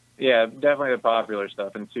 Yeah, definitely the popular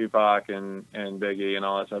stuff, and Tupac and Biggie and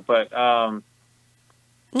all that stuff. But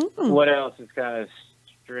what else is kind of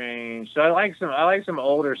strange? So I like some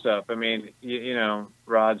older stuff. I mean, you know,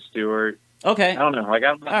 Rod Stewart. Okay. I don't know. Like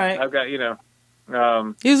I've got, you know.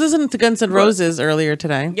 He was listening to Guns N' Roses earlier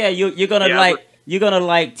today. Yeah, you're gonna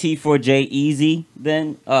like T4J Easy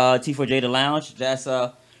then. T4J The Lounge. That's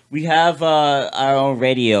we have our own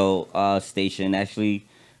radio station actually.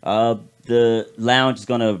 The Lounge is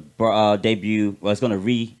gonna debut. Well, it's gonna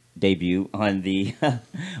re-debut on the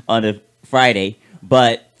on the Friday,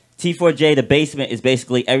 but T4J The Basement is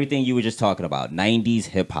basically everything you were just talking about. 90s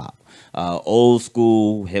hip hop, old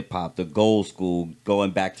school hip hop, the gold school,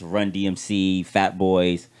 going back to Run DMC, Fat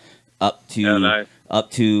Boys, up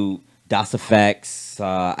to Das Effects,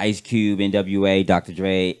 Ice Cube, NWA, Dr.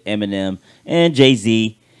 Dre, Eminem, and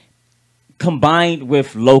Jay-Z. combined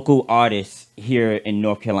with local artists here in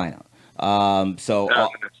North Carolina. So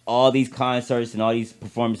all these concerts and all these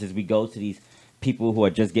performances, we go to these people who are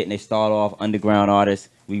just getting their start off, underground artists.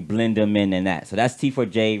 We blend them in that. So that's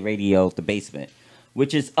T4J Radio, The Basement,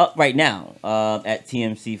 which is up right now at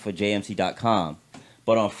TMC4JMC.com.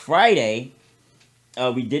 But on Friday,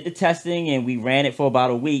 we did the testing and we ran it for about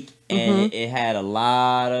a week, and it had a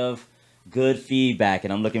lot of good feedback.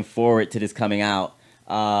 And I'm looking forward to this coming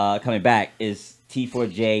back. Is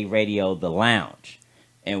T4J Radio, The Lounge.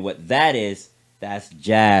 And what that is, that's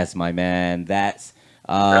jazz, my man. That's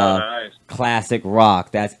nice. Classic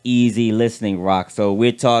rock. That's easy listening rock. So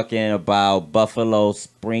we're talking about Buffalo,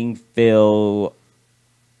 Springfield,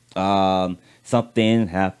 something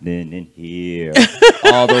happening in here,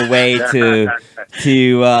 all the way to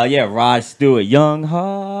Rod Stewart, Young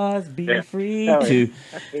Hearts Be Free,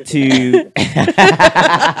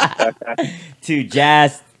 to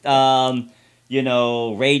jazz,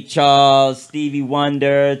 Ray Charles, Stevie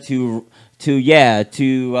Wonder, to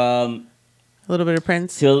a little bit of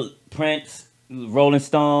Prince. To Prince, Rolling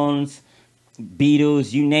Stones,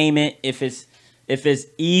 Beatles, you name it. If it's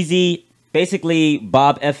easy, basically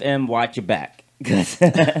Bob FM, watch your back.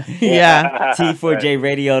 Yeah. T4J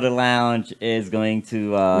Radio, The Lounge is going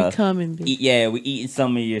to we coming. we're eating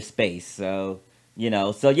some of your space. So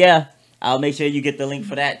I'll make sure you get the link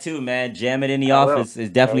for that too, man. Jam it in the office is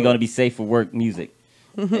definitely going to be safe for work music.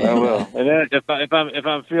 I will. And then if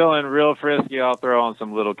I'm feeling real frisky, I'll throw on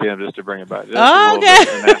some Little Kim just to bring it back. Okay.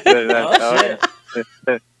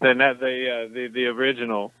 The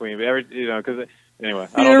original Queen, because anyway.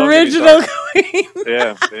 The original Queen.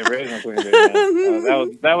 Yeah, the original Queen.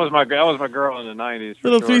 Man. That was my girl in the '90s.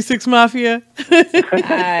 Little 3-6 Mafia.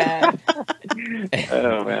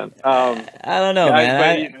 Oh man. I don't know,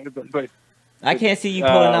 man. I can't see you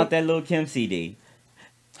pulling out that Lil' Kim CD.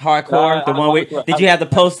 Hardcore, the one with. Did you have the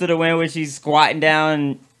poster, the one where she's squatting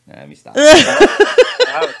down? Let me stop.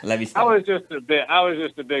 Let me stop. I was just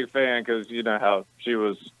a big fan because you know how she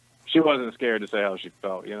wasn't scared to say how she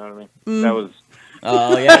felt. You know what I mean? That was.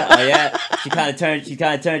 Oh yeah. She kind of turned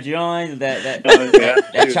you on.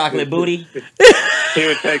 That chocolate booty.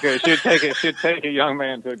 She'd take a young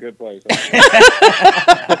man to a good place.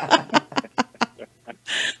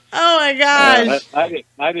 Oh my gosh!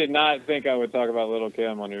 I did not think I would talk about Little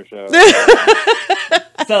Kim on your show. I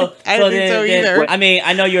don't think so either. I mean,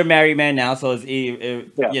 I know you're a married man now, so it's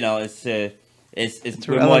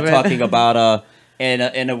we're more talking about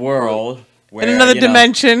in a world where, in another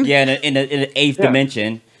dimension. Yeah, in an eighth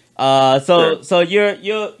dimension. So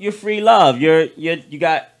you're free love. You're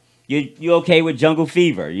okay with jungle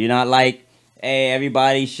fever. You're not like, hey,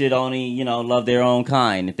 everybody should only love their own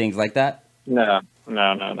kind and things like that. No,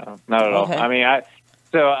 not at all. Okay. I mean,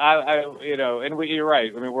 you're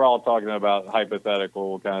right. I mean, we're all talking about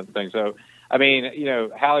hypothetical kind of things. So, I mean,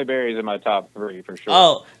 Halle Berry's in my top 3 for sure.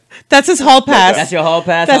 Oh, that's his hall pass. That's your hall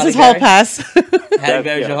pass. That's his hall pass. Halle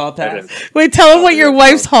Berry's your hall pass. Wait, tell him what your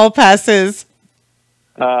wife's hall pass is.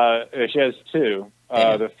 She has 2.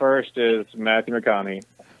 The first is Matthew McConaughey.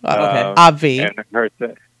 Okay, Obvi. And her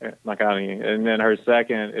McConaughey, and then her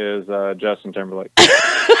second is Justin Timberlake.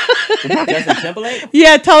 Justin Timberlake?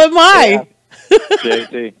 Yeah, tell him why.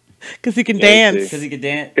 JT. Because he can dance. Because he can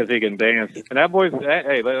dance. Because he can dance. And that boy's,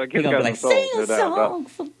 hey, like, he's got like, some sing soul, a song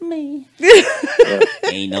for me.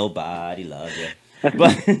 Ain't nobody love you.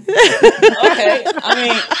 But okay, I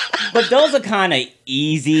mean, but those are kind of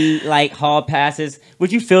easy, like hall passes.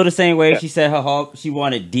 Would you feel the same way if she said she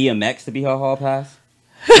wanted DMX to be her hall pass?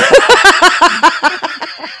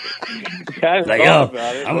 Like,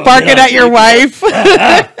 barking at your wife.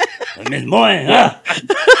 Miss Morning,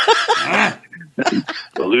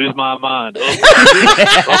 to lose my mind.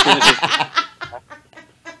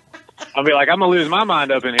 I'll be like, I'm gonna lose my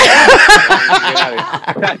mind up in here.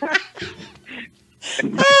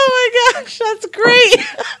 Oh my gosh, that's great.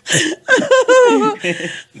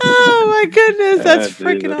 Oh my goodness, that's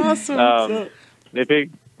freaking awesome.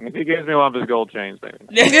 If he gives me one of his gold chains, maybe.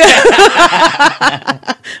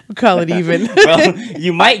 We'll call it even. Bro,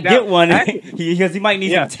 you might get one because you might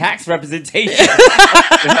need some tax representation.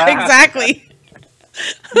 Exactly.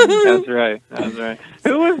 That's right.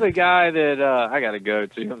 Who was the guy that I got to go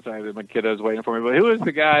to? I'm sorry that my kiddo's waiting for me. But who was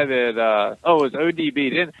the guy that? It was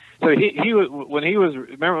ODB. So he was when he was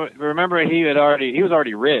remember he was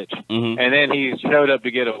already rich, and then he showed up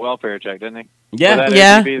to get a welfare check, didn't he? Yeah, was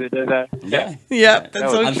that ODB that did that? Yeah.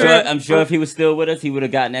 That's so true. I'm sure if he was still with us, he would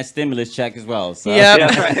have gotten that stimulus check as well. So. Yeah,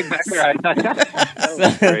 that's right, exactly right. That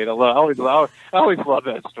was great. I always love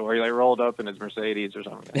that story. Like rolled up in his Mercedes or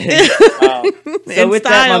something. So with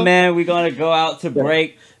that, my man, we're gonna go out to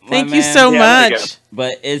break. Thank you so much.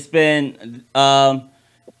 But it's been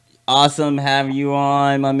awesome having you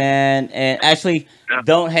on, my man. And actually,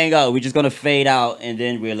 don't hang up. We're just gonna fade out, and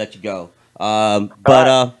then we'll let you go.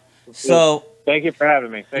 So thank you for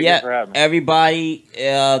having me. Thank you for having me. Everybody,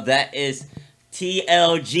 that is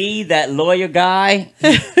T.L.G, that lawyer guy.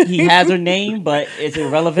 He has her name, but it's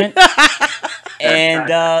irrelevant. And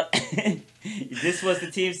this was the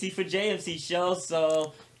TMC4JMC show.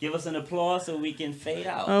 So give us an applause so we can fade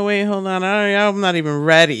out. Oh wait, hold on. I'm not even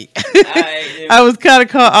ready. I was kind of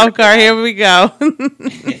caught off guard. Here we go.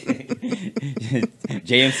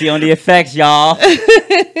 JMC on the effects, y'all.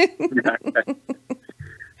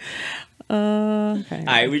 Okay. All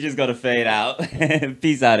right, we're just gonna fade out.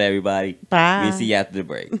 Peace out, everybody. Bye. We'll see you after the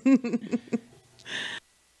break.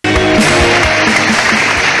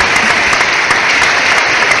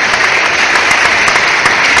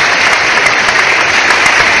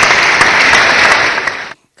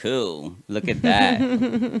 Cool. Look at that.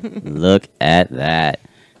 Look at that.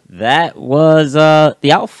 That was the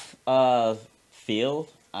outfield.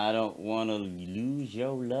 I don't want to lose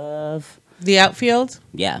your love. The outfield.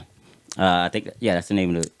 Yeah. I think that's the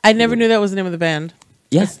name of it. I never knew that was the name of the band.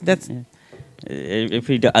 Yes, that's.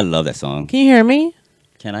 Yeah. I love that song. Can you hear me?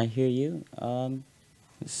 Can I hear you?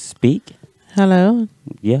 Speak. Hello.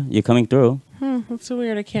 Yeah, you're coming through. That's so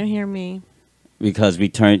weird. I can't hear me. Because we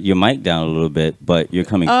turned your mic down a little bit, but you're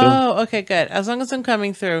coming through. Oh, okay, good. As long as I'm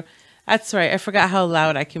coming through. That's right. I forgot how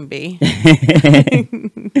loud I can be. I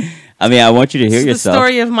mean, I want you to hear yourself. The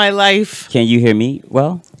story of my life. Can you hear me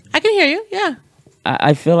well? I can hear you, yeah.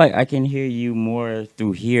 I feel like I can hear you more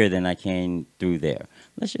through here than I can through there.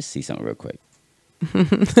 Let's just see something real quick.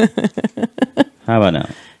 How about now?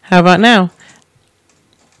 How about now?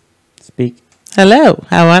 Speak. Hello.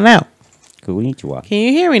 How about now? Cool. We need to walk. Can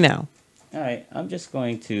you hear me now? All right. I'm just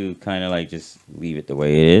going to kind of like just leave it the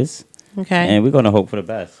way it is. Okay. And we're going to hope for the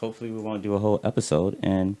best. Hopefully we won't do a whole episode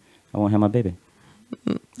and I won't have my baby.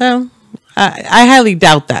 Well, I highly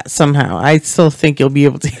doubt that somehow. I still think you'll be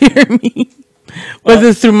able to hear me. Whether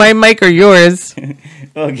it's through my mic or yours.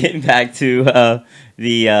 Well, getting back to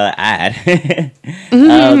the ad.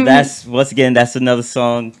 That's, once again, that's another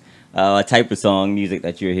song, a type of song, music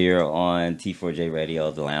that you'll hear on T4J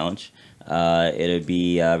Radio, The Lounge. It'll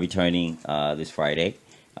be returning this Friday.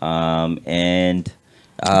 That's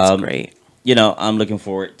great. You know, I'm looking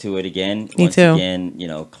forward to it again. Me Once too. Again, you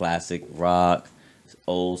know, classic rock,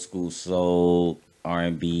 old school soul,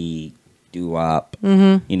 R&B, doo-wop.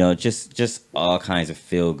 You know, just all kinds of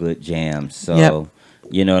feel-good jams. So,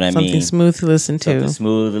 you know what I mean? Something smooth to listen to. Something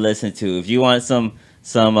smooth to listen to. If you want some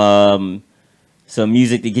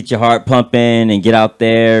music to get your heart pumping and get out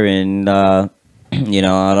there and, you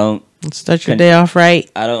know, I don't... Start your day off right.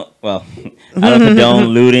 I don't condone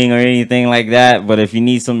looting or anything like that, but if you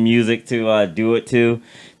need some music to do it to,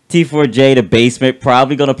 T4J, The Basement,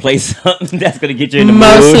 probably going to play something that's going to get you in the mood.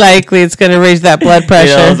 Most likely it's going to raise that blood pressure.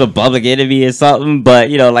 You know, it's a Public Enemy or something, but,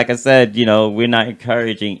 you know, like I said, you know, we're not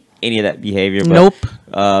encouraging any of that behavior. But, nope.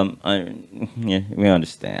 Yeah, we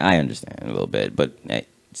understand. I understand a little bit, but hey,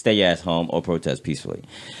 stay your ass home or protest peacefully.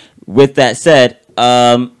 With that said,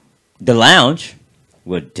 The Lounge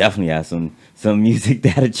would definitely have some music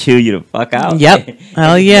that'll chill you the fuck out. Yep.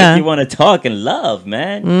 Hell yeah. You want to talk and love,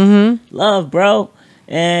 man. Love, bro.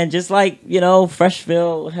 And just like, you know,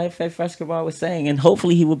 Freshville, Jefe Freshcabar was saying, and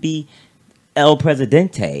hopefully he will be El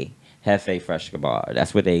Presidente Jefe Freshcabar.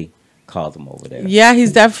 That's what they call them over there. Yeah,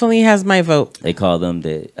 he's definitely has my vote. They call them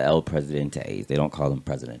the El Presidentes. They don't call them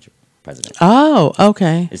president. Oh,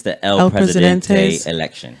 okay. It's the El Presidente Presidentes.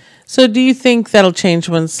 election. So do you think that'll change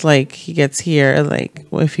once, like, he gets here? Like,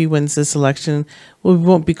 if he wins this election, we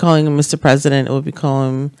won't be calling him Mr. President. We'll be calling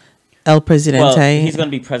him El Presidente. Well, he's going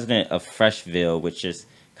to be president of Freshville, which is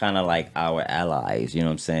kind of like our allies. You know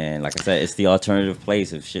what I'm saying? Like I said, it's the alternative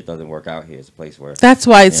place if shit doesn't work out here. It's a place where... That's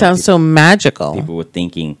why it sounds so magical. People were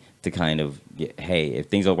thinking to kind of, hey, if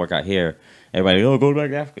things don't work out here, everybody, go back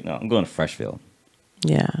to Africa. No, I'm going to Freshville.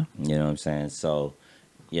 Yeah. You know what I'm saying? So,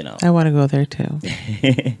 you know. I want to go there, too.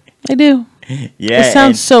 I do. Yeah. It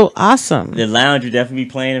sounds so awesome. The Lounge would definitely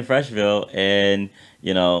be playing in Freshville, and,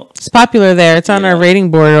 you know. It's popular there. It's on our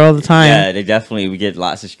rating board all the time. Yeah, we get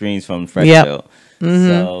lots of screens from Freshville.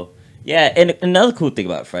 So, yeah, and another cool thing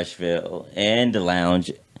about Freshville and the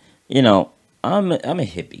Lounge, you know, I'm a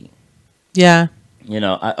hippie. Yeah. You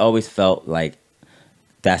know, I always felt like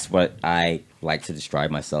that's what I like to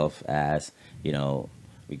describe myself as, you know,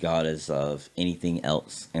 regardless of anything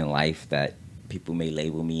else in life that people may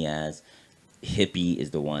label me as. Hippie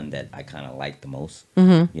is the one that I kind of like the most,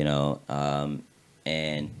 you know,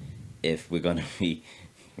 and if we're going to be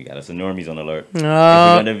We got us a normies on alert. Oh. If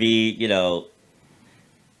we're gonna be, you know,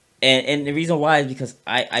 and the reason why is because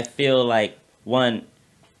I feel like, one,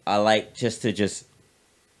 I like just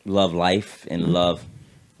love life and love.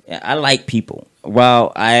 I like people.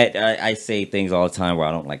 While I say things all the time where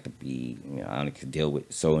I don't like to be, you know, I don't like to deal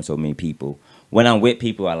with so and so many people. When I'm with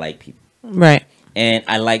people, I like people. Right. And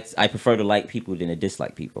I prefer to like people than to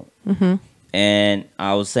dislike people. And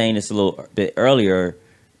I was saying this a little bit earlier.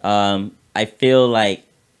 I feel like,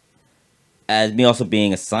 as me also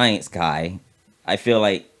being a science guy, I feel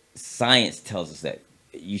like science tells us that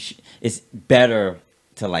it's better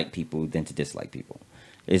to like people than to dislike people.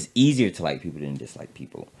 It's easier to like people than dislike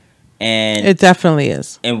people. And it definitely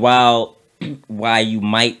is. And while you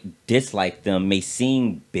might dislike them may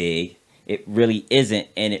seem big, it really isn't,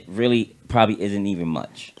 and it really probably isn't even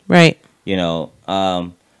much. Right. You know,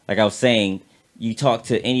 like I was saying, you talk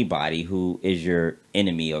to anybody who is your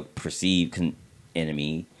enemy or perceived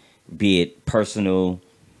enemy, be it personal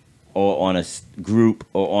or on a group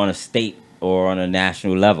or on a state or on a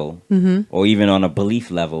national level, or even on a belief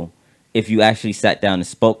level. If you actually sat down and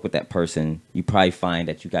spoke with that person, you probably find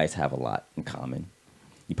that you guys have a lot in common.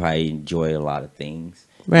 You probably enjoy a lot of things.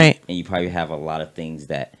 Right. And you probably have a lot of things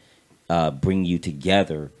that bring you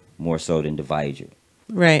together more so than divide you.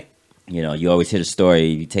 Right. You know, you always hear the story,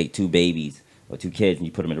 you take two babies or two kids and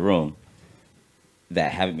you put them in a room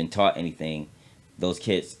that haven't been taught anything. Those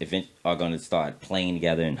kids are going to start playing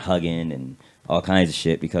together and hugging and all kinds of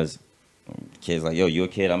shit because kids like, yo, you're a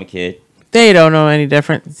kid, I'm a kid. They don't know any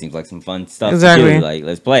different. Seems like some fun stuff Exactly. to do. Like,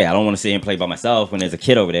 let's play. I don't want to sit here and play by myself when there's a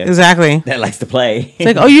kid over there. Exactly. That likes to play. It's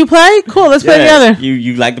like, oh, you play? Cool, let's play together.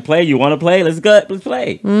 You like to play? You want to play? Let's go. Let's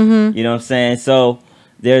play. You know what I'm saying? So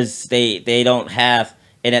they don't have,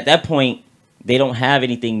 and at that point, they don't have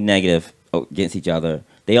anything negative against each other.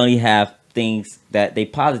 They only have things that they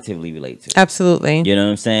positively relate to. Absolutely. You know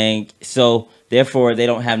what I'm saying? So therefore, they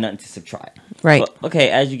don't have nothing to subtract. Right. But, okay,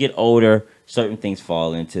 as you get older, certain things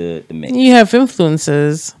fall into the mix. You have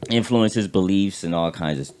influences, beliefs, and all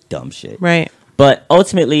kinds of dumb shit. right? But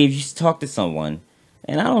ultimately, if you talk to someone,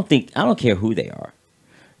 and I don't care who they are,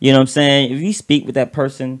 you know what I'm saying? If you speak with that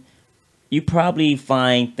person, you probably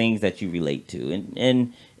find things that you relate to,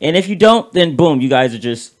 and if you don't, then boom, you guys are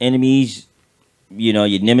just enemies. You know,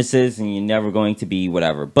 you're nemesis, and you're never going to be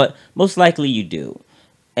whatever. But most likely, you do.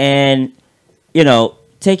 And you know,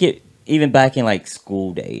 take it even back in like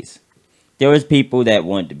school days. There was people that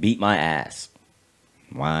wanted to beat my ass.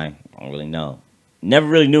 Why? I don't really know. Never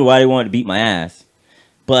really knew why they wanted to beat my ass.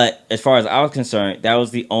 But as far as I was concerned, that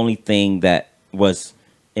was the only thing that was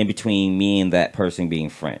in between me and that person being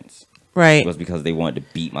friends. Right. It was because they wanted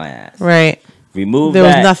to beat my ass. Right. Remove there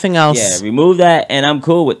that. was nothing else. Yeah, remove that, and I'm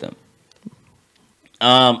cool with them.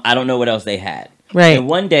 I don't know what else they had. Right. And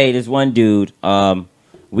one day, this one dude,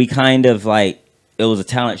 we kind of like, it was a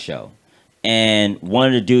talent show. And one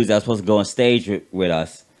of the dudes that was supposed to go on stage with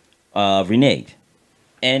us reneged.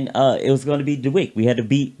 And it was going to be DeWick. We had to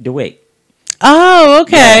beat DeWick. Oh,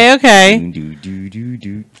 okay, yeah. okay. I don't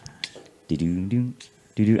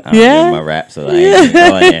know my rap, so I ain't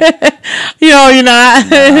going there. You're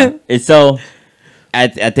not. And so, I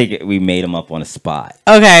think we made him up on the spot.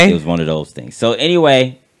 Okay. It was one of those things. So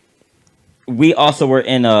anyway, we also were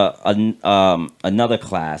in another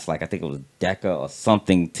class, like I think it was DECA or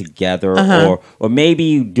something together, or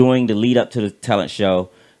maybe during the lead up to the talent show.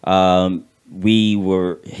 He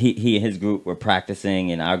and his group were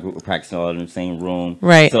practicing, and our group were practicing all in the same room.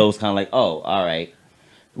 Right. So it was kind of like, oh, all right.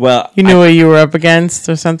 Well, you knew what you were up against,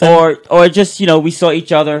 or something, or just we saw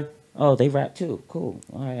each other. Oh, they rap too. Cool.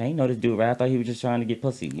 All right. I didn't know this dude rap. I thought he was just trying to get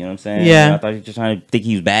pussy. You know what I'm saying? Yeah. I thought he was just trying to think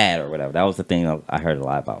he was bad or whatever. That was the thing I heard a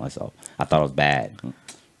lot about myself. I thought I was bad.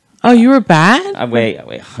 Oh, you were bad? I weigh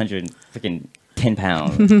 110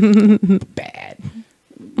 pounds. Bad.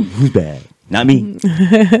 Who's bad? Not me.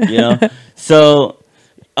 You know? So,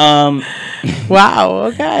 wow.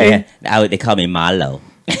 Okay. Yeah, they call me Malo.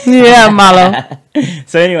 Yeah, Malo.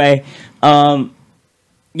 So anyway,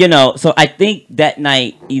 so I think that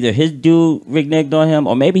night either his dude reneged on him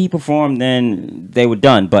or maybe he performed and they were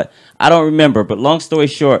done. But I don't remember. But long story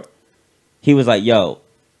short, he was like, yo,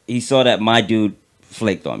 he saw that my dude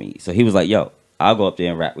flaked on me. So he was like, yo, I'll go up there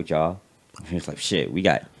and rap with y'all. He was like, shit, we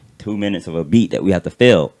got 2 minutes of a beat that we have to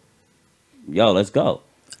fill. Yo, let's go.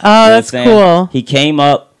 Oh, that's cool. He came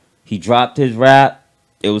up, he dropped his rap.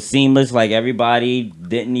 It was seamless. Like everybody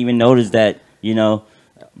didn't even notice that,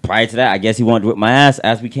 prior to that, I guess he wanted to whip my ass.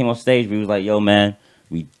 As we came off stage, we was like, yo, man,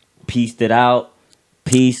 we pieced it out.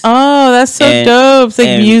 Peace. Oh, that's so dope. It's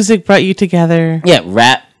like music brought you together. Yeah,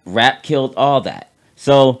 rap killed all that.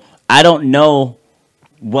 So I don't know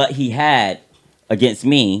what he had against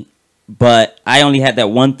me, but I only had that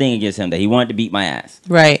one thing against him, that he wanted to beat my ass.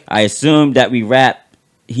 Right. I assumed that we rapped,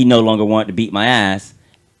 he no longer wanted to beat my ass,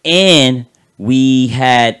 and we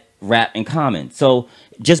had rap in common. So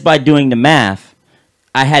just by doing the math,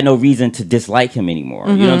 I had no reason to dislike him anymore.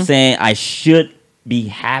 You know what I'm saying? I should be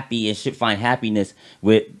happy and should find happiness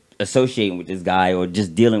with associating with this guy or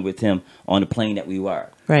just dealing with him on the plane that we were.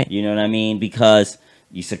 Right. You know what I mean? Because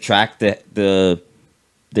you subtract the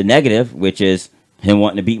negative, which is him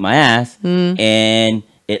wanting to beat my ass, and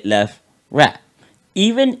it left rap.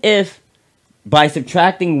 Even if by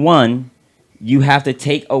subtracting one, you have to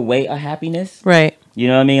take away a happiness. Right. You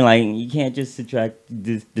know what I mean? Like, you can't just subtract,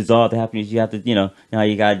 dissolve the happiness. You have to, you know how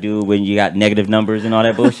you got to do when you got negative numbers and all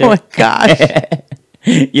that bullshit. Oh my gosh.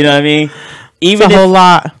 You know what I mean? It's a whole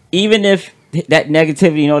lot. Even if that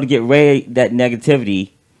negativity, in order to get rid of that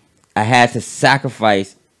negativity, I had to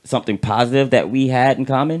sacrifice something positive that we had in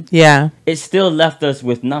common. Yeah. It still left us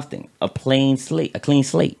with nothing. A clean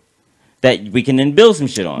slate that we can then build some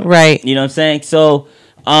shit on. Right. You know what I'm saying? So,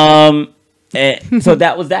 so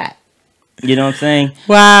that was that. You know what I'm saying?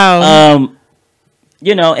 Wow.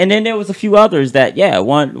 You know, and then there was a few others that,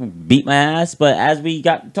 one beat my ass, but as we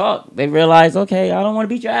got to talk, they realized, okay, I don't want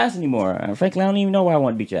to beat your ass anymore. Frankly, I don't even know why I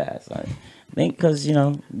want to beat your ass. I think because, you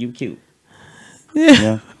know, you cute. Yeah. You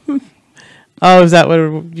know? Oh, is that what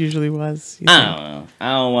it usually was? I don't know.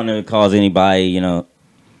 I don't want to cause anybody, you know.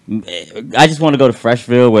 I just want to go to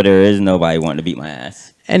Freshville where there is nobody wanting to beat my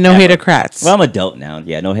ass. And no hater-crats. Well, I'm adult now.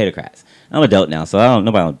 Yeah, no hater-crats. I'm adult now, so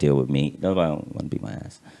nobody don't deal with me. Nobody don't want to beat my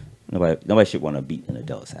ass. Nobody should want to beat an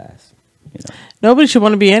adult's ass. You know? Nobody should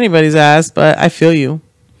want to beat anybody's ass, but I feel you.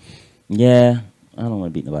 Yeah, I don't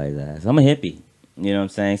want to beat nobody's ass. I'm a hippie. You know what I'm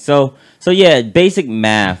saying? So yeah, basic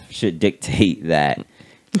math should dictate that.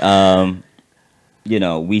 You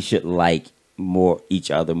know, we should like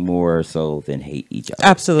each other more so than hate each other.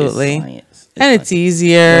 Absolutely. It's science. It's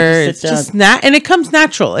easier. It's just and it comes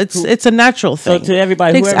natural. It's a natural thing. So to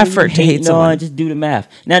everybody, it takes effort to hate someone. Just do the math.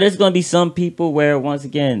 Now there's going to be some people where once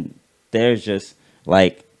again there's just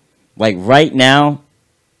like right now.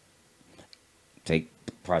 Take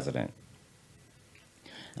the president.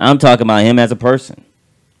 I'm talking about him as a person.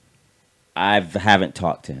 I haven't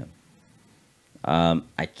talked to him.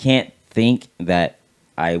 I can't think that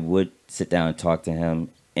I would sit down and talk to him,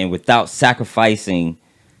 and without sacrificing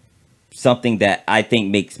something that I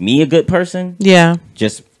think makes me a good person. Yeah.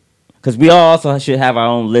 Just because we all also should have our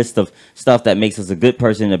own list of stuff that makes us a good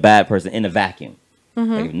person and a bad person in a vacuum.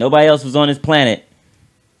 Like if nobody else was on this planet,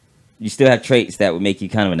 you still have traits that would make you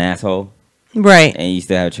kind of an asshole. Right. And you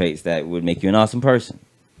still have traits that would make you an awesome person.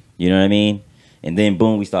 You know what I mean? And then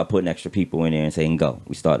boom, we start putting extra people in there and saying, go.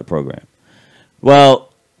 We start the program.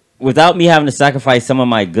 Well, without me having to sacrifice some of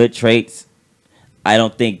my good traits, I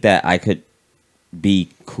don't think that I could be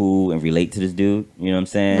cool and relate to this dude. You know what I'm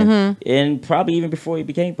saying? And probably even before he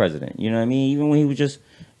became president. You know what I mean? Even when he was just,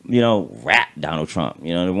 you know, rap Donald Trump.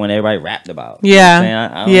 You know, the one everybody rapped about. Yeah. You know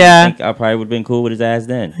I don't think I probably would have been cool with his ass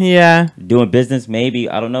then. Yeah. Doing business, maybe.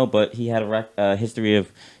 I don't know. But he had a history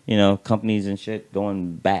of, you know, companies and shit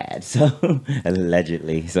going bad. So,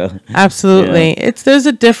 allegedly. So Absolutely. You know. There's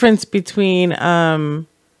a difference between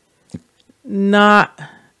not...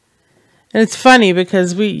 And it's funny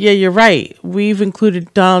because you're right. We've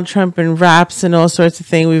included Donald Trump in raps and all sorts of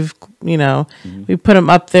things. We've, you know, we put him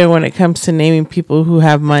up there when it comes to naming people who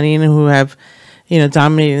have money and who have, you know,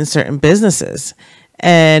 dominated in certain businesses.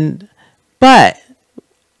 But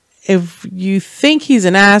if you think he's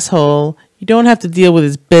an asshole, you don't have to deal with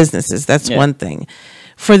his businesses. That's one thing.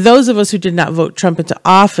 For those of us who did not vote Trump into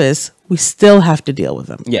office, we still have to deal with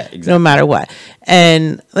them. Yeah, exactly. No matter what.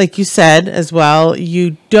 And like you said as well,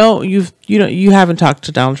 you haven't talked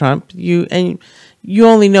to Donald Trump. You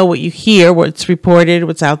only know what you hear, what's reported,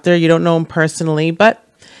 what's out there. You don't know him personally, but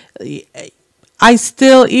I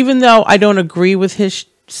still, even though I don't agree with his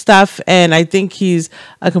stuff and I think he's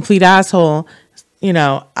a complete asshole, you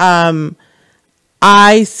know,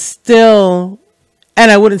 I still... And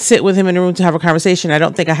I wouldn't sit with him in a room to have a conversation. I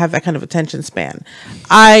don't think I have that kind of attention span.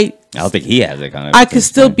 I don't think he has that kind of. I could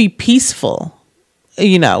still be peaceful,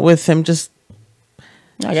 you know, with him. Just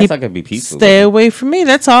I guess I could be peaceful. Stay away from me.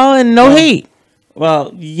 That's all, and no hate.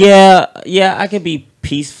 Well, yeah, I could be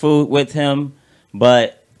peaceful with him,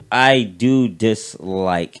 but I do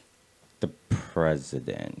dislike the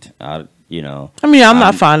president. You know. I mean, I'm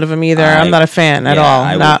not fond of him either. I'm not a fan at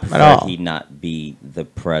all. Not at all. He not be the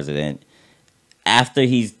president. After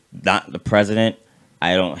he's not the president,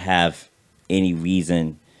 I don't have any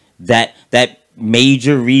reason that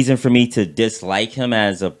major reason for me to dislike him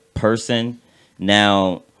as a person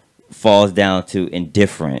now falls down to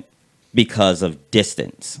indifferent because of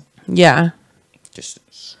distance. Yeah.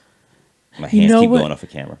 Distance. My hands keep going off the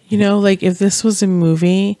camera. You know, like if this was a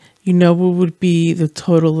movie, you know what would be the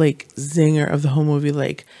total like zinger of the whole movie?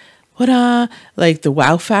 Like, like the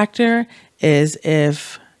wow factor is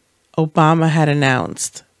if Obama had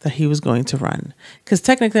announced that he was going to run. Because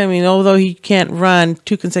technically, I mean, although he can't run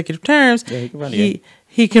 2 consecutive terms, yeah, he can run again.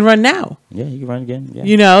 He can run now. Yeah, he can run again. Yeah.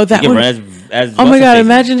 You know, that would... as oh my God,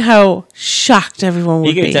 imagine how shocked everyone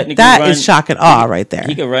would be. That is shock and awe right there.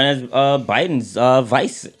 He could run as Biden's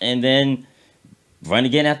vice and then run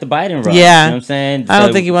again after Biden runs. Yeah. You know what I'm saying? I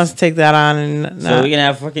don't think he wants to take that on. And so we can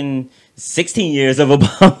have fucking 16 years of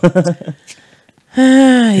Obama.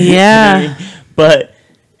 Yeah. But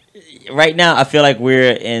right now, I feel like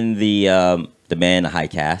we're in the Man in the High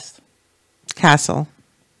Castle.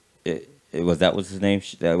 Was that what's his name?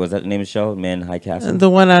 Was that the name of the show? Man in the High Castle? The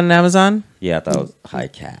one on Amazon? Yeah, I thought it was High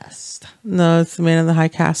Cast. No, it's the Man in the High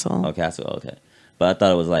Castle. Oh, Castle, okay. But I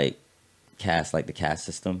thought it was like cast, like the caste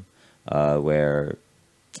system, where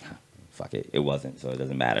fuck it, it wasn't, so it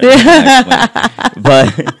doesn't matter.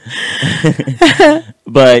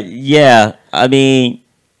 But yeah, I mean,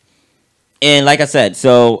 and like I said,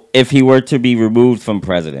 so if he were to be removed from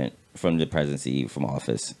the presidency, from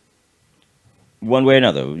office, one way or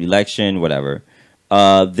another, election, whatever,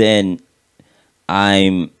 then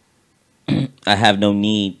I have no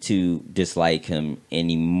need to dislike him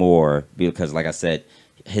anymore, because like I said,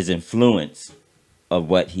 his influence of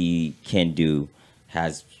what he can do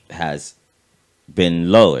has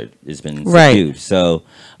been lowered. It's been subdued. So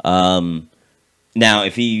now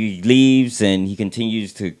if he leaves and he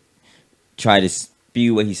continues to try to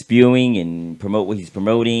spew what he's spewing and promote what he's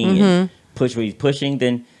promoting and push what he's pushing,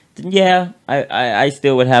 then yeah, I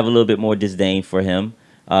still would have a little bit more disdain for him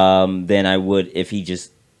than I would if he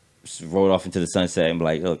just rode off into the sunset and be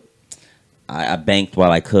like, look, I banked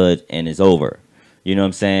while I could and it's over. You know what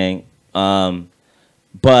I'm saying?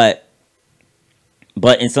 But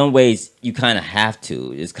in some ways you kind of have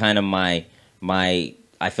to. It's kind of my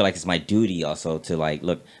I feel like it's my duty also to like,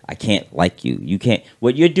 look, I can't like you. You can't,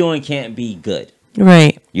 what you're doing can't be good.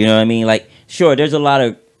 Right. You know what I mean? Like, sure, there's a lot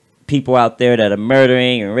of people out there that are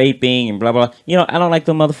murdering and raping and blah, blah. You know, I don't like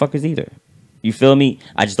them motherfuckers either. You feel me?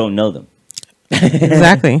 I just don't know them.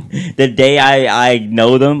 Exactly. The day I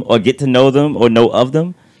know them or get to know them or know of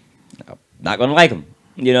them, I'm not going to like them.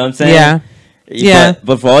 You know what I'm saying? Yeah. Yeah.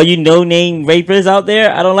 But for all you no-name rapists out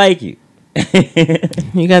there, I don't like you.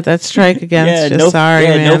 You got that strike against you. Sorry,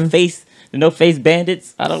 man. No face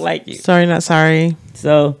bandits. I don't like you. Sorry, not sorry.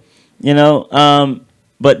 So, you know,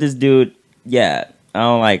 but this dude, yeah, I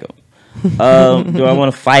don't like him. Do I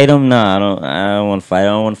want to fight him? Nah, I don't want to fight. I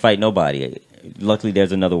don't want to fight nobody. Luckily,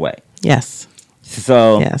 there's another way. Yes.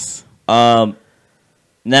 So, yes.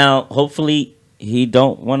 Now, hopefully, he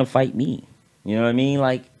don't want to fight me. You know what I mean?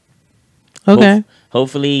 Like, okay.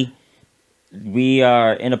 Hopefully, we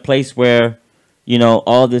are in a place where, you know,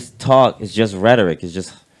 all this talk is just rhetoric. It's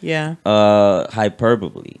just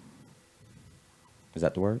hyperbole. Is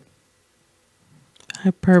that the word?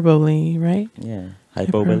 Hyperbole, right? Yeah.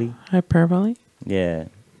 Hyperbole. Hyperbole. Yeah.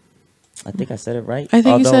 I think I said it right. I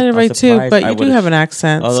think you said it right too, but you do have an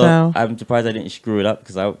accent. So I'm surprised I didn't screw it up,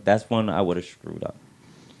 because that's one I would have screwed up.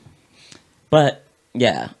 But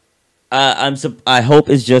yeah, I hope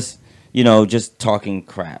it's just, you know, just talking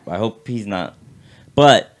crap. I hope he's not.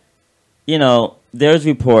 But you know, there's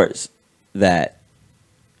reports that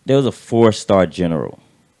there was a 4-star general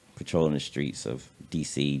patrolling the streets of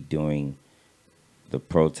D.C. during the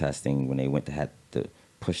protesting when they went to have to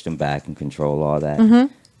push them back and control all that.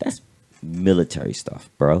 Mm-hmm. That's military stuff,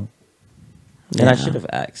 bro. And I should have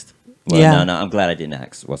asked. Well, no, I'm glad I didn't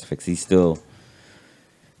ask what's fixed. He's still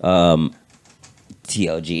T.L.G.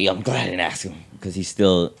 I'm glad I didn't ask him, because he's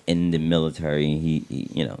still in the military. He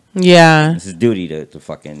you know. Yeah. It's his duty to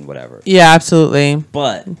fucking whatever. Yeah, absolutely.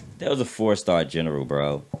 But that was a 4-star general,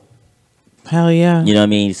 bro. Hell yeah. You know what I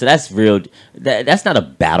mean? So that's real. That's not a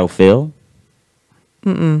battlefield.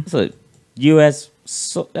 Mm-mm. It's a U.S.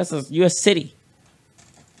 That's a U.S. city.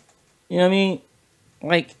 You know what I mean?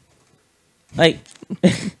 Like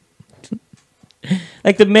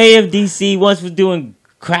like the mayor of D.C. once was doing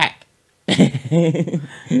crack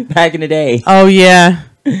back in the day. Oh yeah.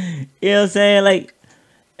 You know what I'm saying? Like,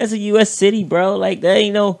 that's a U.S. city, bro. Like, there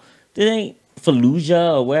ain't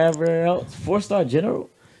Fallujah or wherever else. 4-star general.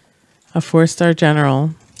 A 4-star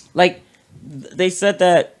general. Like, they said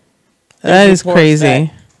that. That is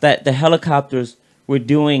crazy. That the helicopters were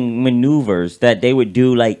doing maneuvers that they would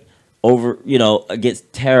do, like, over, you know,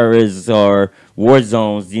 against terrorists or war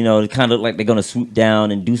zones. You know, it kind of look like they're gonna swoop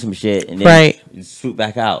down and do some shit and then swoop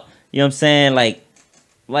back out. You know what I'm saying? Like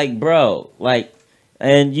Like, bro, like,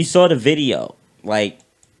 and you saw the video, like,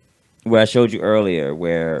 where I showed you earlier,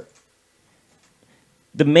 where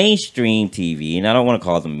the mainstream TV, and I don't want to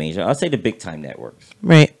call them mainstream, I'll say the big time networks.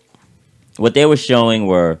 Right. What they were showing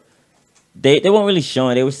were, they weren't really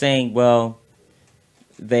showing, they were saying, well,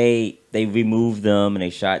 they removed them and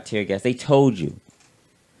they shot tear gas. They told you.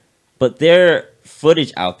 But there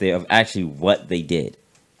footage out there of actually what they did.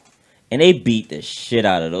 And they beat the shit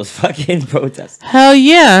out of those fucking protests. Hell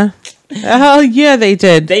yeah. Hell yeah, they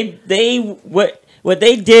did. What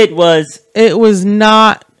they did was, it was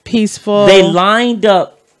not peaceful. they lined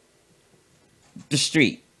up the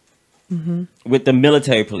street with the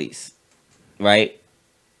military police, right?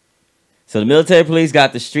 So the military police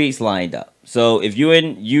got the streets lined up. So if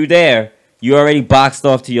you there, you already boxed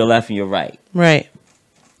off to your left and your right. Right.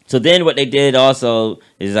 So then what they did also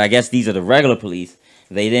is, I guess these are the regular police.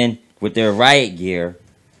 They then, with their riot gear,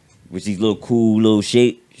 which these little cool little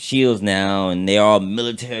shields now, and they're all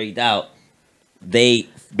militaried out, they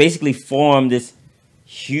basically formed this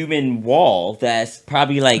human wall that's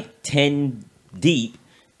probably like 10 deep,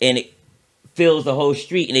 and it fills the whole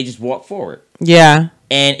street, and they just walk forward. Yeah.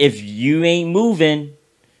 And if you ain't moving,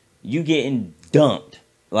 you getting dumped.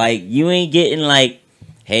 Like, you ain't getting like,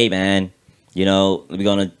 hey, man, you know, we're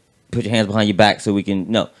going to put your hands behind your back so we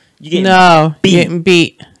can... No. You're getting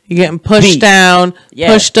beat. You're getting pushed down,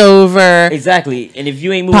 pushed over. Exactly. And if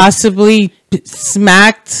you ain't moving... Possibly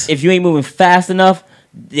smacked. If you ain't moving fast enough,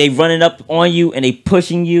 they running up on you and they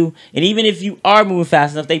pushing you. And even if you are moving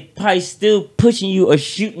fast enough, they probably still pushing you or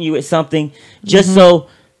shooting you at something just so...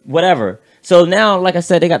 Whatever. So now, like I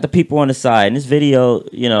said, they got the people on the side. In this video,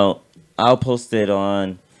 you know, I'll post it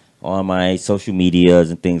on my social medias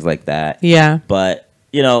and things like that. Yeah. But,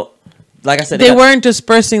 you know, like I said, they weren't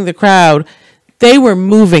dispersing the crowd. They were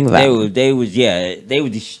moving them. They were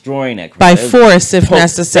destroying that crowd. By force, if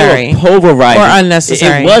necessary. They were pulverizing. Or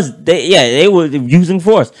unnecessary. They were using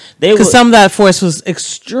force. Because some of that force was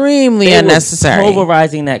extremely unnecessary. Were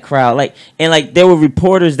pulverizing that crowd. Like there were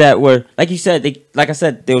reporters that were, like you said,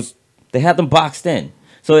 they had them boxed in.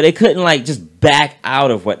 So they couldn't like just back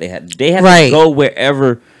out of what they had. They had to go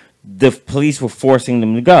wherever the police were forcing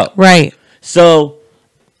them to go. Right. So,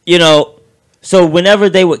 you know, so whenever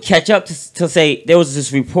they would catch up to say, there was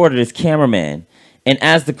this reporter, this cameraman, and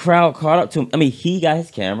as the crowd caught up to him, I mean, he got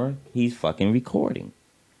his camera, he's fucking recording.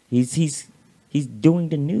 He's doing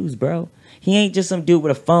the news, bro. He ain't just some dude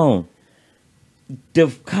with a phone.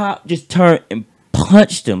 The cop just turned and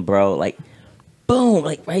punched him, bro. Like, boom,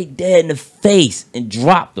 like right dead in the face, and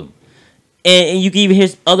dropped him. And you can even hear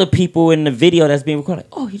other people in the video that's being recorded.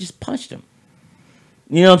 Like, oh, he just punched him.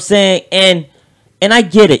 You know what I'm saying? And I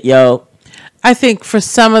get it, yo. I think for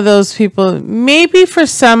some of those people, maybe for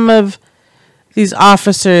some of these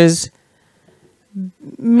officers,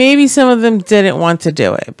 maybe some of them didn't want to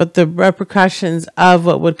do it. But the repercussions of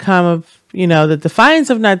what would come of, you know, the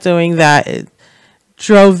defiance of not doing that, it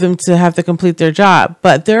drove them to have to complete their job.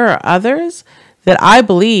 But there are others that I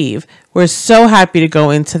believe were so happy to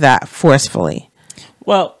go into that forcefully.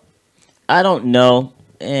 Well, I don't know.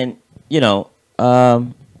 And, you know,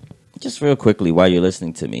 just real quickly while you're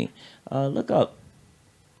listening to me, look up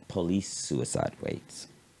police suicide rates.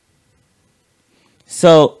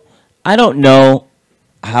 So, I don't know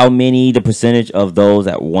how many, the percentage of those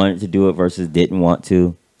that wanted to do it versus didn't want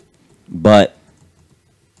to. But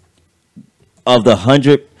of the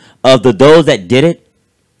those that did it,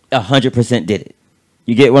 100% did it.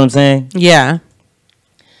 You get what I'm saying? Yeah.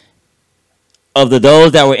 Of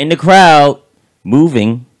those that were in the crowd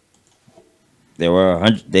moving, they were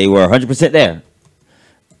 100% there.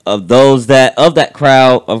 Of that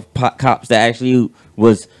crowd of cops that actually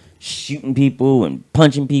was shooting people and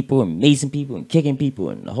punching people and macing people and kicking people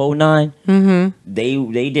and the whole nine,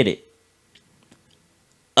 they did it.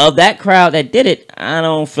 Of that crowd that did it, I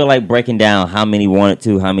don't feel like breaking down how many wanted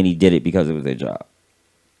to, how many did it because it was their job.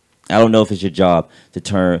 I don't know if it's your job to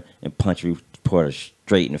turn and punch a reporter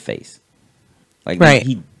straight in the face. Like,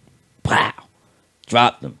 he pow,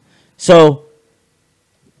 dropped them. So,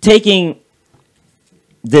 taking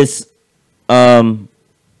this Eric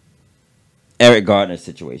Gardner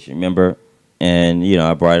situation, remember? And, you know,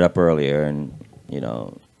 I brought it up earlier, and, you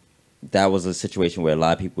know, that was a situation where a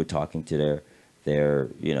lot of people were talking to their,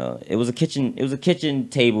 you know, it was a kitchen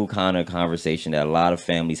table kind of conversation that a lot of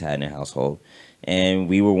families had in their household. And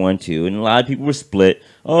we were one too, and a lot of people were split.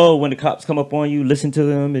 Oh, when the cops come up on you, listen to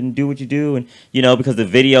them and do what you do. And, you know, because the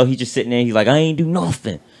video, he's just sitting there, he's like, I ain't do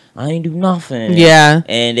nothing. Yeah.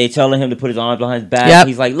 And they telling him to put his arms behind his back. Yep.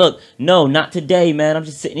 He's like, look, no, not today, man. I'm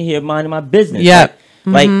just sitting here minding my business. Yeah.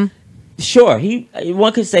 Like, sure,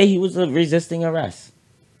 one could say he was resisting arrest.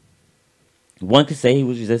 One could say he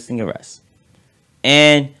was resisting arrest.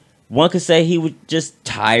 And one could say he was just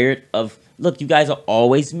tired of, look, you guys are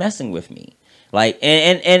always messing with me. Like,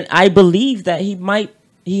 and I believe that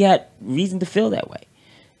he had reason to feel that way.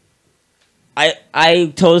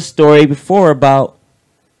 I told a story before about,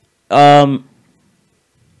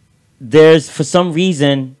 there's, for some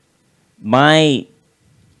reason, I'm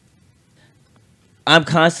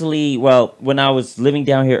constantly, well, when I was living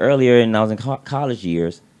down here earlier and I was in college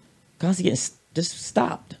years, constantly getting just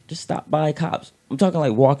stopped by cops. I'm talking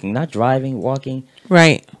like walking, not driving, walking.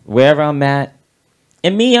 Right. Wherever I'm at.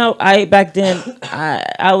 And me, I back then,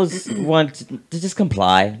 I was one to just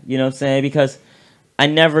comply, you know what I'm saying? Because I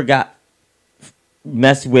never got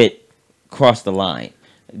messed with, cross the line.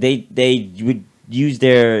 They would use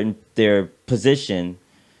their position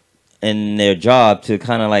and their job to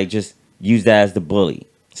kind of like just use that as the bully.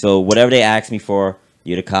 So whatever they ask me for,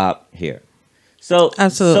 you're the cop, here. So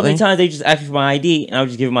absolutely. So many times they just ask me for my ID, and I would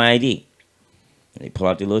just give them my ID. And they pull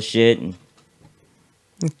out their little shit, and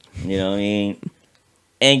you know what I mean?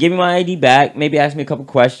 And give me my ID back, maybe ask me a couple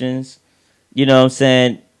questions. You know what I'm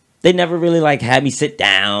saying? They never really like had me sit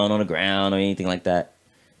down on the ground or anything like that.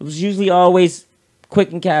 It was usually always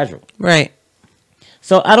quick and casual. Right.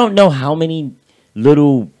 So I don't know how many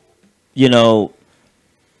little, thingy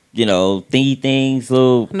things,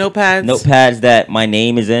 little notepads that my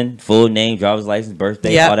name is in, full name, driver's license,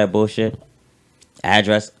 birthday, all that bullshit,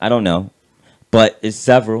 address. I don't know, but it's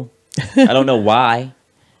several. I don't know why.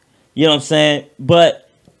 You know what I'm saying? But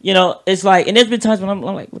it's like, and there's been times when I'm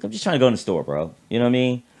like, look, I'm just trying to go in the store, bro. You know what I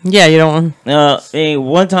mean? Yeah, you don't.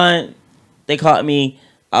 One time they caught me.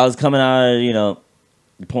 I was coming out of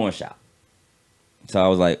the porn shop. So I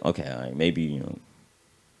was like, okay, all right, maybe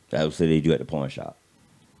that was what they do at the porn shop.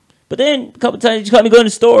 But then a couple times they just caught me going to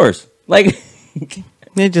stores. Like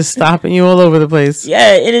they're just stopping you all over the place.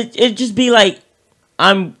 Yeah, it just be like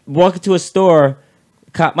I'm walking to a store,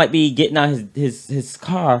 cop might be getting out his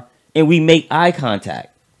car, and we make eye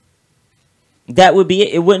contact. That would be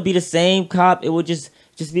it. It wouldn't be the same cop. It would just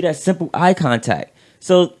be that simple eye contact.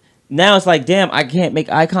 So now it's like, damn, I can't make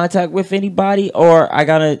eye contact with anybody, or you're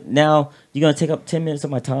gonna take up 10 minutes of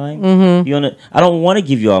my time. Mm-hmm. I don't want to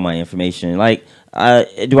give you all my information. Like,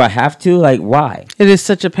 do I have to? Like, why? It is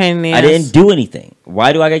such a pain in the ass. I didn't do anything.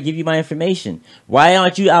 Why do I gotta give you my information? Why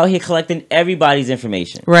aren't you out here collecting everybody's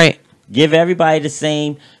information? Right. Give everybody the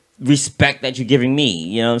same respect that you're giving me.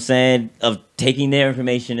 You know what I'm saying? Of taking their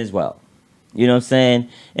information as well. You know what I'm saying?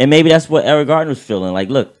 And maybe that's what Eric Gardner was feeling. Like,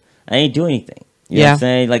 look, I ain't doing anything. You know what I'm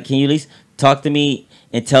saying? Like, can you at least talk to me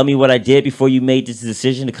and tell me what I did before you made this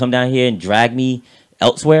decision to come down here and drag me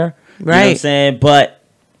elsewhere? Right. You know what I'm saying? But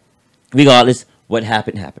regardless, what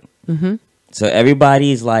happened. Mm-hmm. So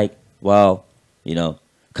everybody's like, well,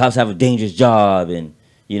 cops have a dangerous job, and,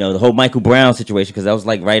 the whole Michael Brown situation, because that was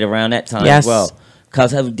like right around that time as well.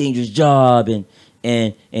 Cops have a dangerous job, and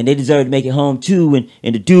they deserve to make it home too. And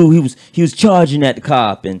the dude, he was charging at the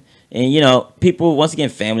cop, and people, once again,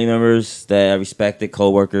 family members that I respected,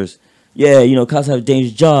 co-workers. Yeah, cops have a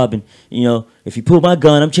dangerous job, and if you pull my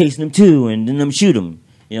gun, I'm chasing him too, and then I'm shoot him.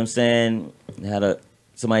 You know what I'm saying?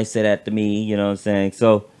 Somebody said that to me. You know what I'm saying?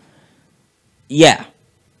 So, yeah.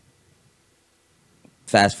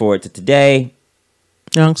 Fast forward to today.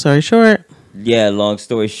 Long story short. Yeah, long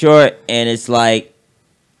story short, and it's like,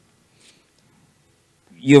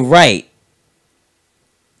 you're right.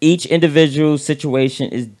 Each individual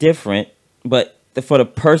situation is different, but for the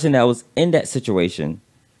person that was in that situation,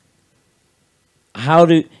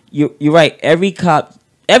 you're right.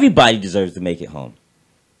 Everybody deserves to make it home.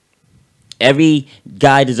 Every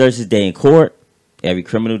guy deserves his day in court. Every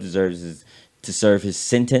criminal deserves to serve his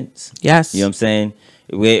sentence. Yes. You know what I'm saying?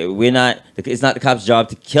 We're not. It's not the cop's job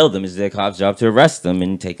to kill them. It's the cop's job to arrest them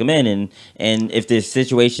and take them in. And if the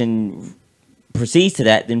situation proceeds to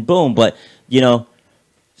that, then boom. But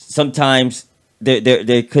sometimes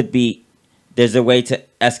there could be, there's a way to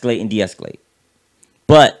escalate and de-escalate.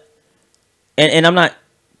 But and I'm not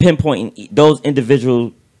pinpointing those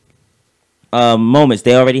individual moments.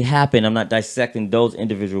 They already happened. I'm not dissecting those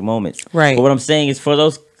individual moments. Right. But what I'm saying is, for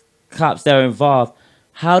those cops that are involved,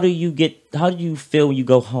 how do you feel when you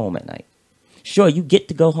go home at night? Sure, you get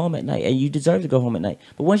to go home at night, and you deserve to go home at night.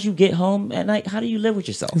 But once you get home at night, how do you live with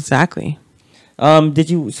yourself? Exactly. Did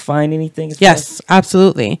you find anything? Yes,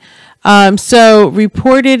 absolutely. So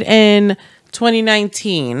reported in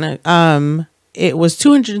 2019, it was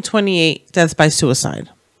 228 deaths by suicide.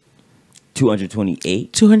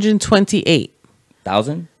 228? 228.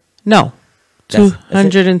 1,000? No.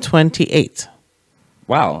 228.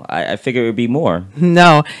 wow, I figured it would be more.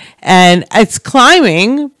 No, and it's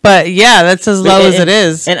climbing, but yeah, that's as low as it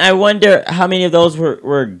is. And I wonder how many of those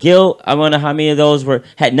were guilt. I wonder how many of those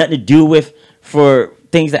had nothing to do with for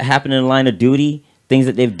things that happened in the line of duty, things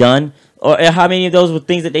that they've done, or how many of those were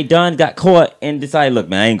things that they done, got caught, and decided, look,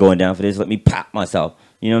 man, I ain't going down for this. Let me pop myself.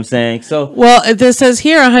 You know what I'm saying? So, well, it says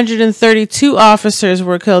here 132 officers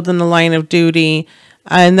were killed in the line of duty,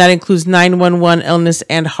 and that includes 911 illness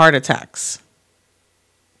and heart attacks.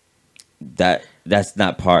 That's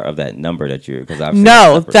not part of that number that you're because I've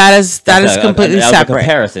that is completely separate.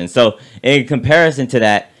 Comparison. So in comparison to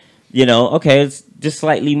that, okay, it's just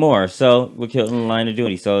slightly more. So we're killed in the line of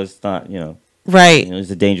duty. So it's not, right.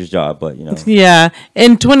 It's a dangerous job, but Yeah,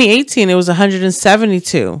 in 2018 it was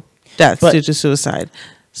 172 deaths due to suicide.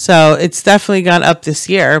 So it's definitely gone up this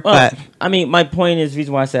year. But I mean, my point is the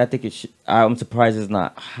reason why I say I think I'm surprised it's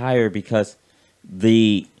not higher because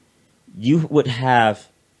you would have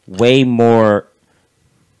way more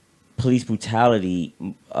police brutality.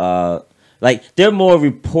 Like there are more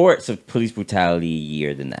reports of police brutality a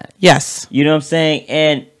year than that. Yes, you know what I'm saying.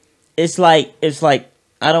 And it's like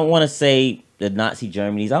I don't want to say the Nazi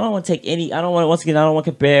Germany's. I don't want to take any. I don't want to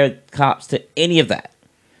compare cops to any of that.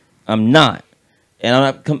 I'm not, and I'm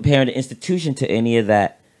not comparing the institution to any of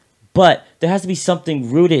that. But there has to be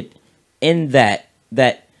something rooted in that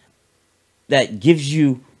gives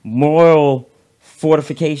you moral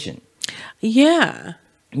fortification. Yeah.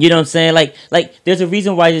 You know what I'm saying? Like there's a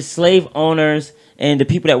reason why the slave owners and the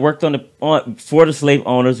people that worked for the slave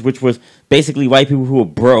owners, which was basically white people who were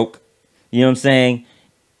broke, you know what I'm saying,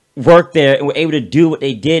 worked there and were able to do what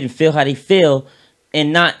they did and feel how they feel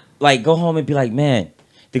and not like go home and be like, man,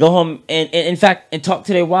 they go home and in fact and talk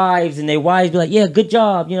to their wives and their wives be like, yeah, good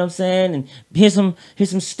job, you know what I'm saying, and here's some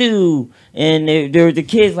stew, and they're the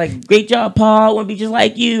kids like, great job, Pa, I want to be just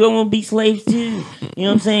like you, I want to be slaves too, you know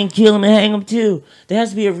what I'm saying, kill them and hang them too. There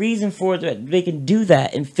has to be a reason for it that they can do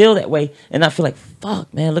that and feel that way and not feel like,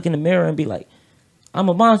 fuck, man, look in the mirror and be like, I'm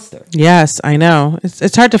a monster. Yes, I know.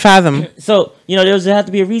 It's hard to fathom. So, there's have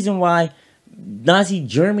to be a reason why Nazi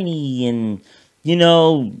Germany and,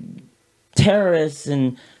 terrorists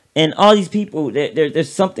and all these people,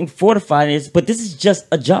 there's something fortified in this, but this is just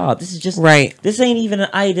a job. This is just right. This ain't even an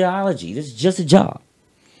ideology. This is just a job.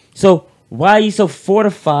 So why are you so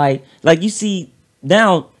fortified? Like you see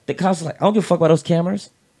now, the cops are like, I don't give a fuck about those cameras.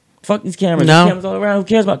 Fuck these cameras. No. There's cameras all around. Who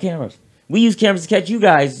cares about cameras? We use cameras to catch you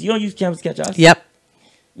guys. You don't use cameras to catch us. Yep.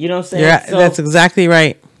 You know what I'm saying? Yeah, so, that's exactly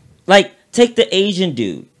right. Like, take the Asian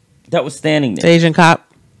dude that was standing there. The Asian cop?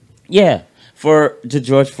 Yeah, for the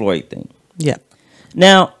George Floyd thing. Yep.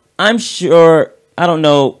 Now, I'm sure, I don't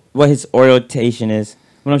know what his orientation is,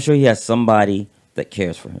 but I'm sure he has somebody that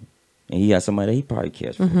cares for him. And he has somebody that he probably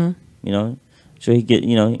cares for him. I'm sure he get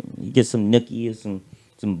some nookie or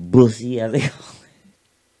some bussy, as they call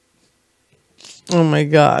it. Oh, my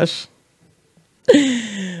gosh.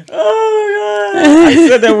 Oh, God. I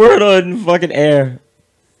said that word on fucking air.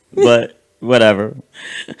 But, whatever.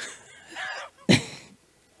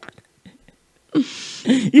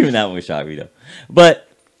 Even that one shocked me, though. But,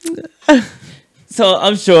 so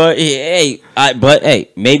I'm sure,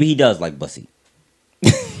 maybe he does like bussy.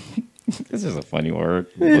 This is a funny word,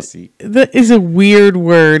 bussy. That is a weird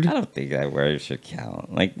word. I don't think that word should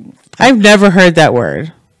count. Like, I've never heard that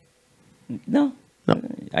word. No.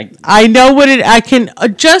 I know what I can,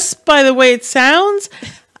 just by the way it sounds,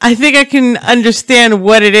 I think I can understand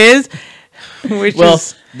what it is.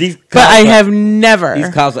 But I have never.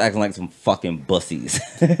 These cops are acting like some fucking bussies.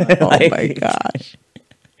 Oh my gosh.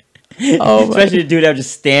 Especially the dude that was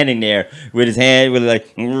just standing there with his hand, with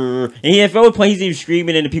like, and at one point he's even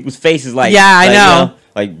screaming into people's faces, like, yeah, I know.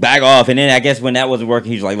 Like back off. And then I guess when that wasn't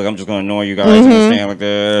working, he's like, look, I'm just gonna annoy you guys. I'm gonna stand like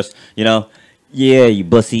this, Yeah, you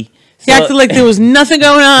bussy. He acted like there was nothing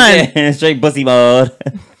going on. Yeah, straight bussy mode.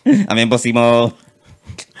 I'm in bussy mode.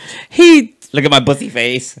 Look at my bussy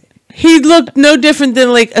face. He looked no different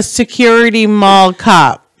than like a security mall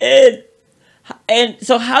cop. And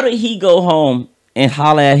so how did he go home and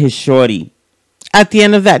holler at his shorty at the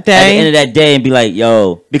end of that day? At the end of that day and be like,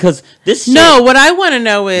 yo, because this shit. No, what I want to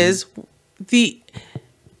know is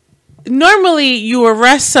normally you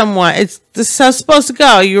arrest someone. This is how it's supposed to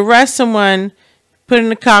go. You arrest someone, put in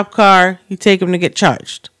a cop car, you take him to get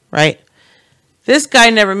charged, right? This guy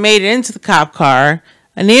never made it into the cop car.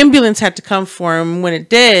 An ambulance had to come for him. When it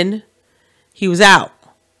did, he was out.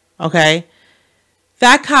 Okay?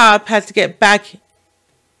 That cop had to get back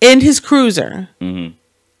in his cruiser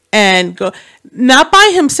and go, not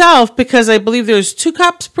by himself, because I believe there's 2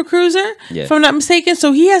 cops per cruiser, if I'm not mistaken.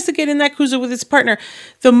 So he has to get in that cruiser with his partner.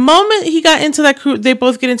 The moment he got into that cruiser, they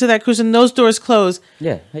both get into that cruiser and those doors close.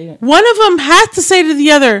 Yeah. One of them has to say to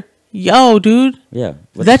the other, yo, dude. Yeah.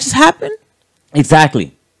 Did that just happen?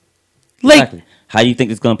 Exactly. How do you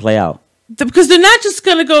think it's going to play out? Because they're not just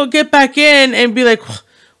going to go get back in and be like,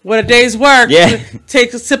 what a day's work. Yeah.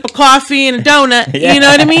 Take a sip of coffee and a donut. Yeah. You know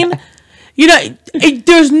what I mean? You know,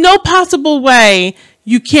 there's no possible way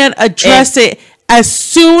you can't address it as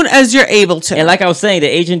soon as you're able to. And like I was saying, the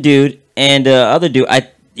Asian dude and the other dude,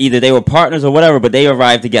 either they were partners or whatever, but they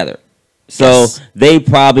arrived together. So they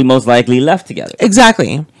probably most likely left together.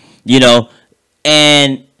 Exactly. You know,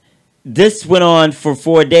 and this went on for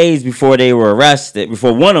 4 days before they were arrested,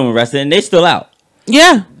 before one of them was arrested, and they're still out.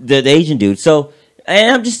 Yeah. The Asian dude. So,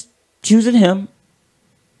 and I'm just choosing him,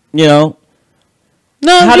 you know.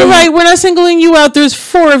 No, you're right. We're not singling you out. There's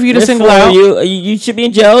 4 of you to single out. You should be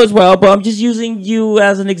in jail as well, but I'm just using you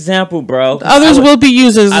as an example, bro. Others will be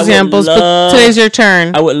used as examples, but today's your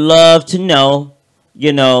turn. I would love to know,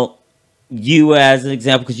 you know, you as an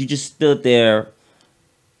example, because you just stood there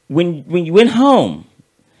when you went home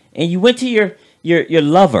and you went to your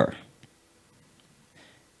lover.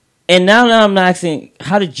 And now I'm asking,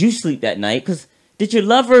 how did you sleep that night? Because did your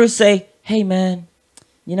lover say, hey, man,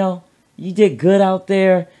 you know, you did good out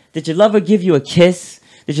there? Did your lover give you a kiss?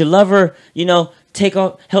 Did your lover, you know,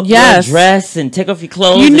 help you dress and take off your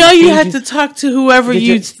clothes? You know you had to talk to whoever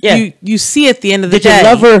you see at the end of the day. Did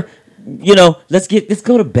your lover, you know, let's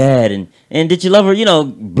go to bed? And did your lover, you know,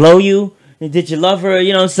 blow you? And did your lover,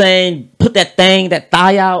 you know what I'm saying, put that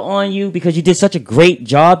thigh out on you because you did such a great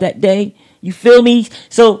job that day? You feel me?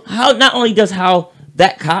 So how not only does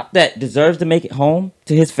that cop that deserves to make it home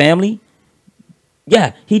to his family,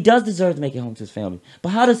 yeah, he does deserve to make it home to his family. But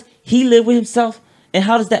how does he live with himself? And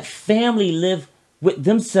how does that family live with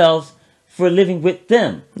themselves for living with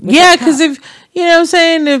them? Yeah, because if, you know what I'm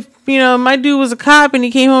saying, if, you know, my dude was a cop and he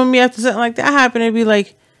came home with me after something like that happened, it'd be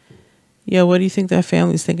like, yo, what do you think that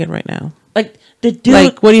family's thinking right now? Like, the dude.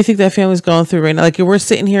 Like, what do you think that family's going through right now? Like, if we're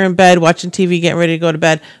sitting here in bed watching TV, getting ready to go to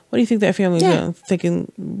bed, what do you think that family's thinking?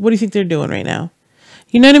 What do you think they're doing right now?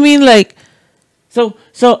 You know what I mean? Like, so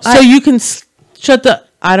you can shut the.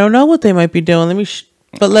 I don't know what they might be doing.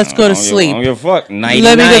 But let's go to sleep. I don't give a fuck. Nighty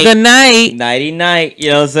Let me night. go good night. Nighty night.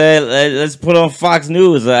 You know what I'm saying? Let's put on Fox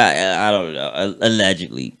News. I don't know.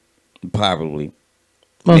 Allegedly, probably,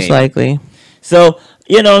 most likely. So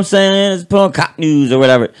you know what I'm saying? Let's put on Cop News or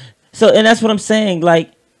whatever. So, and that's what I'm saying.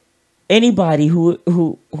 Like, anybody who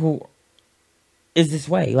is this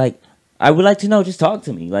way, like, I would like to know. Just talk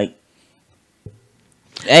to me. Like,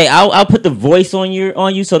 hey, I'll put the voice on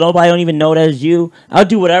you so nobody don't even know that's you. I'll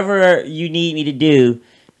do whatever you need me to do.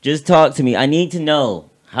 Just talk to me. I need to know.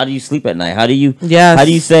 How do you sleep at night? How do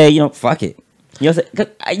you say, you know, fuck it? You know,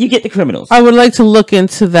 you get the criminals. I would like to look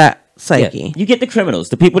into that psyche. Yeah, you get the criminals.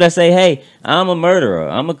 The people that say, hey, I'm a murderer.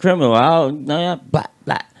 I'm a criminal. Blah,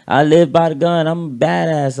 blah. I live by the gun. I'm a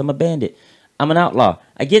badass. I'm a bandit. I'm an outlaw.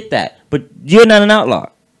 I get that. But you're not an outlaw.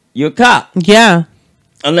 You're a cop. Yeah.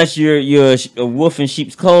 Unless you're a wolf in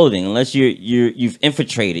sheep's clothing. Unless you've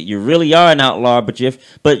infiltrated. You really are an outlaw, but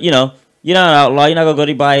you know, you're not an outlaw. You're not gonna go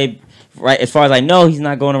to anybody. Right, as far as I know, he's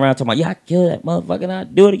not going around talking about, yeah, I killed that motherfucker, and I'll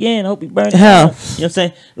do it again. I hope he burns hell. You know what I'm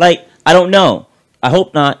saying? Like, I don't know. I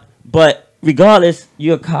hope not. But regardless,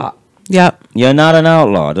 you're a cop. Yep. You're not an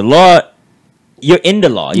outlaw. The law, you're in the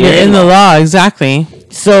law. You're in the law, exactly.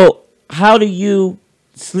 So how do you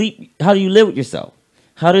sleep? How do you live with yourself?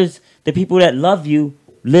 How does the people that love you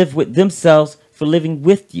live with themselves for living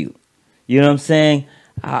with you? You know what I'm saying?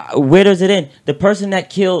 Where does it end? The person that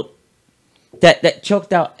killed, that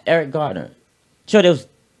choked out Eric Gardner. Sure, there was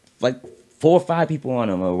like 4 or 5 people on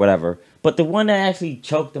him or whatever. But the one that actually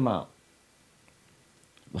choked him out,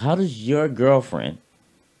 how does your girlfriend,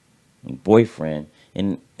 and boyfriend,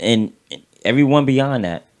 and everyone beyond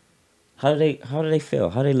that, how do they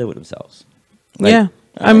feel? How do they live with themselves? Like, yeah.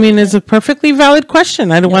 I mean, it's a perfectly valid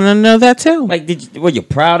question. I'd want to know that too. Like, were you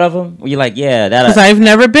proud of him? Were you like, yeah, that? Because I've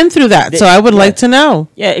never been through that, so I would like to know.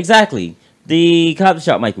 Yeah, exactly. The cop that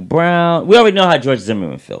shot Michael Brown. We already know how George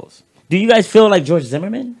Zimmerman feels. Do you guys feel like George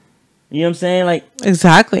Zimmerman? You know what I'm saying? Like,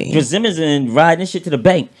 exactly. George Zimmerman's riding this shit to the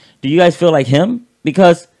bank. Do you guys feel like him?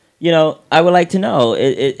 Because, you know, I would like to know.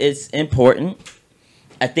 It's important.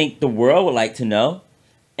 I think the world would like to know.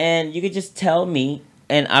 And you could just tell me,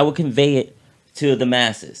 and I will convey it to the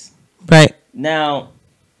masses. Right. Now,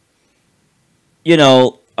 you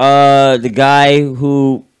know, the guy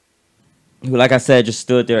who, like I said, just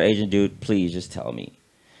stood there, Asian dude, please just tell me.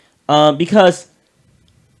 Because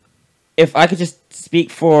if I could just speak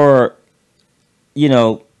for,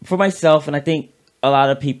 for myself, and I think a lot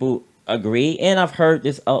of people agree, and I've heard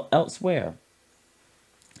this elsewhere.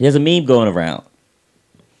 There's a meme going around,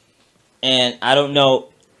 and I don't know.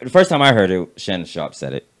 The first time I heard it, Shannon Sharp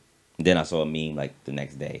said it. And then I saw a meme like the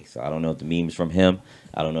next day, so I don't know if the meme is from him.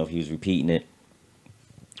 I don't know if he was repeating it.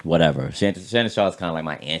 Whatever. Shannon Sharp is kind of like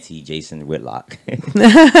my anti-Jason Whitlock.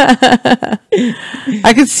 I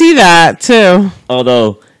could see that too.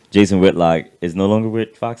 Although Jason Whitlock is no longer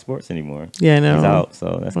with Fox Sports anymore. Yeah, I know. He's out,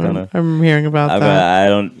 so that's kind of. I'm hearing about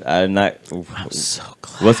that. I'm not. I'm so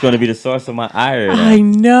glad. What's going to be the source of my ire? I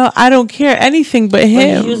know. I don't care anything but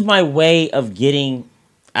him. But he was my way of getting.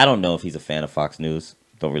 I don't know if he's a fan of Fox News.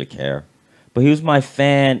 Don't really care. But he was my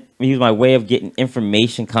fan. He was my way of getting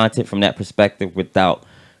information content from that perspective without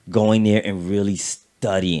going there and really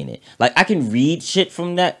studying it. Like I can read shit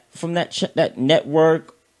from that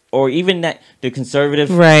network or even the conservative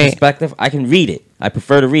perspective. I can read it. I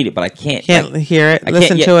prefer to read it, but I can't hear it.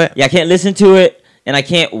 Listen to it. Yeah, I can't listen to it, and I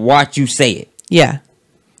can't watch you say it. Yeah.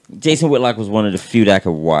 Jason Whitlock was one of the few that I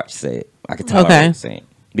could watch say it. I could tell what he was saying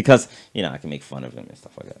because I can make fun of him and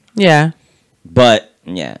stuff like that. Yeah. But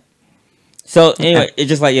yeah. So anyway, it's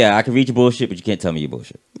just like I can read your bullshit, but you can't tell me your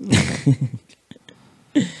bullshit.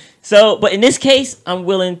 So, but in this case, I'm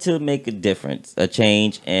willing to make a difference, a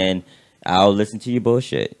change, and I'll listen to your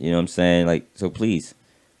bullshit. You know what I'm saying? Like, so please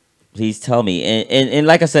tell me. And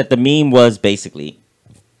like I said, the meme was basically,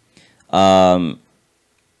 you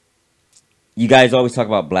guys always talk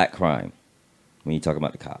about black crime when you talk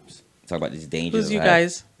about the cops. Talk about these dangers. Who's you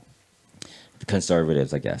guys? The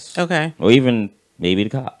conservatives, I guess. Okay. Or even maybe the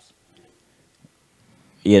cops.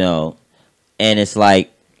 And it's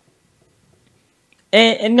like,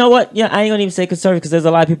 and you know what? Yeah, I ain't gonna even say conservative because there's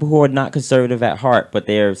a lot of people who are not conservative at heart, but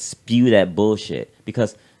they're spew that bullshit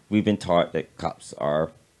because we've been taught that cops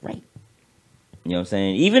are right. You know what I'm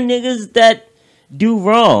saying? Even niggas that do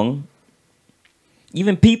wrong,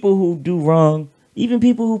 even people who do wrong, even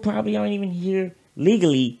people who probably aren't even here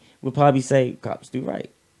legally will probably say cops do right.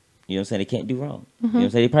 You know what I'm saying? They can't do wrong. You know what I'm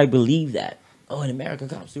saying? They probably believe that. Oh, in America,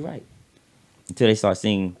 cops do right. Until they start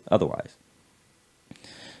seeing otherwise.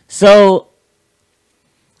 So,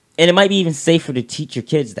 and it might be even safer to teach your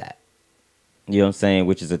kids that. You know what I'm saying?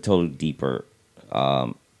 Which is a totally deeper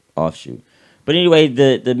offshoot. But anyway,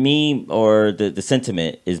 the meme or the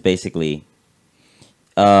sentiment is basically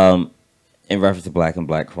in reference to black and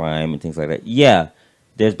black crime and things like that. Yeah,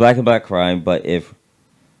 there's black and black crime, but if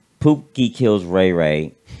Pookie kills Ray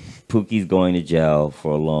Ray, Pookie's going to jail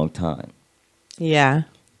for a long time. Yeah.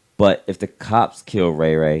 But if the cops kill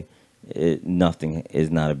Ray Ray, nothing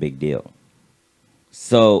is not a big deal.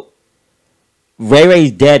 So Ray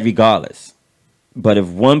Ray's dead regardless. But if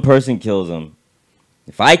one person kills him,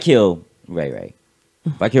 if I kill Ray Ray,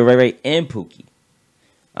 if I kill Ray Ray and Pookie,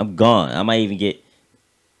 I'm gone. I ain't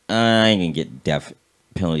gonna get death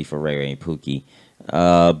penalty for Ray Ray and Pookie.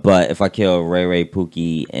 But if I kill Ray Ray,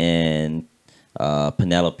 Pookie, and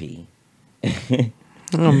Penelope,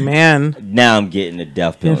 oh man, now I'm getting the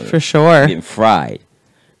death penalty for sure. I'm getting fried.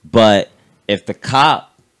 But if the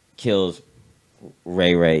cop kills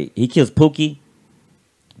Ray Ray, he kills Pookie.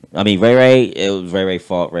 I mean, Ray Ray, it was Ray Ray's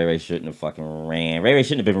fault. Ray Ray shouldn't have fucking ran. Ray Ray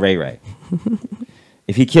shouldn't have been Ray Ray.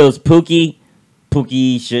 If he kills Pookie,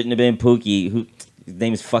 Pookie shouldn't have been Pookie. His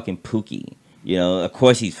name is fucking Pookie. Of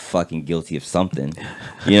course he's fucking guilty of something.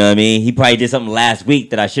 You know what I mean? He probably did something last week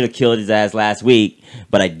that I should have killed his ass last week,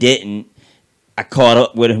 but I didn't. I caught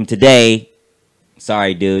up with him today.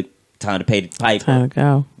 Sorry, dude. Time to pay the piper. Time to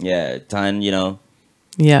go. Yeah, time,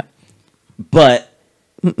 Yeah. But,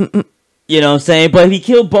 you know what I'm saying? But if he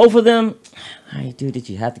killed both of them, all right, dude, did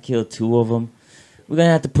you have to kill two of them? We're going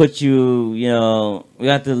to have to put you, we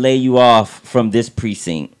have to lay you off from this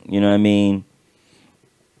precinct. You know what I mean?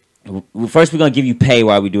 First, we're going to give you pay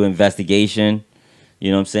while we do investigation. You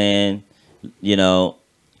know what I'm saying?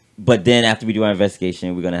 But then after we do our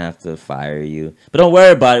investigation, we're going to have to fire you. But don't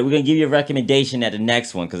worry about it. We're going to give you a recommendation at the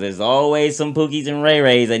next one because there's always some Pookies and Ray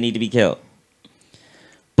Rays that need to be killed.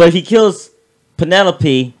 But if he kills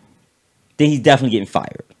Penelope, then he's definitely getting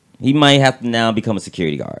fired. He might have to now become a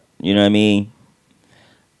security guard. You know what I mean?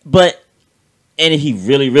 But, and if he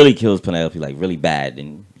really, really kills Penelope, like really bad,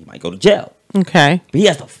 then he might go to jail. Okay. But he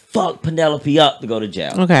has to fuck Penelope up to go to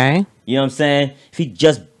jail. Okay. You know what I'm saying? If he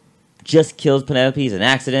just kills Penelope, it's an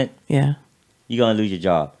accident. Yeah. You're going to lose your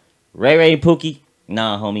job. Ray Ray and Pookie,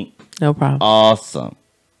 nah, homie. No problem. Awesome.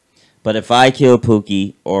 But if I kill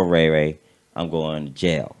Pookie or Ray Ray, I'm going to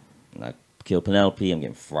jail. And I kill Penelope, I'm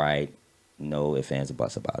getting fried. No ifs, ands, or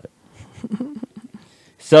buts about it.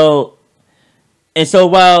 So, And so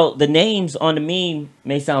while the names on the meme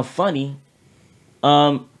may sound funny,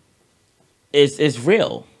 it's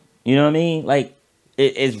real. You know what I mean? Like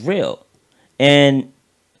it's real, and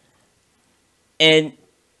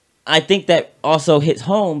I think that also hits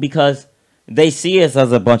home because they see us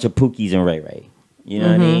as a bunch of Pookies and Ray Ray. You know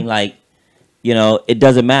what I mean? Like, you know, it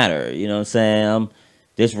doesn't matter. You know what I'm saying?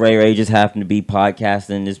 This Ray Ray just happened to be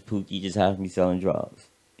podcasting. This Pookie just happened to be selling drugs.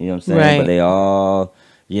 You know what I'm saying? Right. But they all,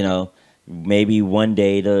 you know, maybe one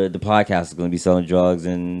day the podcast is going to be selling drugs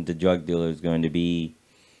and the drug dealer is going to be,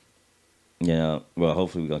 you know, well,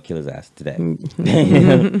 hopefully we're going to kill his ass today.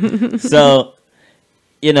 So,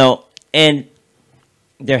 you know, and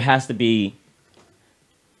there has to be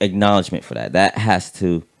acknowledgement for that. That has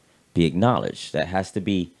to be acknowledged. That has to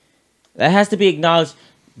be acknowledged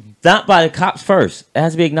not by the cops first. It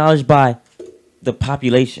has to be acknowledged by the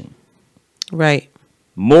population. Right.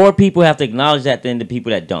 More people have to acknowledge that than the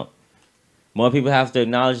people that don't. More people have to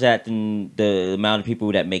acknowledge that than the amount of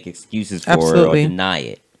people that make excuses for it or deny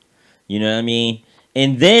it. You know what I mean?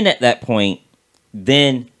 And then at that point,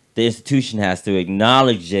 then the institution has to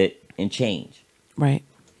acknowledge it and change. Right.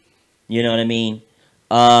 You know what I mean?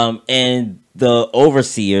 And the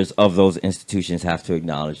overseers of those institutions have to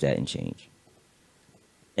acknowledge that and change.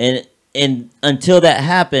 And until that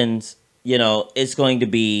happens, you know, it's going to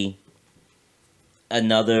be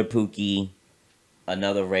another Pookie,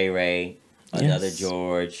 another Ray Ray, another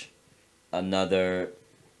George, another,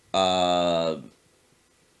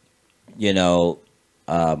 you know,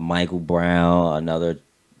 Michael Brown, another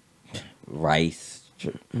Rice,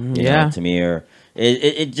 you know, Tamir.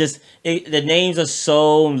 The names are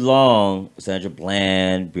so long. Sandra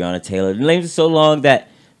Bland, Breonna Taylor. The names are so long that,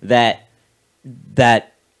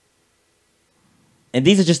 and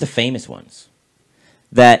these are just the famous ones.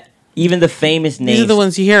 That even the famous names. These are the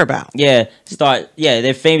ones you hear about. Yeah,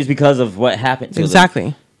 they're famous because of what happened to them.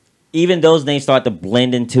 Exactly. Even those names start to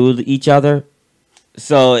blend into each other.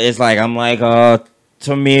 So it's like, I'm like,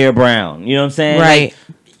 Tamir Brown. You know what I'm saying? Right. Like,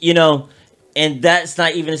 you know, and that's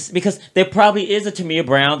not even, because there probably is a Tamir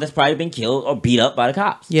Brown that's probably been killed or beat up by the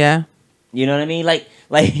cops. Yeah. You know what I mean? Like,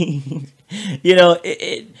 you know,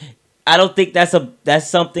 I don't think that's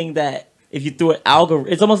something that if you threw an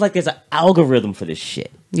algorithm, it's almost like there's an algorithm for this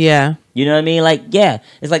shit. Yeah. You know what I mean? Like, yeah,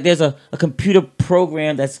 it's like there's a computer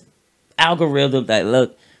program that's algorithm that,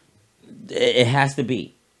 look, it has to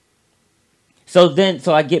be. So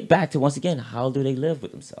I get back to, once again, how do they live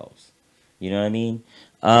with themselves? You know what I mean?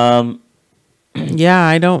 Yeah,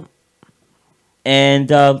 I don't. And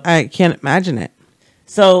I can't imagine it.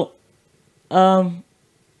 So,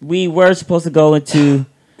 we were supposed to go into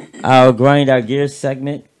our grind our gears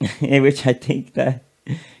segment, in which I think that,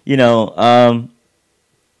 you know,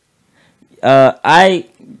 I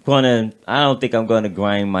don't think I'm gonna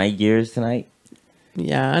grind my gears tonight.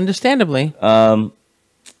 Yeah, understandably. Do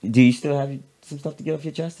you still have some stuff to get off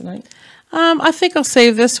your chest tonight? I think I'll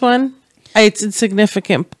save this one. It's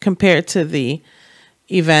insignificant compared to the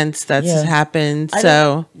events that's happened. I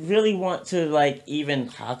don't really want to like even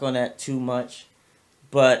talk on that too much,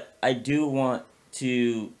 but I do want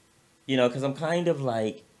to, you know, because I'm kind of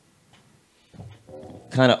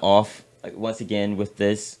off, like, once again with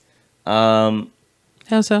this. How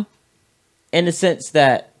so? In the sense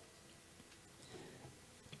that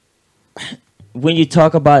when you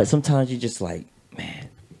talk about it, sometimes you're just like, man,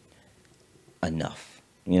 enough.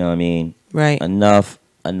 You know what I mean? Right. Enough.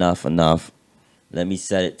 Let me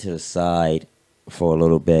set it to the side for a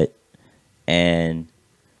little bit. And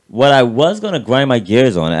what I was going to grind my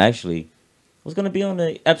gears on, actually, was going to be on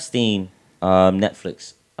the Epstein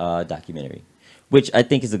Netflix documentary, which I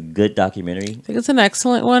think is a good documentary. I think it's an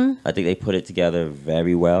excellent one. I think they put it together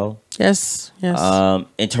very well. Yes.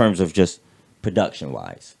 In terms of just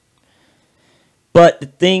production-wise. But the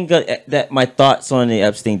thing that my thoughts on the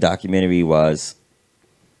Epstein documentary was,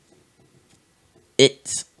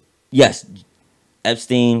 yes,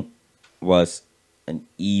 Epstein was an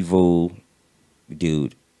evil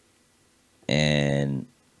dude, and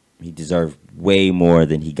he deserved way more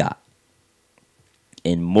than he got,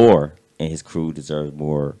 and his crew deserved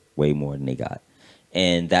way more than they got.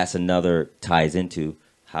 And that's another ties into,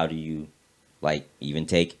 how do you, like, even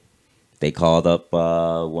take, they called up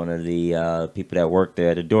one of the people that worked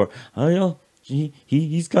there at the door. Oh, you know,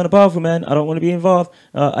 he's kind of powerful, man. I don't want to be involved.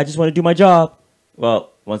 I just want to do my job.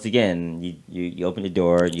 Well, once again, you open the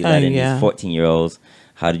door, you let in these 14-year-olds.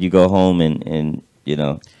 How did you go home and you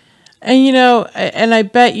know? And, you know, and I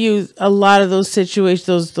bet you a lot of those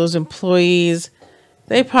situations, those employees,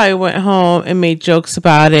 they probably went home and made jokes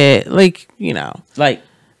about it. Like, you know. Like,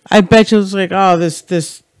 I bet you it was like, oh,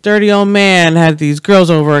 this dirty old man had these girls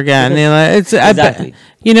over again. You know, it's Exactly.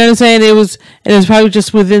 you know what I'm saying? It was probably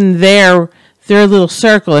just within their little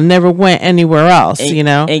circle and never went anywhere else. And, you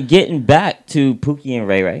know. And getting back to Pookie and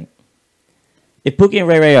Ray Ray, if Pookie and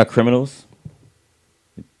Ray Ray are criminals,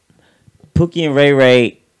 Pookie and Ray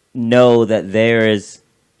Ray know that there is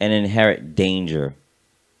an inherent danger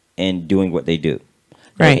in doing what they do.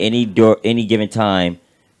 Right. At any given time,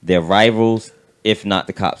 their rivals, if not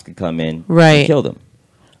the cops, could come in and kill them.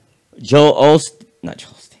 Not Joel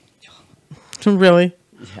Osteen. Really?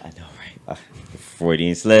 Yeah, I know, right?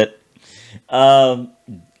 Freudian slip.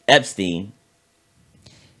 Epstein.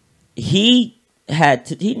 He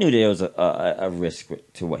knew there was a risk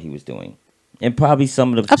to what he was doing, and probably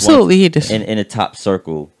some of the absolutely he did in the top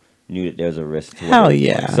circle knew that there was a risk to what hell they were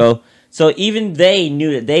yeah doing. So even they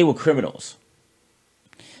knew that they were criminals.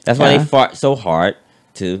 That's why they fought so hard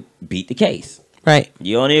to beat the case. Right.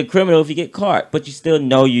 You're only a criminal if you get caught, but you still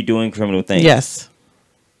know you're doing criminal things. Yes.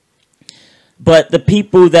 But the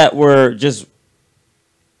people that were just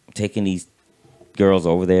taking these girls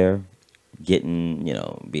over there, getting,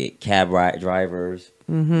 be it cab drivers,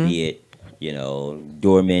 be it,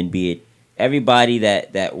 doormen, be it everybody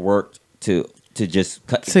that worked to just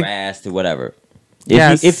cut the grass, to whatever.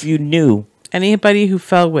 If you knew, anybody who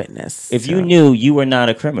fell witness, if you knew you were not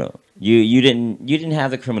a criminal, you didn't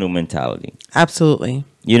have the criminal mentality. Absolutely.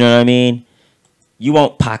 You know what I mean? You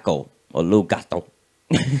want Paco or Lil Gato.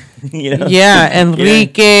 Yeah,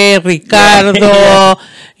 Enrique, Ricardo,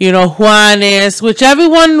 Juanes, whichever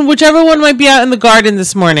one might be out in the garden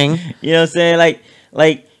this morning. You know what I'm saying?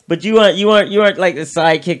 Like, but you weren't like the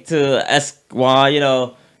sidekick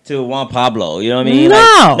to to Juan Pablo. You know what I mean?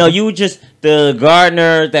 No, you were just the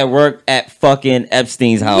gardener that worked at fucking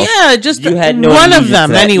Epstein's house. Yeah, just you had one of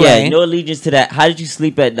them anyway. Yeah, no allegiance to that. How did you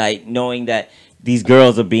sleep at night knowing that these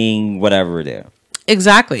girls are being whatever there?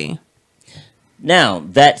 Exactly. Now,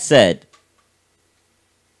 that said,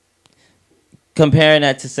 comparing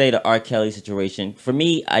that to, say, the R. Kelly situation, for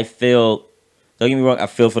me, don't get me wrong, I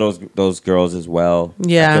feel for those girls as well.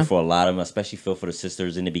 Yeah. I feel for a lot of them, especially feel for the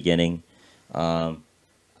sisters in the beginning.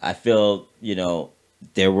 I feel,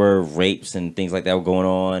 there were rapes and things like that were going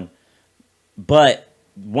on. But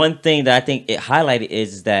one thing that I think it highlighted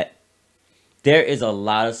is that there is a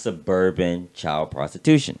lot of suburban child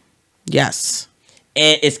prostitution. Yes.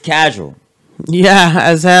 And it's casual. Yeah,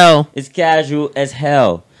 as hell. It's casual as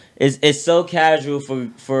hell. It's so casual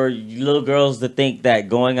for little girls to think that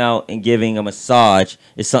going out and giving a massage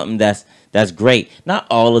is something that's great. Not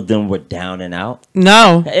all of them were down and out.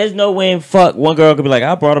 No. There's no way in fuck one girl could be like,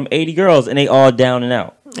 I brought them 80 girls and they all down and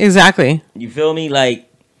out. Exactly. You feel me? Like,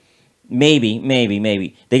 maybe.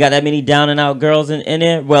 They got that many down and out girls in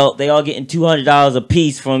there? Well, they all getting $200 a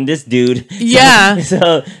piece from this dude. Yeah.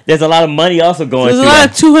 So there's a lot of money also going There's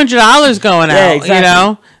through a lot of $200 going out,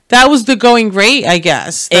 exactly. That was the going rate, I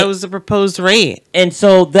guess. That was the proposed rate. And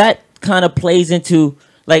so that kind of plays into,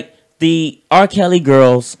 like, the R. Kelly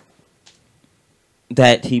girls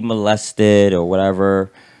that he molested or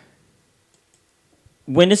whatever.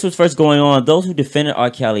 When this was first going on, those who defended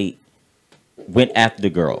R. Kelly went after the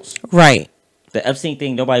girls. Right. The Epstein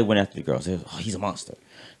thing, nobody went after the girls. They was, he's a monster.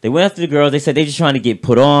 They went after the girls. They said they're just trying to get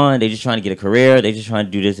put on. They're just trying to get a career. They're just trying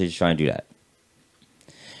to do this. They're just trying to do that.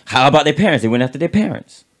 How about their parents? They went after their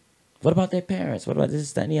parents. What about their parents? What about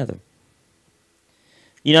this, that, and the other?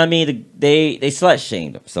 You know what I mean? They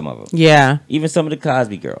slut-shamed some of them. Yeah. Even some of the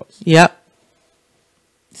Cosby girls. Yep.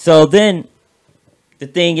 So then, the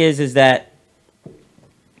thing is that,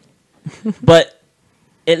 but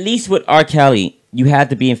at least with R. Kelly, you had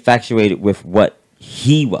to be infatuated with what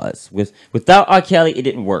he was. Without R. Kelly, it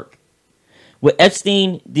didn't work. With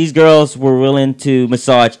Epstein, these girls were willing to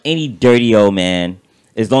massage any dirty old man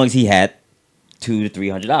as long as he had $200 to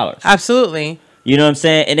 $300. Absolutely. You know what I'm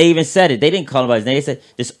saying? And they even said it. They didn't call him by his name. They said,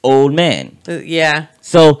 this old man. Yeah.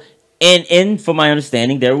 So, and from my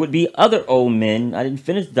understanding, there would be other old men. I didn't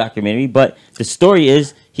finish the documentary, but the story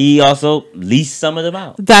is he also leased some of them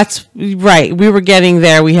out. That's right. We were getting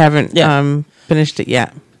there. We haven't finished it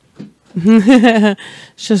yet. It's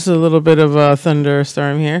just a little bit of a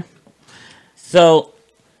thunderstorm here. So,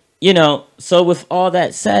 so with all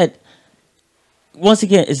that said, once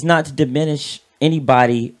again, it's not to diminish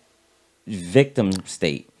anybody victim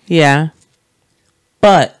state. Yeah.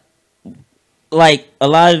 But like a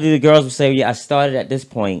lot of the girls will say, yeah, I started at this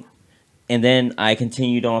point and then I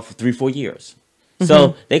continued on for 3-4 years.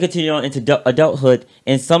 So they continued on into adulthood,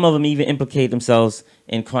 and some of them even implicated themselves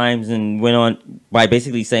in crimes and went on by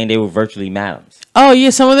basically saying they were virtually madams. Oh, yeah,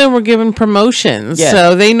 some of them were given promotions. Yeah.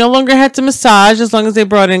 So they no longer had to massage as long as they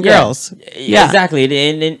brought in girls. Yeah, exactly.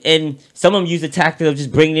 And some of them used the tactic of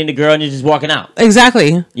just bringing in the girl and just walking out.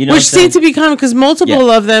 Exactly. You know, which seemed to be common because multiple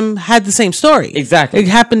of them had the same story. Exactly. It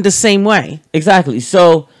happened the same way. Exactly.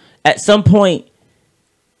 So at some point...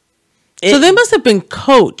 so they must have been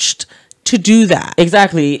coached to do that.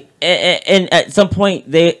 Exactly. And at some point,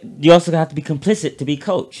 you also have to be complicit to be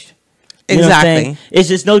coached. You exactly. It's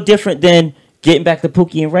just no different than getting back to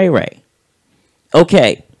Pookie and Ray Ray.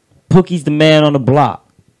 Okay, Pookie's the man on the block.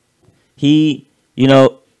 He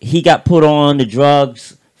got put on the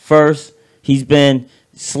drugs first. He's been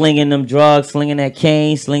slinging them drugs, slinging that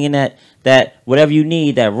cane, slinging that whatever you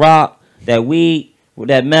need, that rock, that weed,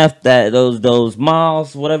 that meth, that those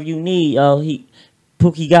miles, whatever you need.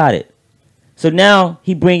 Pookie got it. So now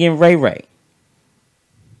he bring in Ray Ray.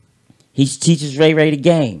 He teaches Ray Ray the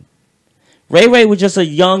game. Ray Ray was just a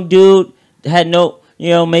young dude, had no,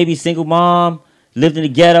 maybe single mom, lived in the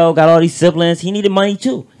ghetto, got all these siblings. He needed money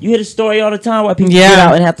too. You hear the story all the time why people get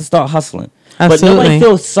out and have to start hustling. Absolutely. But nobody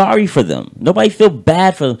feels sorry for them. Nobody feel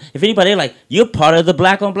bad for them. If anybody, they're like, you're part of the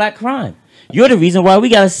black on black crime. You're the reason why we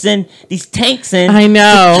got to send these tanks in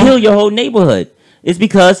to kill your whole neighborhood. It's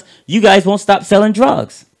because you guys won't stop selling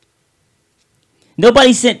drugs.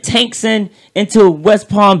 Nobody sent tanks into West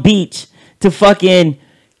Palm Beach to fucking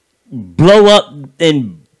blow up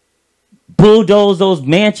and bulldoze those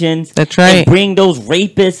mansions. That's right. And bring those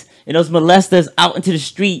rapists and those molesters out into the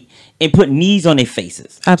street and put knees on their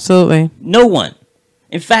faces. Absolutely. No one.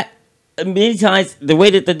 In fact, many times the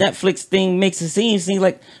way that the Netflix thing makes it seems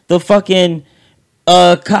like the fucking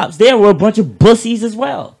cops there were a bunch of bussies as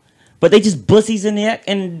well. But they just bussies in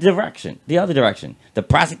the other direction. The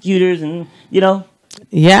prosecutors and,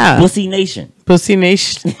 yeah. Bussy Nation. Bussy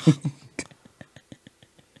Nation.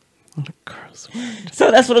 What a gross word. So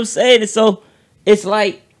that's what I'm saying. And so it's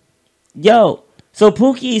like, so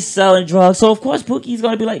Pookie is selling drugs. So of course Pookie's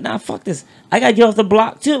going to be like, nah, fuck this. I got to get off the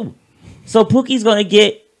block too. So Pookie's going to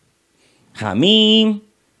get Hamim.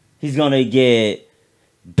 He's going to get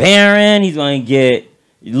Baron. He's going to get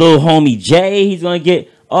little homie Jay. He's going to get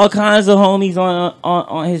all kinds of homies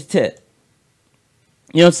on his tip.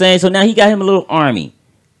 You know what I'm saying? So now he got him a little army.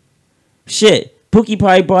 Shit. Pookie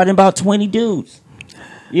probably brought in about 20 dudes.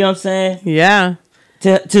 You know what I'm saying? Yeah.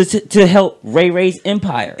 To help Ray Ray's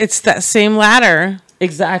empire. It's that same ladder.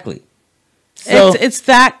 Exactly. So it's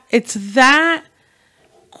that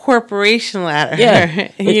corporation ladder.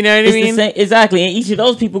 Yeah. You know what I mean? Exactly. And each of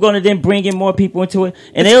those people going to then bring in more people into it.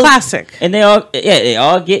 And it's classic. And they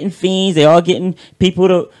all getting fiends. They all getting people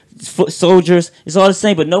to foot soldiers. It's all the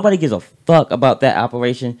same, but nobody gives a fuck about that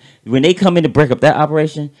operation. When they come in to break up that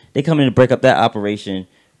operation,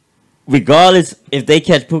 regardless if they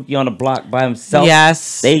catch Pookie on the block by himself.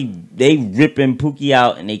 Yes. They ripping Pookie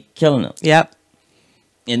out and they killing him. Yep.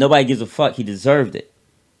 And nobody gives a fuck. He deserved it.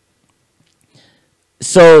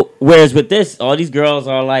 So, whereas with this, all these girls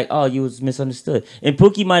are like, oh, you was misunderstood. And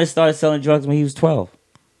Pookie might have started selling drugs when he was 12.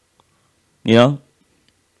 You know?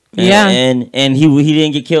 Yeah. And he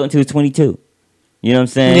didn't get killed until he was 22. You know what I'm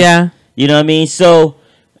saying? Yeah. You know what I mean? So,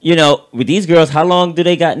 with these girls, how long do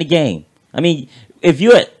they got in the game? I mean, if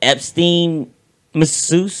you're an Epstein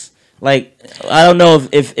masseuse, like, I don't know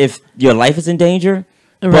if your life is in danger.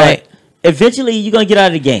 Right. But eventually, you're going to get out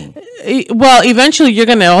of the game. Well, eventually, you're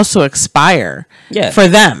going to also expire for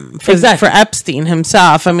them. For Epstein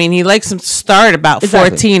himself. I mean, he likes him to start about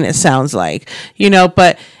 14, it sounds like.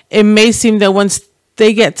 But it may seem that once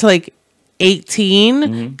they get to, like,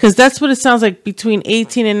 18, because that's what it sounds like, between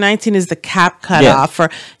 18 and 19 is the cap cutoff.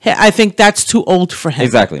 Yeah. I think that's too old for him.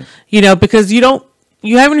 Exactly. Because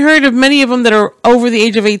you haven't heard of many of them that are over the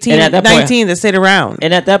age of 18 and 19 that stayed around.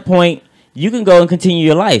 And at that point, you can go and continue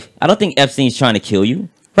your life. I don't think Epstein's trying to kill you.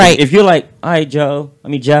 Right. If you're like, all right,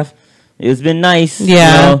 Jeff, it's been nice.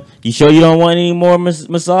 Yeah. You sure you don't want any more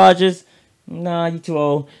massages? Nah, you too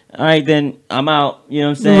old. All right, then I'm out. You know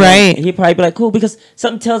what I'm saying? Right. He'd probably be like, cool, because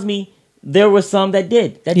something tells me there were some that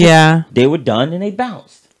did. They were done and they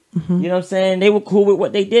bounced. You know what I'm saying? They were cool with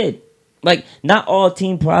what they did. Like, not all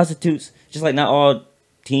teen prostitutes, just like not all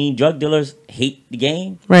teen drug dealers hate the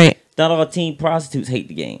game. Right. Not all teen prostitutes hate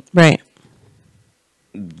the game. Right.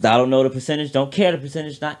 I don't know the percentage, don't care the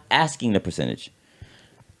percentage, not asking the percentage.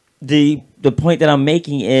 The point that I'm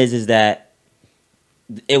making is that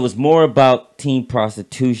it was more about teen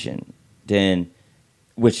prostitution than,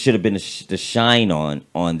 which should have been the shine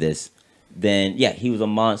on this, than, he was a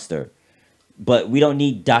monster. but we don't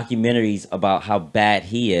need documentaries about how bad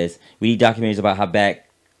he is. We need documentaries about how bad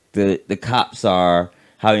the cops are,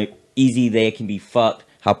 how easy they can be fucked,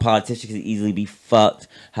 how politicians can easily be fucked,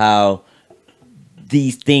 how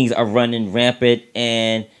these things are running rampant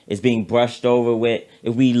and it's being brushed over with.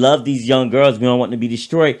 If we love these young girls, we don't want them to be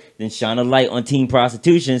destroyed, then shine a light on teen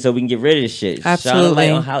prostitution so we can get rid of this shit. Absolutely. Shine a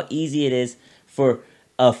light on how easy it is for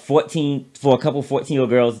a couple 14-year-old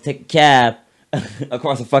girls to take a cab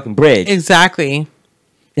across a fucking bridge. Exactly.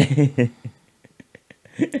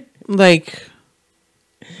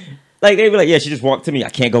 Like they'd be like, yeah, she just walked to me. I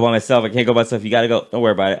can't go by myself. You gotta go. Don't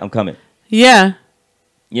worry about it. I'm coming. Yeah.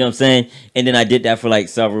 You know what I'm saying? And then I did that for like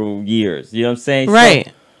several years. You know what I'm saying?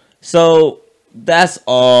 Right. So that's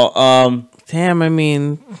all. Damn, I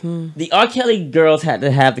mean, the R. Kelly girls had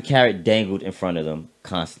to have the carrot dangled in front of them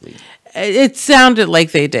constantly. It sounded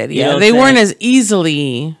like they did. Yeah, they weren't as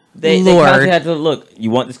easily They lured. had to look. You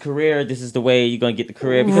want this career? This is the way you're gonna get the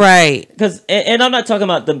career. Right. Because and I'm not talking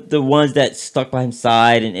about the ones that stuck by his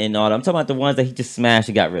side and all that. I'm talking about the ones that he just smashed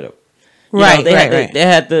and got rid of. Right. They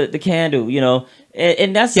had the candle. You know,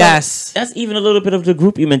 and that's that's even a little bit of the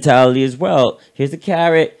groupie mentality as well. Here's the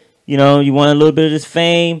carrot. You know, you want a little bit of this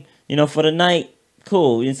fame. You know, for the night.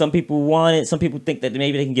 Cool. And some people want it. Some people think that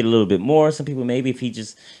maybe they can get a little bit more. Some people maybe if he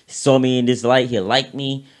just saw me in this light, he'll like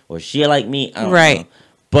me or she'll like me. I don't know.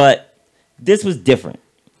 But this was different.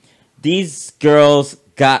 These girls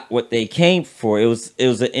got what they came for. It was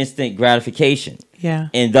an instant gratification. Yeah.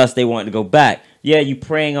 And thus they wanted to go back. Yeah, you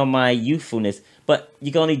preying on my youthfulness, but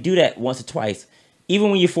you can only do that once or twice.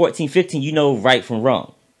 Even when you're 14, 15, you know right from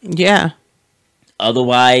wrong. Yeah.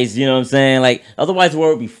 Otherwise, you know what I'm saying? Like, otherwise the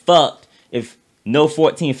world would be fucked if no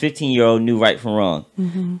 14, 15-year-old knew right from wrong.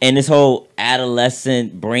 Mm-hmm. And this whole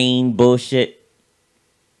adolescent brain bullshit,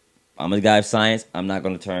 I'm a guy of science. I'm not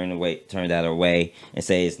going to turn that away and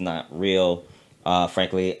say it's not real.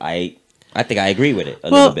 Frankly, I think I agree with it a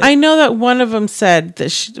little bit. I know that one of them said that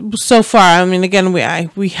so far. I mean, again,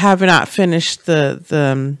 we have not finished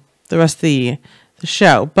the rest of the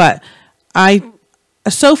show, but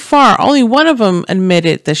so far only one of them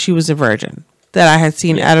admitted that she was a virgin that I had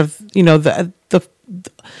seen out of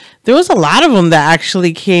there was a lot of them that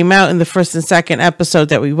actually came out in the first and second episode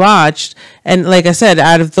that we watched. And like I said,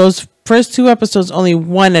 out of those first two episodes, only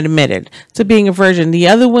one admitted to being a virgin. The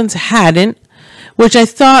other ones hadn't, which I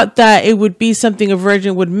thought that it would be something a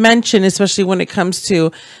virgin would mention, especially when it comes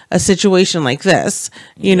to a situation like this.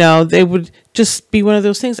 You know, they would just be one of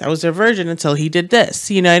those things. I was a virgin until he did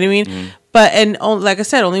this. You know what I mean? Mm. But, like I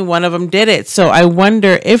said, only one of them did it. So I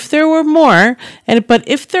wonder if there were more. But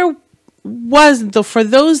if there was, for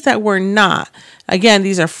those that were not, again,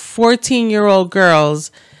 these are 14-year-old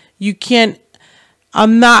girls. You can't,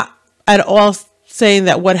 I'm not at all saying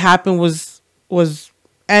that what happened was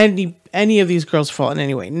any of these girls' fault in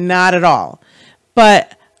any way. Not at all.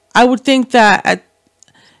 But I would think that,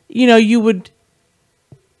 you would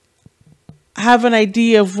have an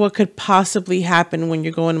idea of what could possibly happen when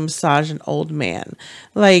you're going to massage an old man.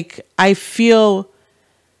 Like, I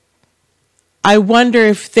wonder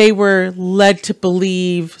if they were led to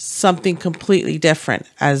believe something completely different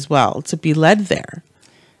as well, to be led there.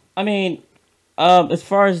 I mean, as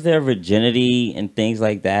far as their virginity and things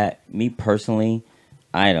like that, me personally,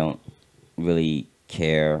 I don't really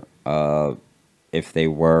care if they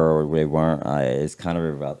were or they weren't. It's kind of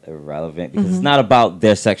irrelevant because it's not about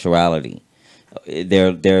their sexuality,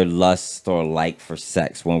 their lust or like for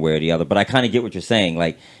sex, one way or the other. But I kind of get what you're saying.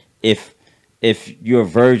 Like, if you're a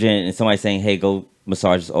virgin and somebody's saying, "Hey, go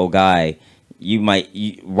massage this old guy,"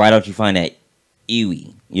 why don't you find that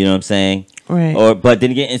ewy? You know what I'm saying? Right. But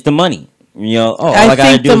then again, it's the money. You know, I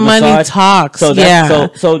think the money talks. So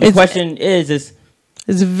the question is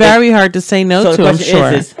it's very hard to say no to. I'm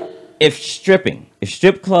sure. If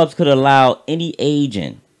strip clubs could allow any age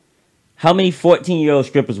in, how many 14-year-old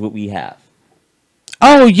strippers would we have?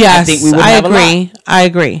 Oh yes, I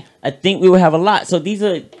agree. I think we would have a lot. So these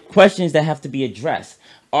are questions that have to be addressed.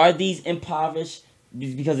 Are these impoverished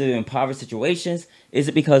because of impoverished situations? Is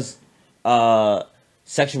it because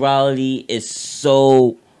sexuality is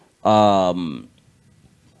so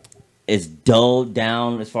is dulled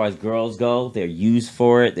down as far as girls go? They're used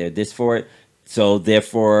for it. They're this for it. So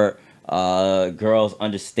therefore, girls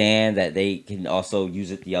understand that they can also use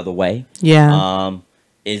it the other way. Yeah.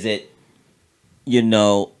 Is it?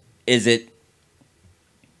 Is it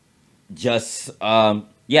just,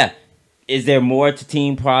 is there more to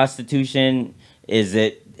teen prostitution? Is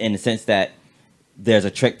it in the sense that there's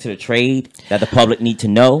a trick to the trade that the public need to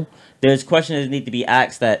know? There's questions that need to be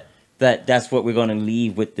asked that's what we're going to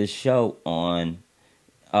leave with this show on.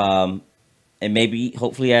 And maybe,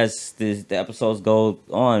 hopefully, as the episodes go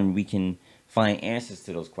on, we can find answers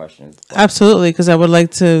to those questions. Absolutely, because I would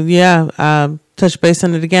like to, touch base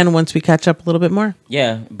on it again once we catch up a little bit more.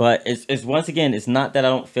 Yeah, but it's once again, it's not that I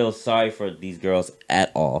don't feel sorry for these girls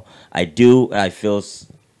at all. I do. I'm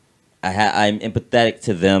empathetic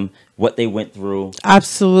to them, what they went through.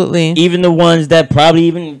 Absolutely. Even the ones that probably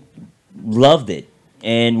even loved it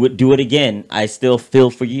and would do it again, I still feel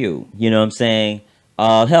for you. You know what I'm saying?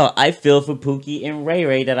 Hell, I feel for Pookie and Ray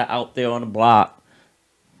Ray that are out there on the block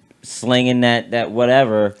slinging that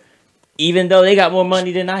whatever, even though they got more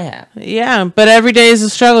money than I have. Yeah, but every day is a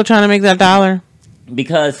struggle trying to make that dollar.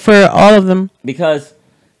 Because for all of them. Because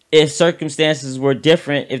if circumstances were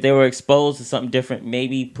different, if they were exposed to something different,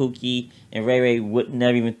 maybe Pookie and Ray Ray wouldn't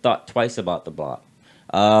have even thought twice about the block.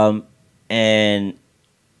 And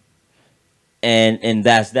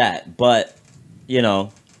that's that. But, you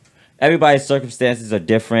know, everybody's circumstances are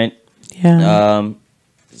different. Yeah.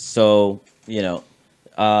 So, you know,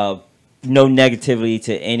 no negativity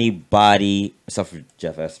to anybody except for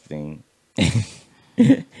Jeff Epstein.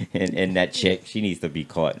 and that chick, she needs to be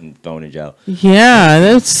caught and thrown in jail. Yeah,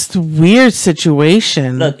 that's a weird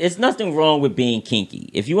situation. Look, it's nothing wrong with being kinky.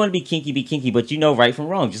 If you want to be kinky, but you know right from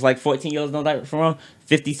wrong. Just like 14-year-olds know right from wrong,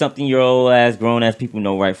 50-something-year-old ass, grown-ass people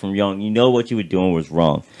know right from wrong. You know what you were doing was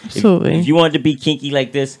wrong. Absolutely. If you wanted to be kinky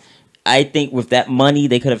like this, I think with that money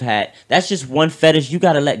they could have had, that's just one fetish you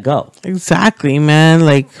got to let go. Exactly, man.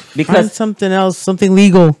 Like, because find something else, something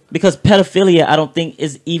legal. Because pedophilia, I don't think,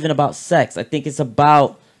 is even about sex. I think it's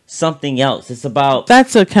about something else. It's about...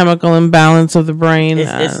 That's a chemical imbalance of the brain.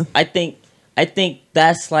 I think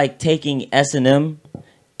that's like taking S&M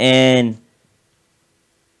and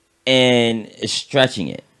stretching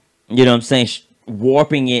it. You know what I'm saying?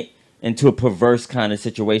 Warping it into a perverse kind of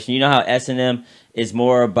situation. You know how S&M is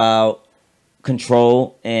more about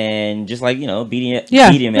control and just like, you know,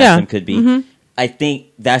 BDSM could be. Mm-hmm. I think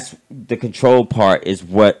that's the control part is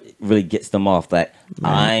what really gets them off. That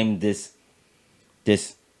I'm this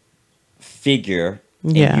figure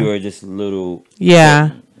and you're this little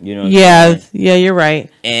person, you know what I'm saying? Yeah, you're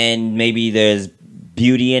right. And maybe there's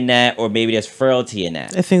beauty in that, or maybe there's frailty in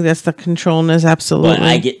that. I think that's the controlness, absolutely. But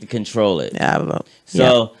I get to control it. Yeah.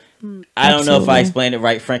 So I don't know if I explained it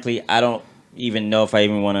right. Frankly, I don't even know if I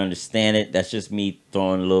even want to understand it. That's just me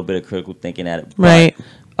throwing a little bit of critical thinking at it. Right.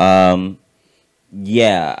 But,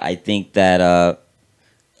 yeah, I think that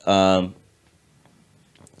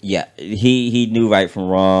he knew right from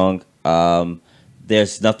wrong.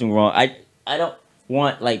 There's nothing wrong. I don't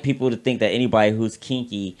want like people to think that anybody who's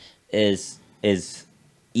kinky is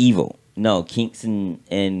evil. No, kinks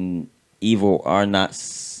and evil are not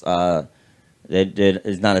that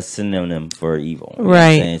is not a synonym for evil. You know what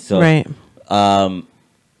I'm saying? So,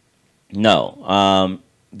 no.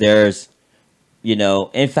 There's, you know,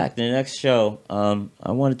 in fact, in the next show,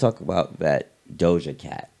 I want to talk about that Doja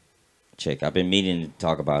Cat chick. I've been meaning to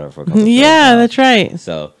talk about her for a couple of days now. That's right.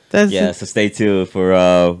 So, so stay tuned for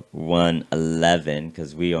 111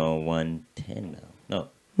 because we on 110 now.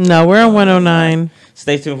 No, we're on 109.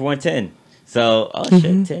 Stay tuned for 110. So,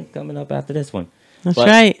 shit, 10 coming up after this one. That's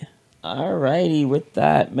right. Alrighty, with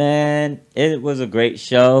that, man, it was a great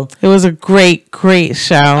show. It was a great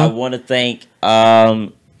show. I want to thank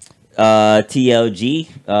T.L.G,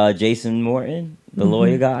 Jason Morton, the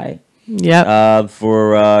lawyer guy. Yep.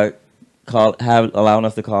 For allowing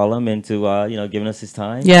us to call him and to giving us his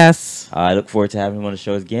time. Yes. I look forward to having him on the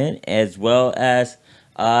show again, as well as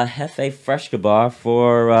Jefe Freshcabar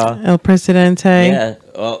for El Presidente. Yeah.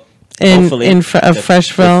 Well, in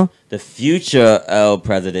Freshville. The future El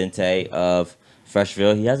Presidente of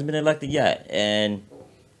Freshville. He hasn't been elected yet, and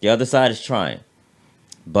the other side is trying.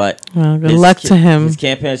 But good luck to him. His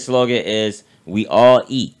campaign slogan is "We all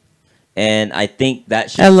eat," and I think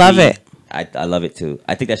that should. I love it. I love it too.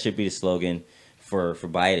 I think that should be the slogan for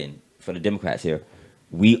Biden, for the Democrats here.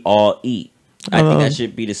 We all eat. I think that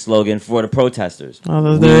should be the slogan for the protesters.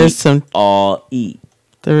 Although there is some all eat.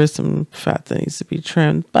 There is some fat that needs to be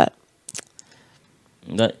trimmed, but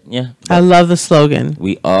yeah. I love the slogan.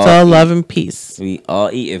 We all it's all love and peace. We all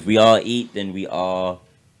eat. If we all eat, then we all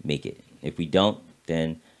make it. If we don't,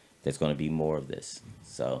 then there's going to be more of this.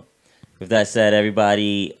 So, with that said,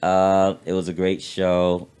 everybody, it was a great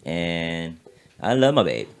show, and I love my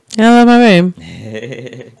babe. I love my babe.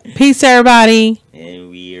 Peace, everybody. And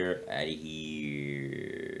we're out of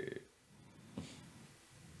here.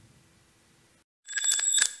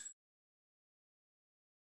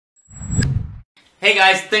 Hey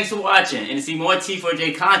guys, thanks for watching. And to see more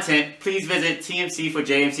T4J content, please visit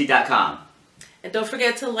TMC4JMC.com. And don't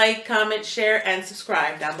forget to like, comment, share, and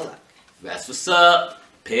subscribe down below. That's what's up.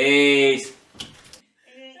 Peace.